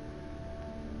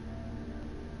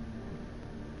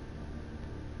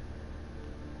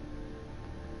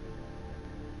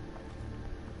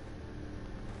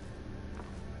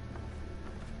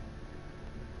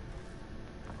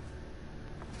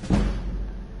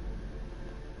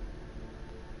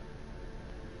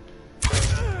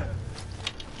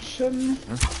 Shouldn't.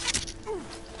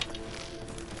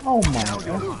 Oh my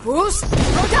god. Boost!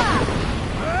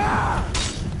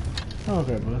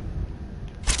 Okay, bud.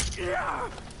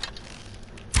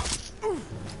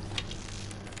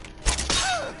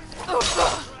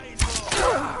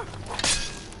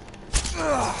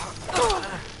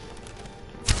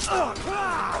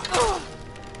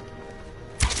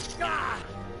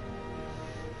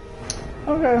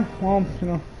 Okay, well, you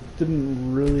know,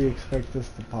 didn't really expect this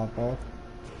to pop off.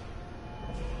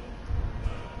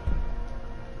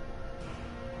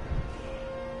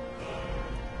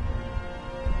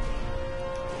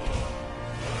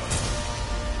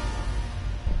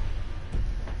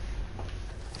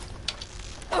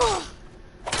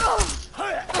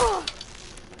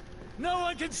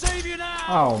 can save you now!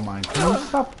 Oh my god, can you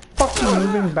stop fucking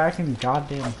moving back in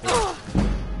goddamn place?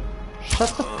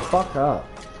 Shut the fuck up.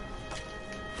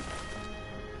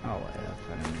 Oh,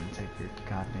 F, I didn't even take your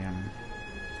goddamn...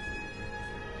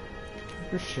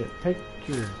 Take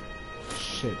your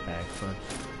shit back, bud.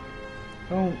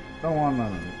 Don't want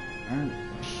none of it. Alright?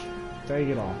 Take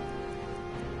it all.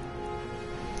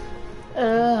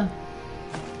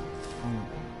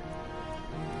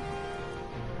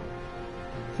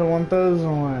 So 1,000,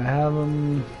 I have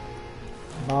them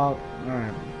about,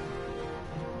 alright.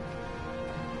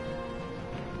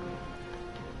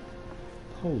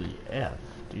 Holy F,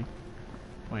 dude.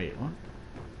 Wait, what?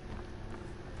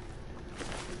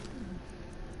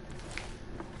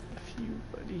 F you,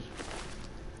 buddy.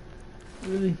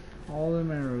 Really? All them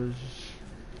arrows.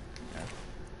 F.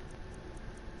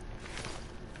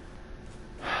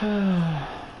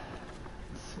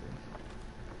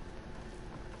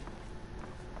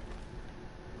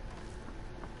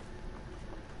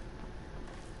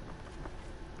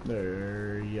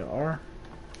 There you are.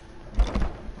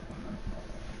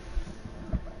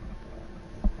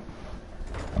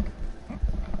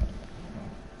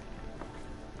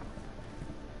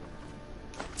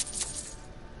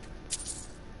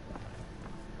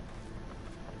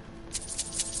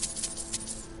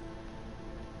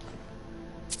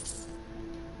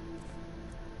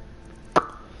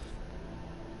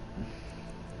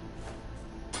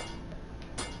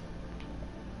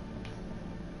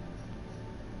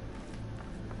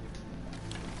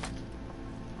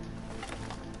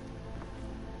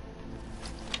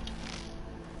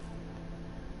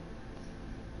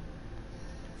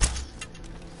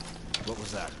 What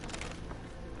was that?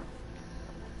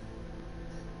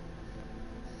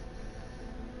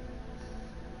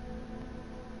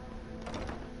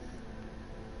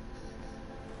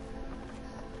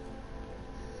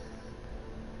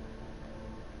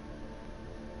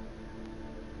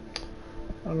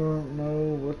 I don't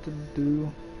know what to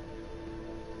do.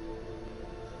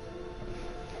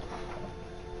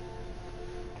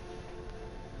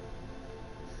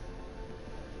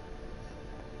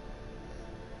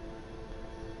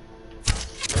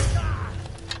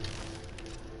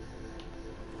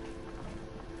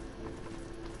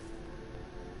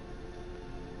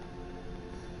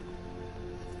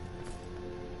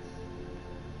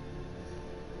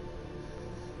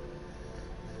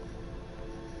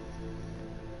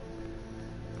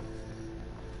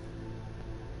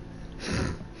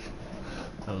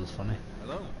 That was funny.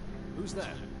 Hello? Who's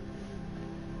that?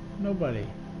 Nobody.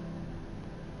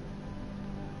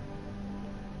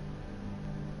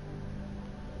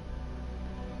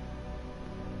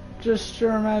 Just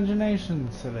your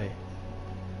imagination, silly.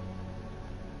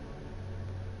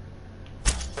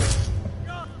 There's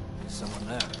someone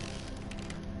there.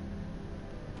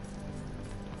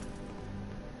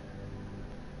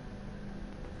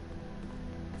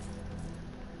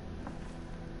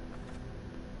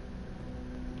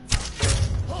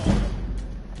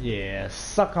 Yeah,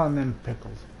 suck on them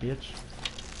pickles, bitch.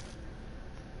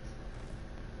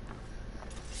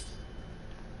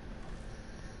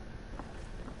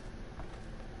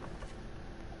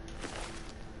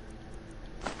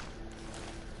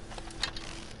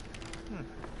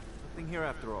 Nothing here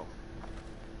after all.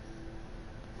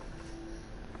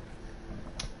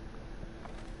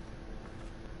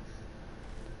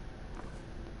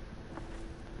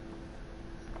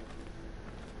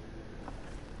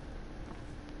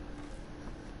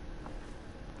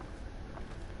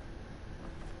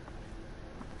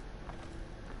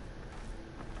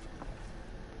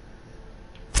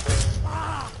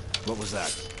 What was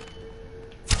that?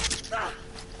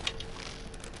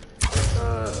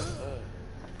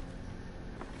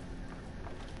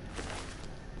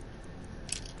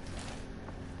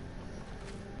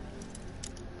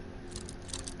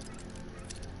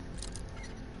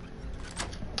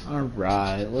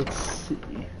 Alright, let's see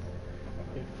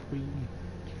if we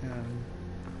can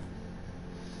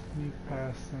sneak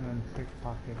past him and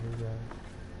pickpocket his ass.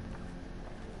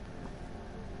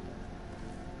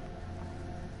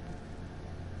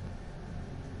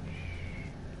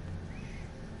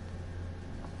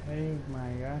 Hey,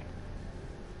 my guy.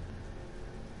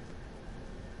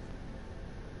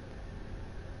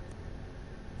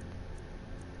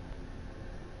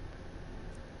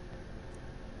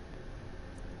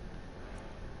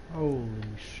 Holy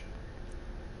shit.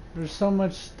 There's so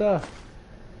much stuff.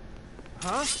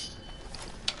 Huh?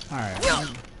 Alright.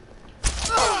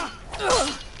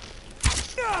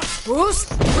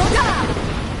 Boost!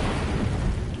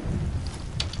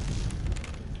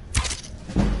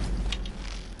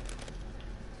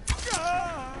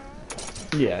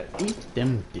 Yeah, eat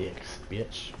them dicks,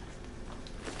 bitch.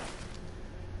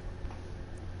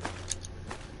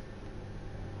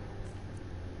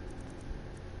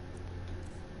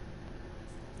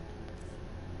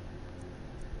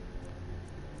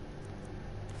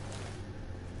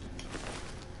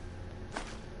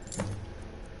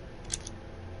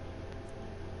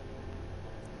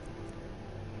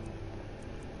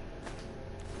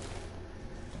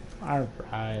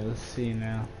 Alright, let's see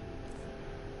now.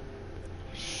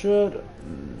 Should...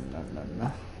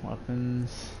 No.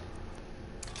 Weapons.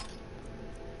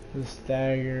 This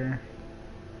dagger.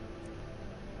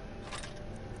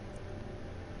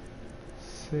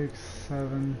 6,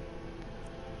 7,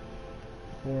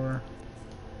 4.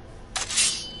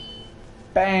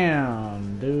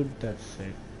 Bam! Dude, that's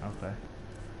sick. Okay.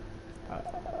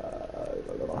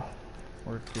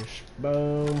 Orcish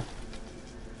bow.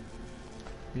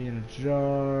 Be in a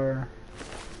jar.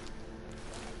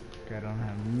 Okay, I don't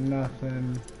have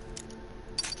nothing.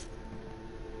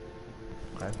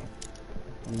 Okay.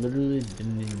 Literally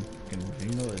didn't even fucking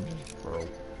jingle, it just broke.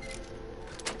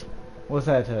 What's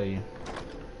that tell you?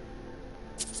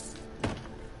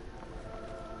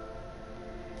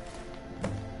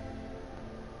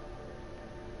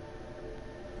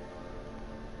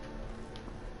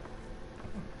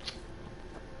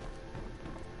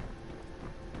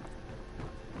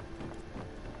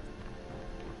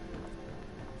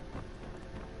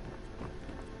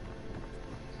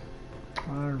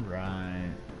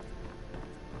 Alright.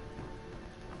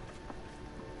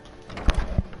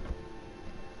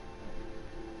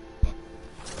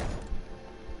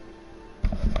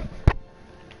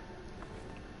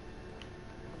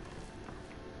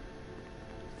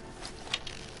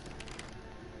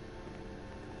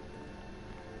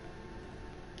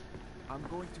 I'm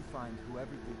going to find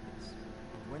whoever did this.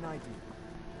 And when I do...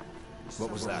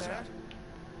 What was that? There?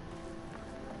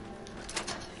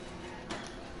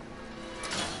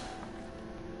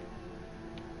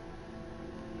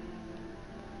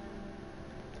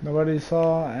 Nobody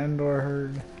saw and or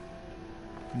heard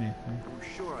anything. I'm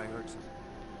sure I heard something.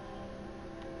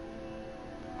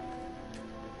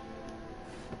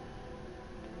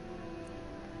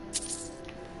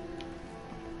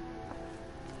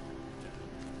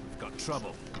 We've got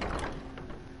trouble.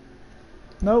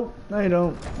 Nope, no you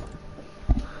don't.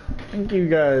 Thank you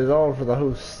guys all for the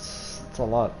hosts. It's a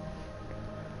lot.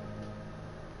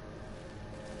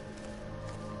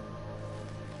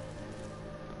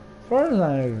 As far as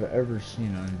I've ever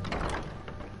seen on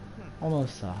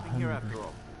almost 100. Here after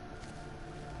all.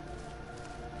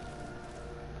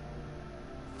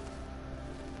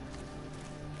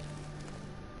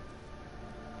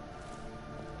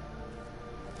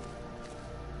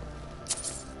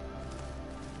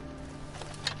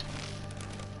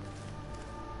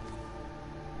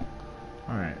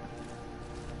 All right.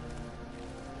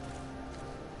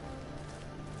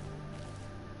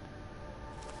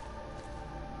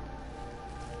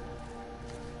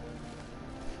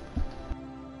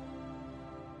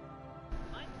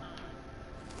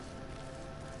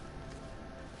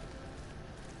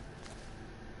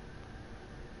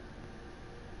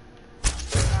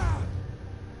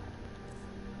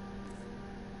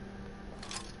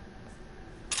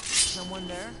 Someone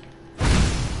there?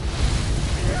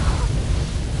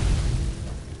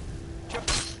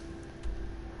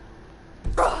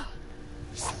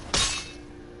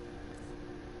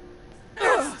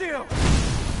 Still!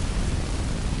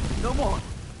 No more!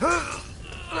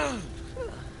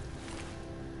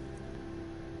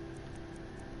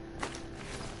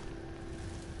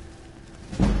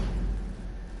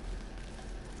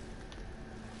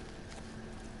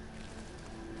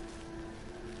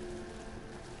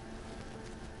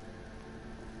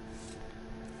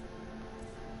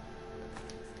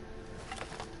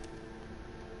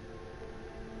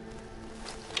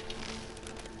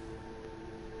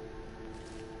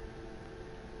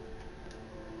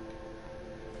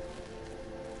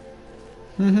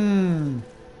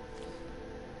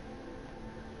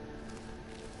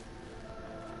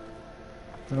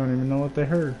 I don't even know what they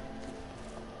heard.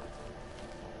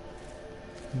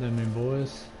 Them me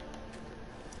boys.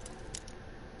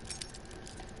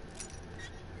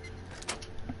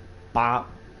 Bop.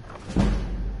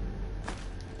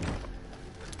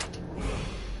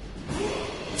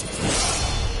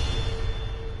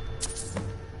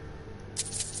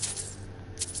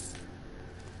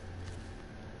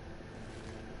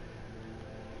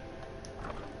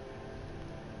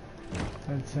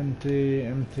 That's empty,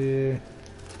 empty.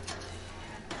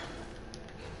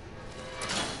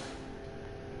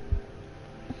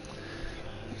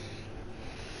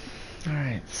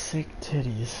 Alright, sick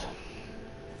titties.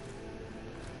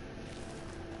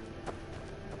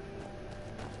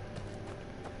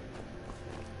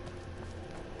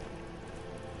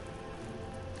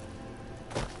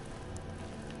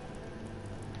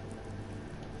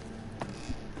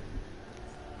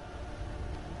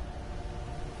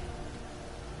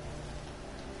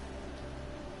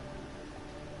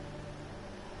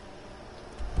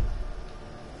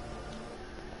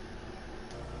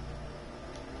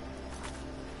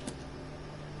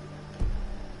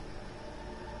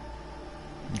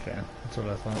 Okay, that's what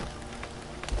I thought.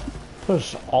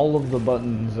 Push all of the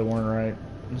buttons that weren't right.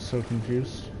 I'm so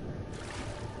confused.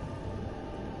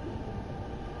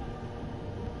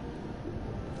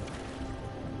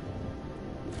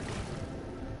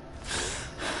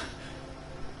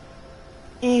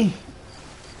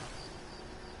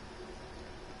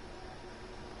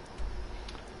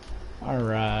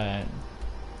 Alright.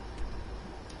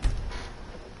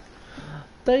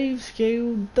 Thieves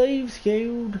Guild, Thieves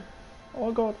Guild.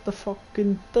 I got the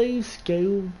fucking Thieves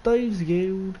Guild, Thieves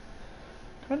Guild.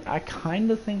 I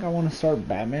kind of think I want to start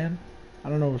Batman. I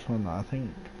don't know which one though. I think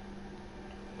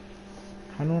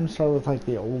I want to start with like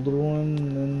the older one,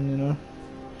 and then, you know.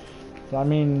 I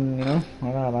mean, you know,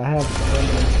 why not? I have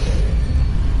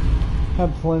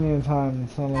plenty of time.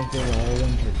 It's not like there's a whole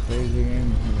bunch of crazy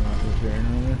games coming out this year, you know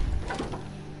what I mean?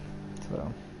 So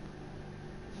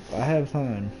I have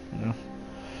time, you know.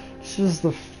 It's just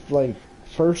the like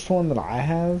first one that I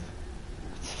have.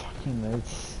 It's fucking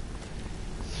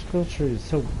skill tree is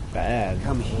so bad.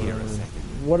 Come here a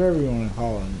second. Whatever you want to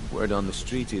call it. Word on the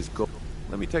street is gold.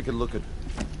 Let me take a look at.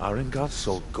 Arengoth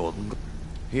sold golden.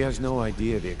 He has no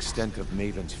idea the extent of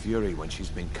Maven's fury when she's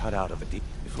been cut out of a deal.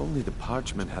 If only the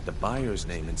parchment had the buyer's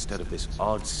name instead of this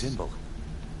odd symbol.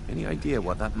 Any idea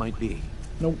what that might be?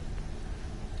 Nope.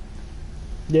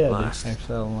 Yeah, Last.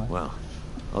 actually. Well,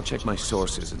 I'll check my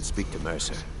sources and speak to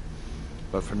Mercer.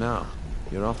 But for now,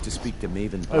 you're off to speak to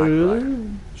Maven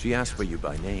Blackbriar. She asked for you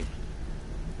by name.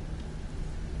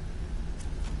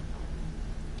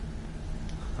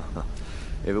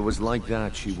 If it was like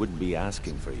that, she wouldn't be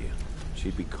asking for you.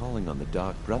 She'd be calling on the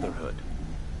Dark Brotherhood.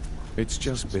 It's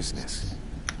just business.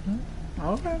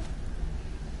 Okay.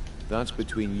 That's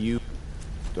between you.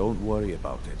 Don't worry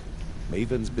about it.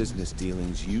 Maven's business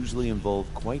dealings usually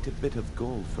involve quite a bit of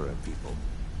gold for her people.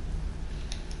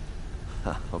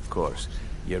 Of course,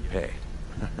 you're paid.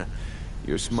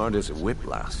 You're smart as a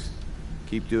whiplash.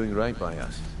 Keep doing right by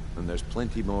us, and there's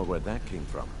plenty more where that came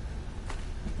from.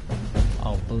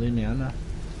 Oh, believe me, I know.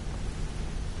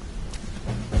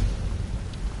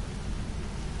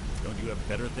 Don't you have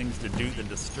better things to do than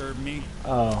disturb me?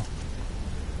 Oh.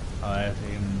 I have to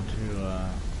get him to,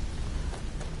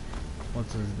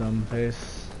 what's his dumb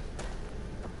face?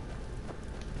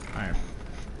 Alright.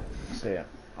 So yeah,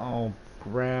 I'll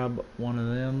grab one of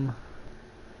them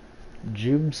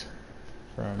jubes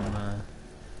from,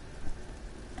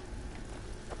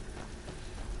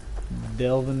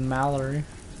 Delvin Mallory.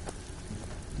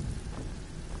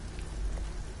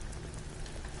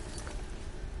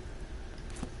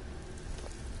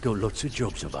 Got lots of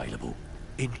jobs available.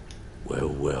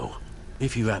 Well,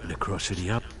 if you happen across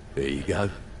any up, there you go.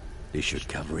 This should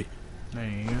cover it. There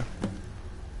you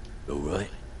go. Alright.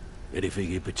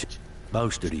 Anything in particular?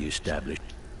 Most of the established.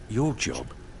 Your job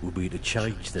will be to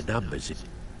change the numbers if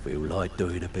you feel like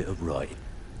doing a bit of writing.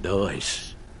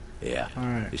 Nice. Yeah,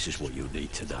 Alright. This is what you'll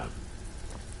need to know.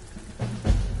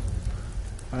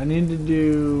 I need to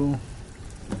do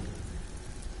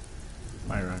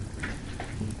my run.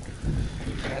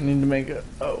 I need to make a.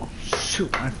 Oh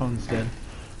shoot, my phone's dead.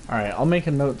 Alright, I'll make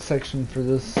a note section for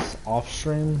this off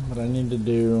stream, but I need to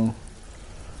do.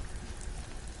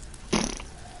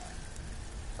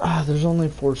 There's only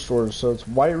 4 stores, so it's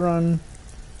Whiterun.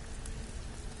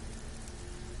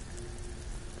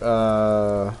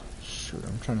 Shoot,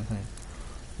 I'm trying to think.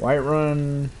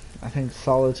 Whiterun, I think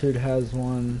Solitude has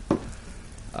one.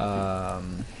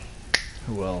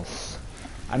 Who else?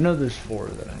 I know there's 4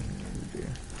 that I need to do.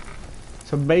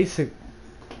 So basic.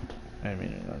 I didn't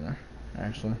mean to go there,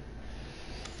 actually.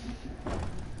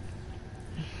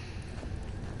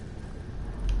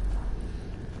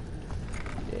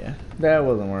 Yeah, that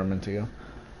wasn't where I meant to go.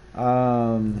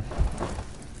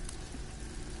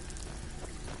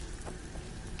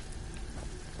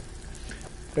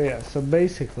 But yeah, so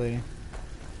basically,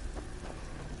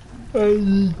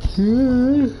 I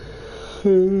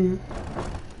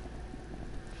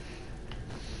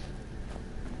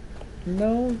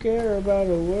don't care about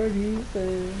a word he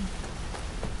said.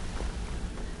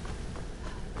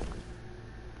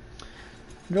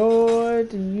 Joy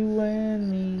to you and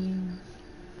me.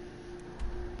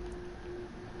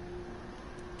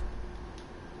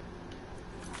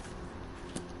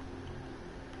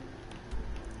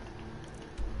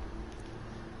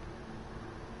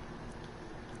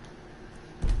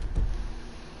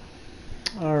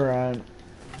 Alright,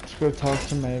 let's go talk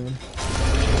to Maven.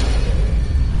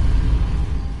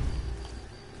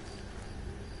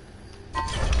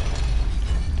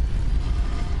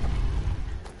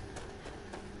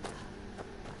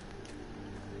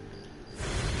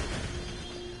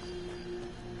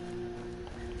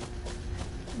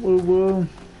 Woo woo.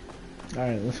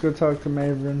 Alright, let's go talk to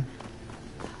Maven.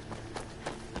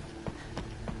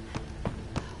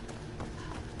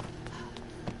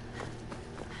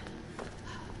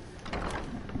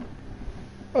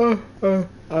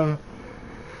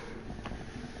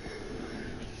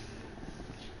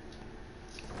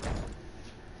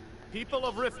 People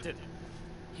of Riften,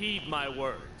 heed my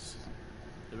words.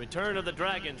 The return of the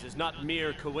dragons is not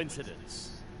mere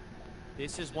coincidence.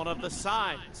 This is one of the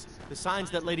signs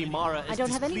that Lady Mara is I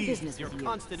don't have any displeased business your with you,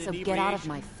 constant so get out of inebriation.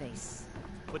 my face.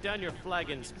 Put down your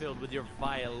flagons filled with your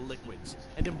vile liquids,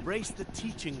 and embrace the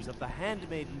teachings of the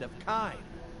Handmaiden of Kain.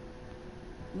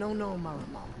 No,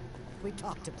 Marama. We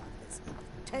talked about this.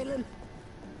 Talon?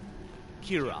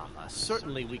 Kira,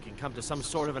 certainly we can come to some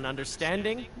sort of an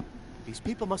understanding. These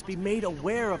people must be made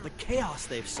aware of the chaos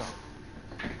they've sown.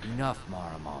 Enough,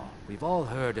 Marama. We've all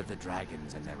heard of the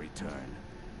dragons and their return.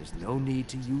 There's no need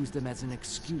to use them as an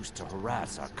excuse to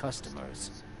harass our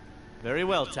customers. Very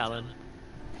well, Talon.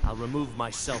 I'll remove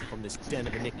myself from this den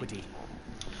of iniquity.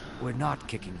 We're not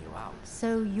kicking you out.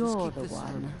 So you're the one.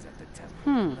 Sermons at the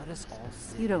temple. Let us all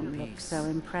sit You don't in look peace. so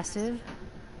impressive.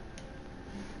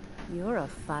 You're a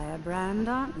firebrand,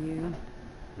 aren't you?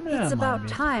 Yeah, It's about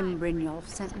Mommy. time Brynjolf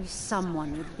sent me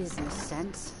someone with business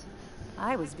sense.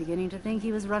 I was beginning to think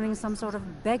he was running some sort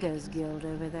of beggars guild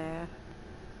over there.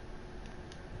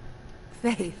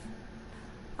 Faith.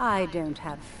 I don't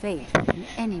have faith in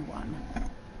anyone.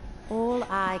 All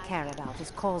I care about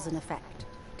is cause and effect.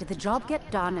 Did the job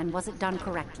get done, and was it done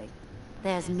correctly?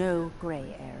 There's no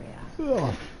gray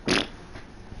area.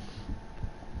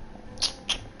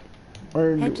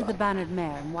 Head to the Bannered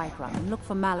Mare in Whiterun and look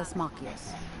for Malus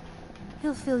Machius.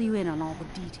 He'll fill you in on all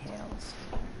the details.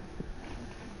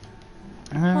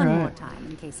 One more time,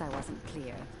 in case I wasn't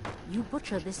clear. You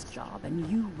butcher this job, and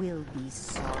you will be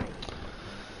sorry.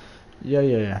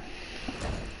 Yeah.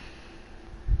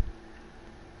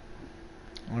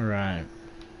 Alright.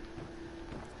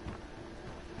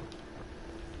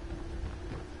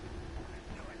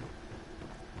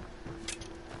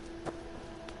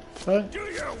 Do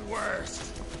your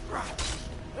worst.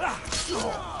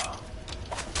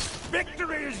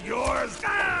 Victory is yours.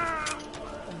 Stop!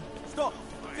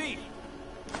 Thief!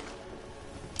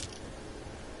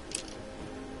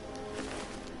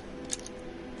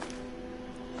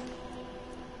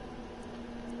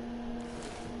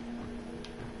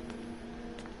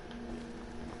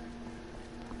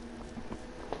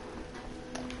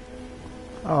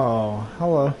 Oh,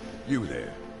 hello. You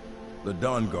there. The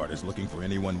Dawn Guard is looking for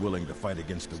anyone willing to fight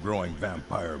against the growing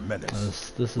vampire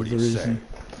menace. This What is do the you reason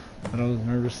that I was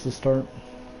nervous to start.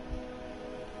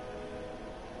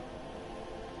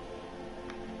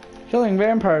 Killing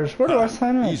vampires. Where do I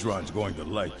sign up? Isran's going to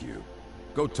like you.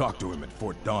 Go talk to him at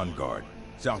Fort Dawn Guard,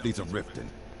 southeast of Riften.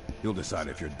 He'll decide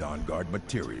if you're Dawn Guard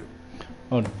material.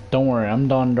 Oh, don't worry. I'm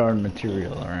Dawn Guard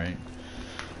material, alright?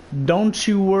 Don't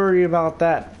you worry about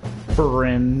that,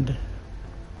 friend.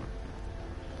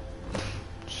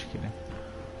 Just kidding.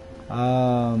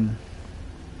 I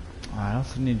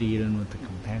also need to get in with the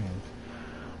companions.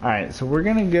 Alright, so we're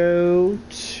gonna go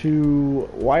to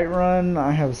Whiterun.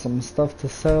 I have some stuff to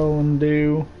sell and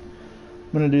do.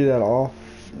 I'm gonna do that off.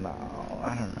 No,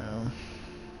 I don't know.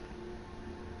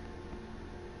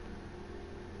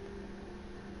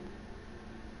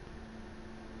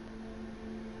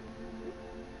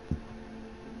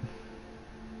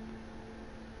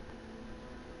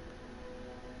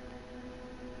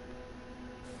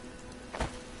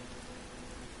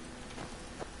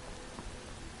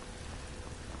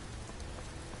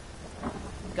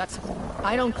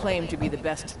 I don't claim to be the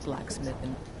best blacksmith.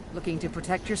 Looking to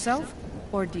protect yourself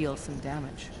or deal some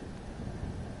damage?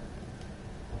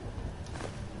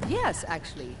 Yes,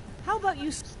 actually. How about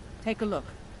you take a look?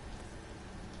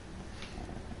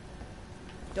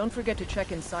 Don't forget to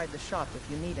check inside the shop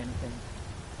if you need anything.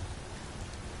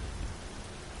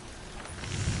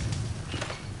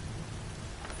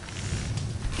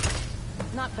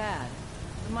 Not bad.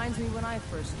 Reminds me when I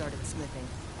first started smithing.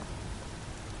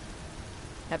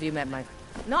 Have you met my...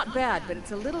 Not bad, but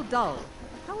it's a little dull.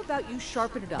 How about you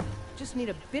sharpen it up? Just need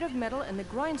a bit of metal and the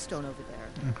grindstone over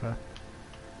there. Okay.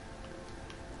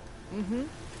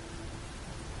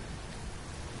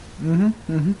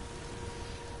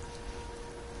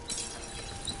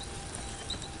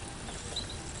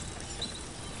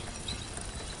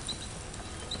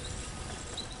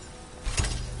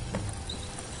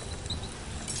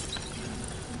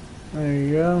 There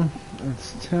you go.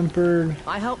 It's tempered.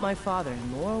 I help my father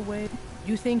in more ways.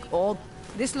 You think all...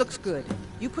 This looks good.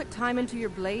 You put time into your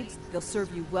blades, they'll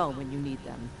serve you well when you need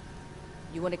them.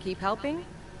 You want to keep helping?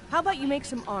 How about you make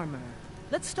some armor?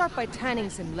 Let's start by tanning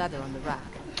some leather on the rack.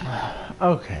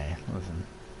 Okay, listen.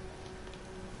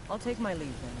 I'll take my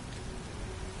leave then.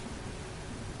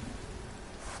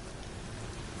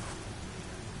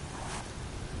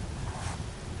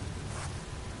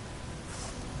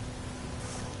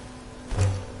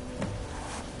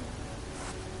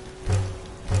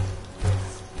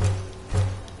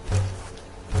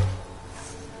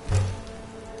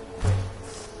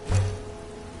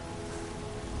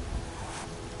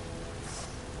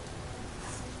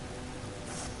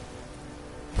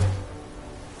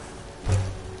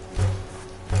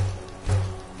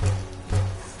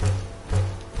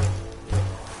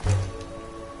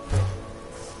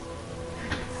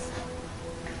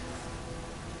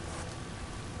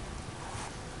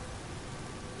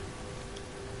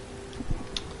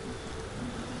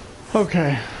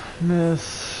 Okay,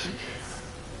 miss.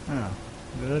 Oh,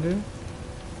 did I do?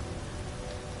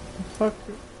 What the fuck?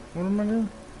 What am I doing?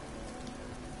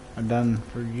 I done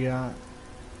forgot.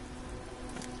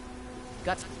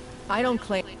 Guts. I don't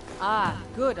claim. Ah,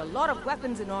 good. A lot of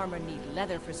weapons and armor need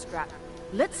leather for scrap.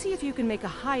 Let's see if you can make a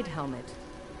hide helmet.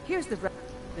 Here's the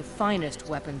finest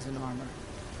weapons and armor.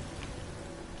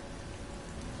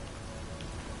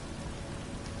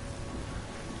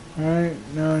 Alright,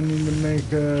 now I need to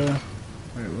make a...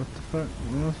 Wait, what the fuck?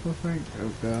 What am I supposed to make?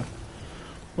 Oh god.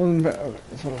 Okay,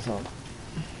 that's what I thought.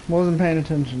 Wasn't paying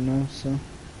attention though, so...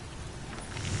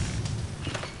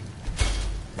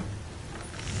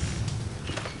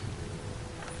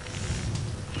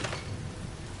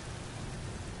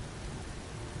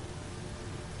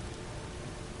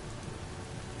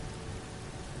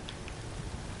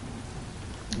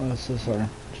 Oh, so sorry.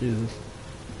 Jesus.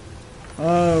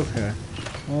 Okay.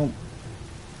 Well...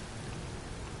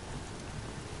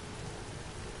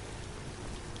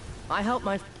 I help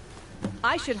my...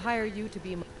 I should hire you to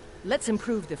be... Let's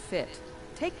improve the fit.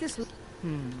 Take this...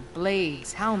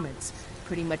 blades, helmets,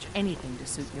 pretty much anything to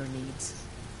suit your needs.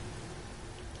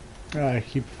 I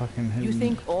keep fucking hitting... You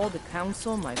think all the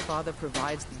counsel my father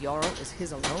provides the Jarl is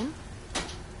his alone?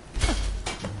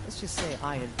 Let's just say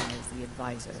I advise the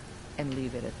advisor, and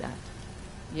leave it at that.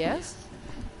 Yes?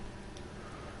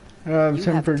 I'm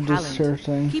tempered this sort of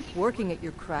thing. Keep working at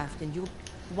your craft and you'll...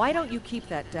 Why don't you keep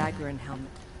that dagger and helmet?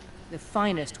 The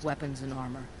finest weapons and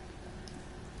armor.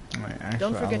 Wait, actually,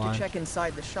 don't forget to check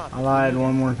inside the shop. I lied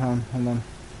one more time. Hold on.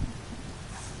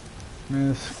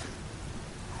 Miss.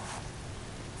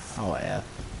 Oh, F.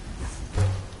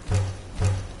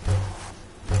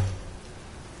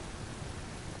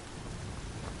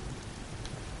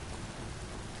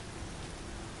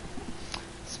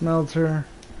 Smelter.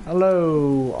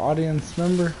 Hello, audience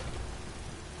member.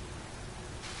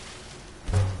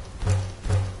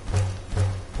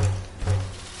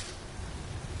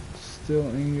 Still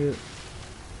ingot.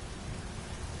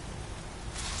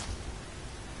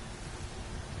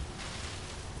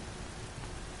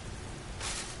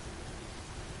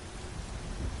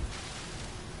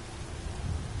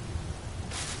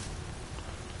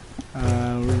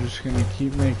 We're just gonna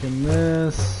keep making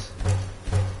this.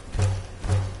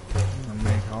 I'm gonna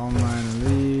make all 9 of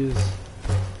these.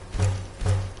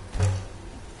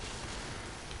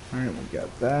 Alright, we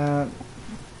got that.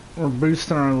 We're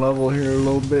boosting our level here a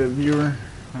little bit, viewer.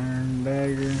 Iron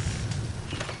dagger.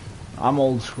 I'm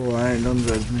old school, alright, don't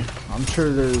judge me. I'm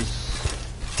sure there's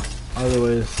other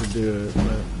ways to do it,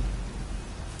 but...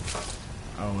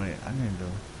 Oh wait, I need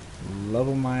to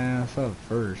level my ass up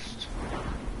first.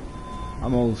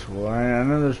 I'm old school, alright? I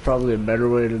know there's probably a better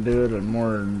way to do it and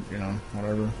more, you know,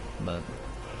 whatever, but...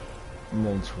 I'm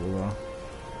old school though.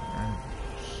 Alright.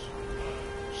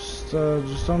 Just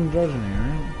don't judge me,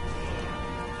 alright?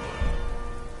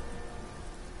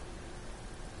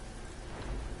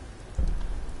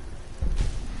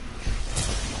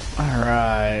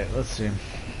 Alright, let's see.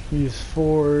 Use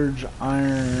forge,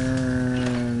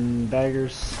 iron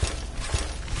daggers.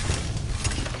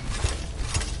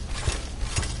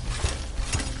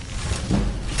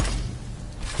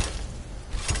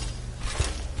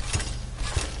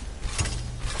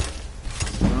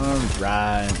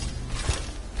 Alright.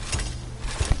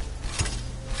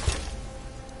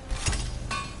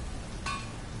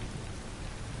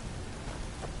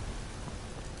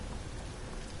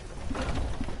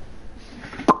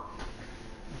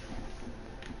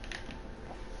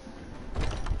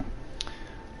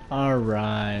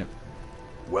 Alright.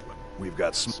 Well, we've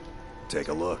got some... Take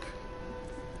a look.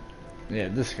 Yeah,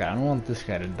 this guy. I don't want this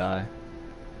guy to die.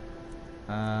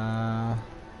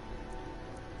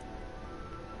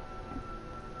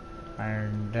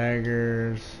 Iron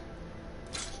daggers.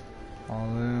 All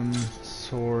them.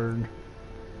 Sword.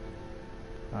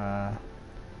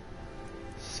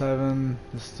 7.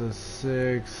 Just a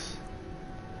 6.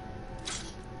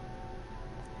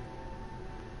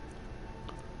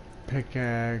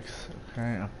 Pickaxe,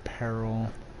 okay,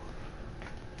 apparel.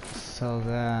 Sell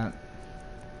that.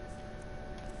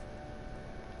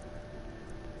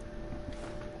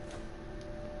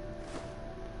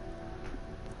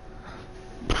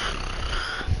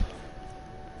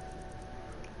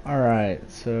 Alright,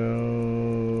 so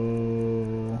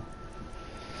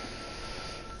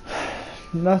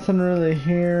nothing really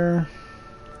here.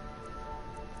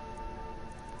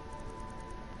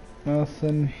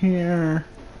 Nothing here.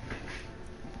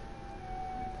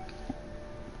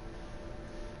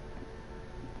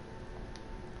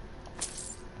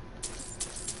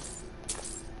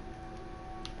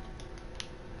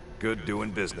 Good doing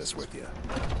business with you.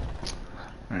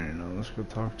 Alright, now let's go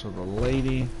talk to the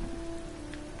lady.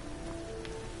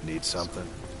 Need something?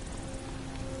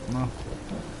 No.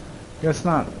 Guess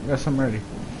not. Guess I'm ready.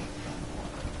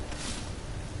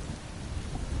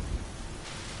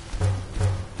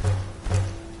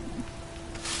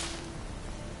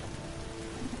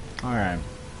 Alright.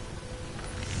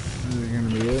 This is gonna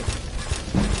be it.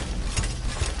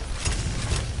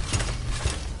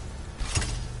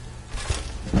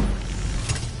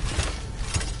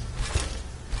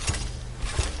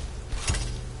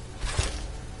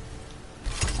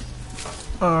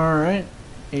 Alright.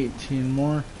 18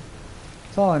 more.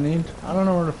 That's all I need. I don't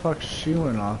know where the fuck she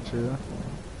went off to.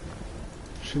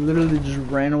 She literally just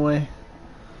ran away.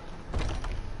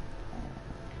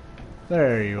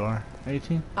 There you are.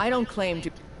 18? I don't claim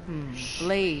to...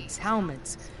 blades,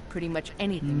 helmets, pretty much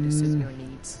anything to suit your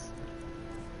needs.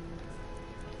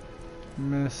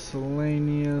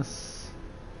 Miscellaneous.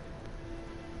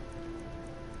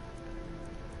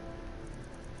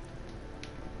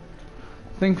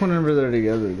 I think whenever they're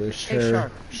together, they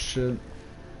share shit.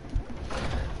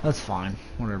 That's fine.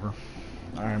 Whatever.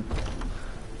 Alright.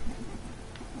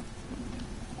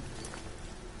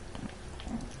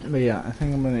 But yeah, I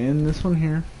think I'm gonna end this one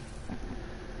here.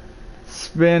 It's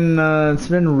been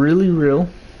really real.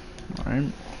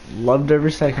 Alright. Loved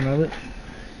every second of it.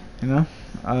 You know?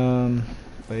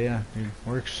 But yeah, dude,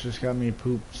 work's just got me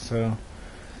pooped, so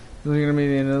this is gonna be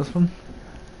the end of this one.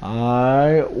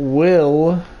 I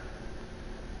will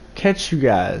catch you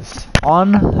guys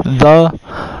on the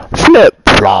flip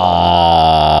flop.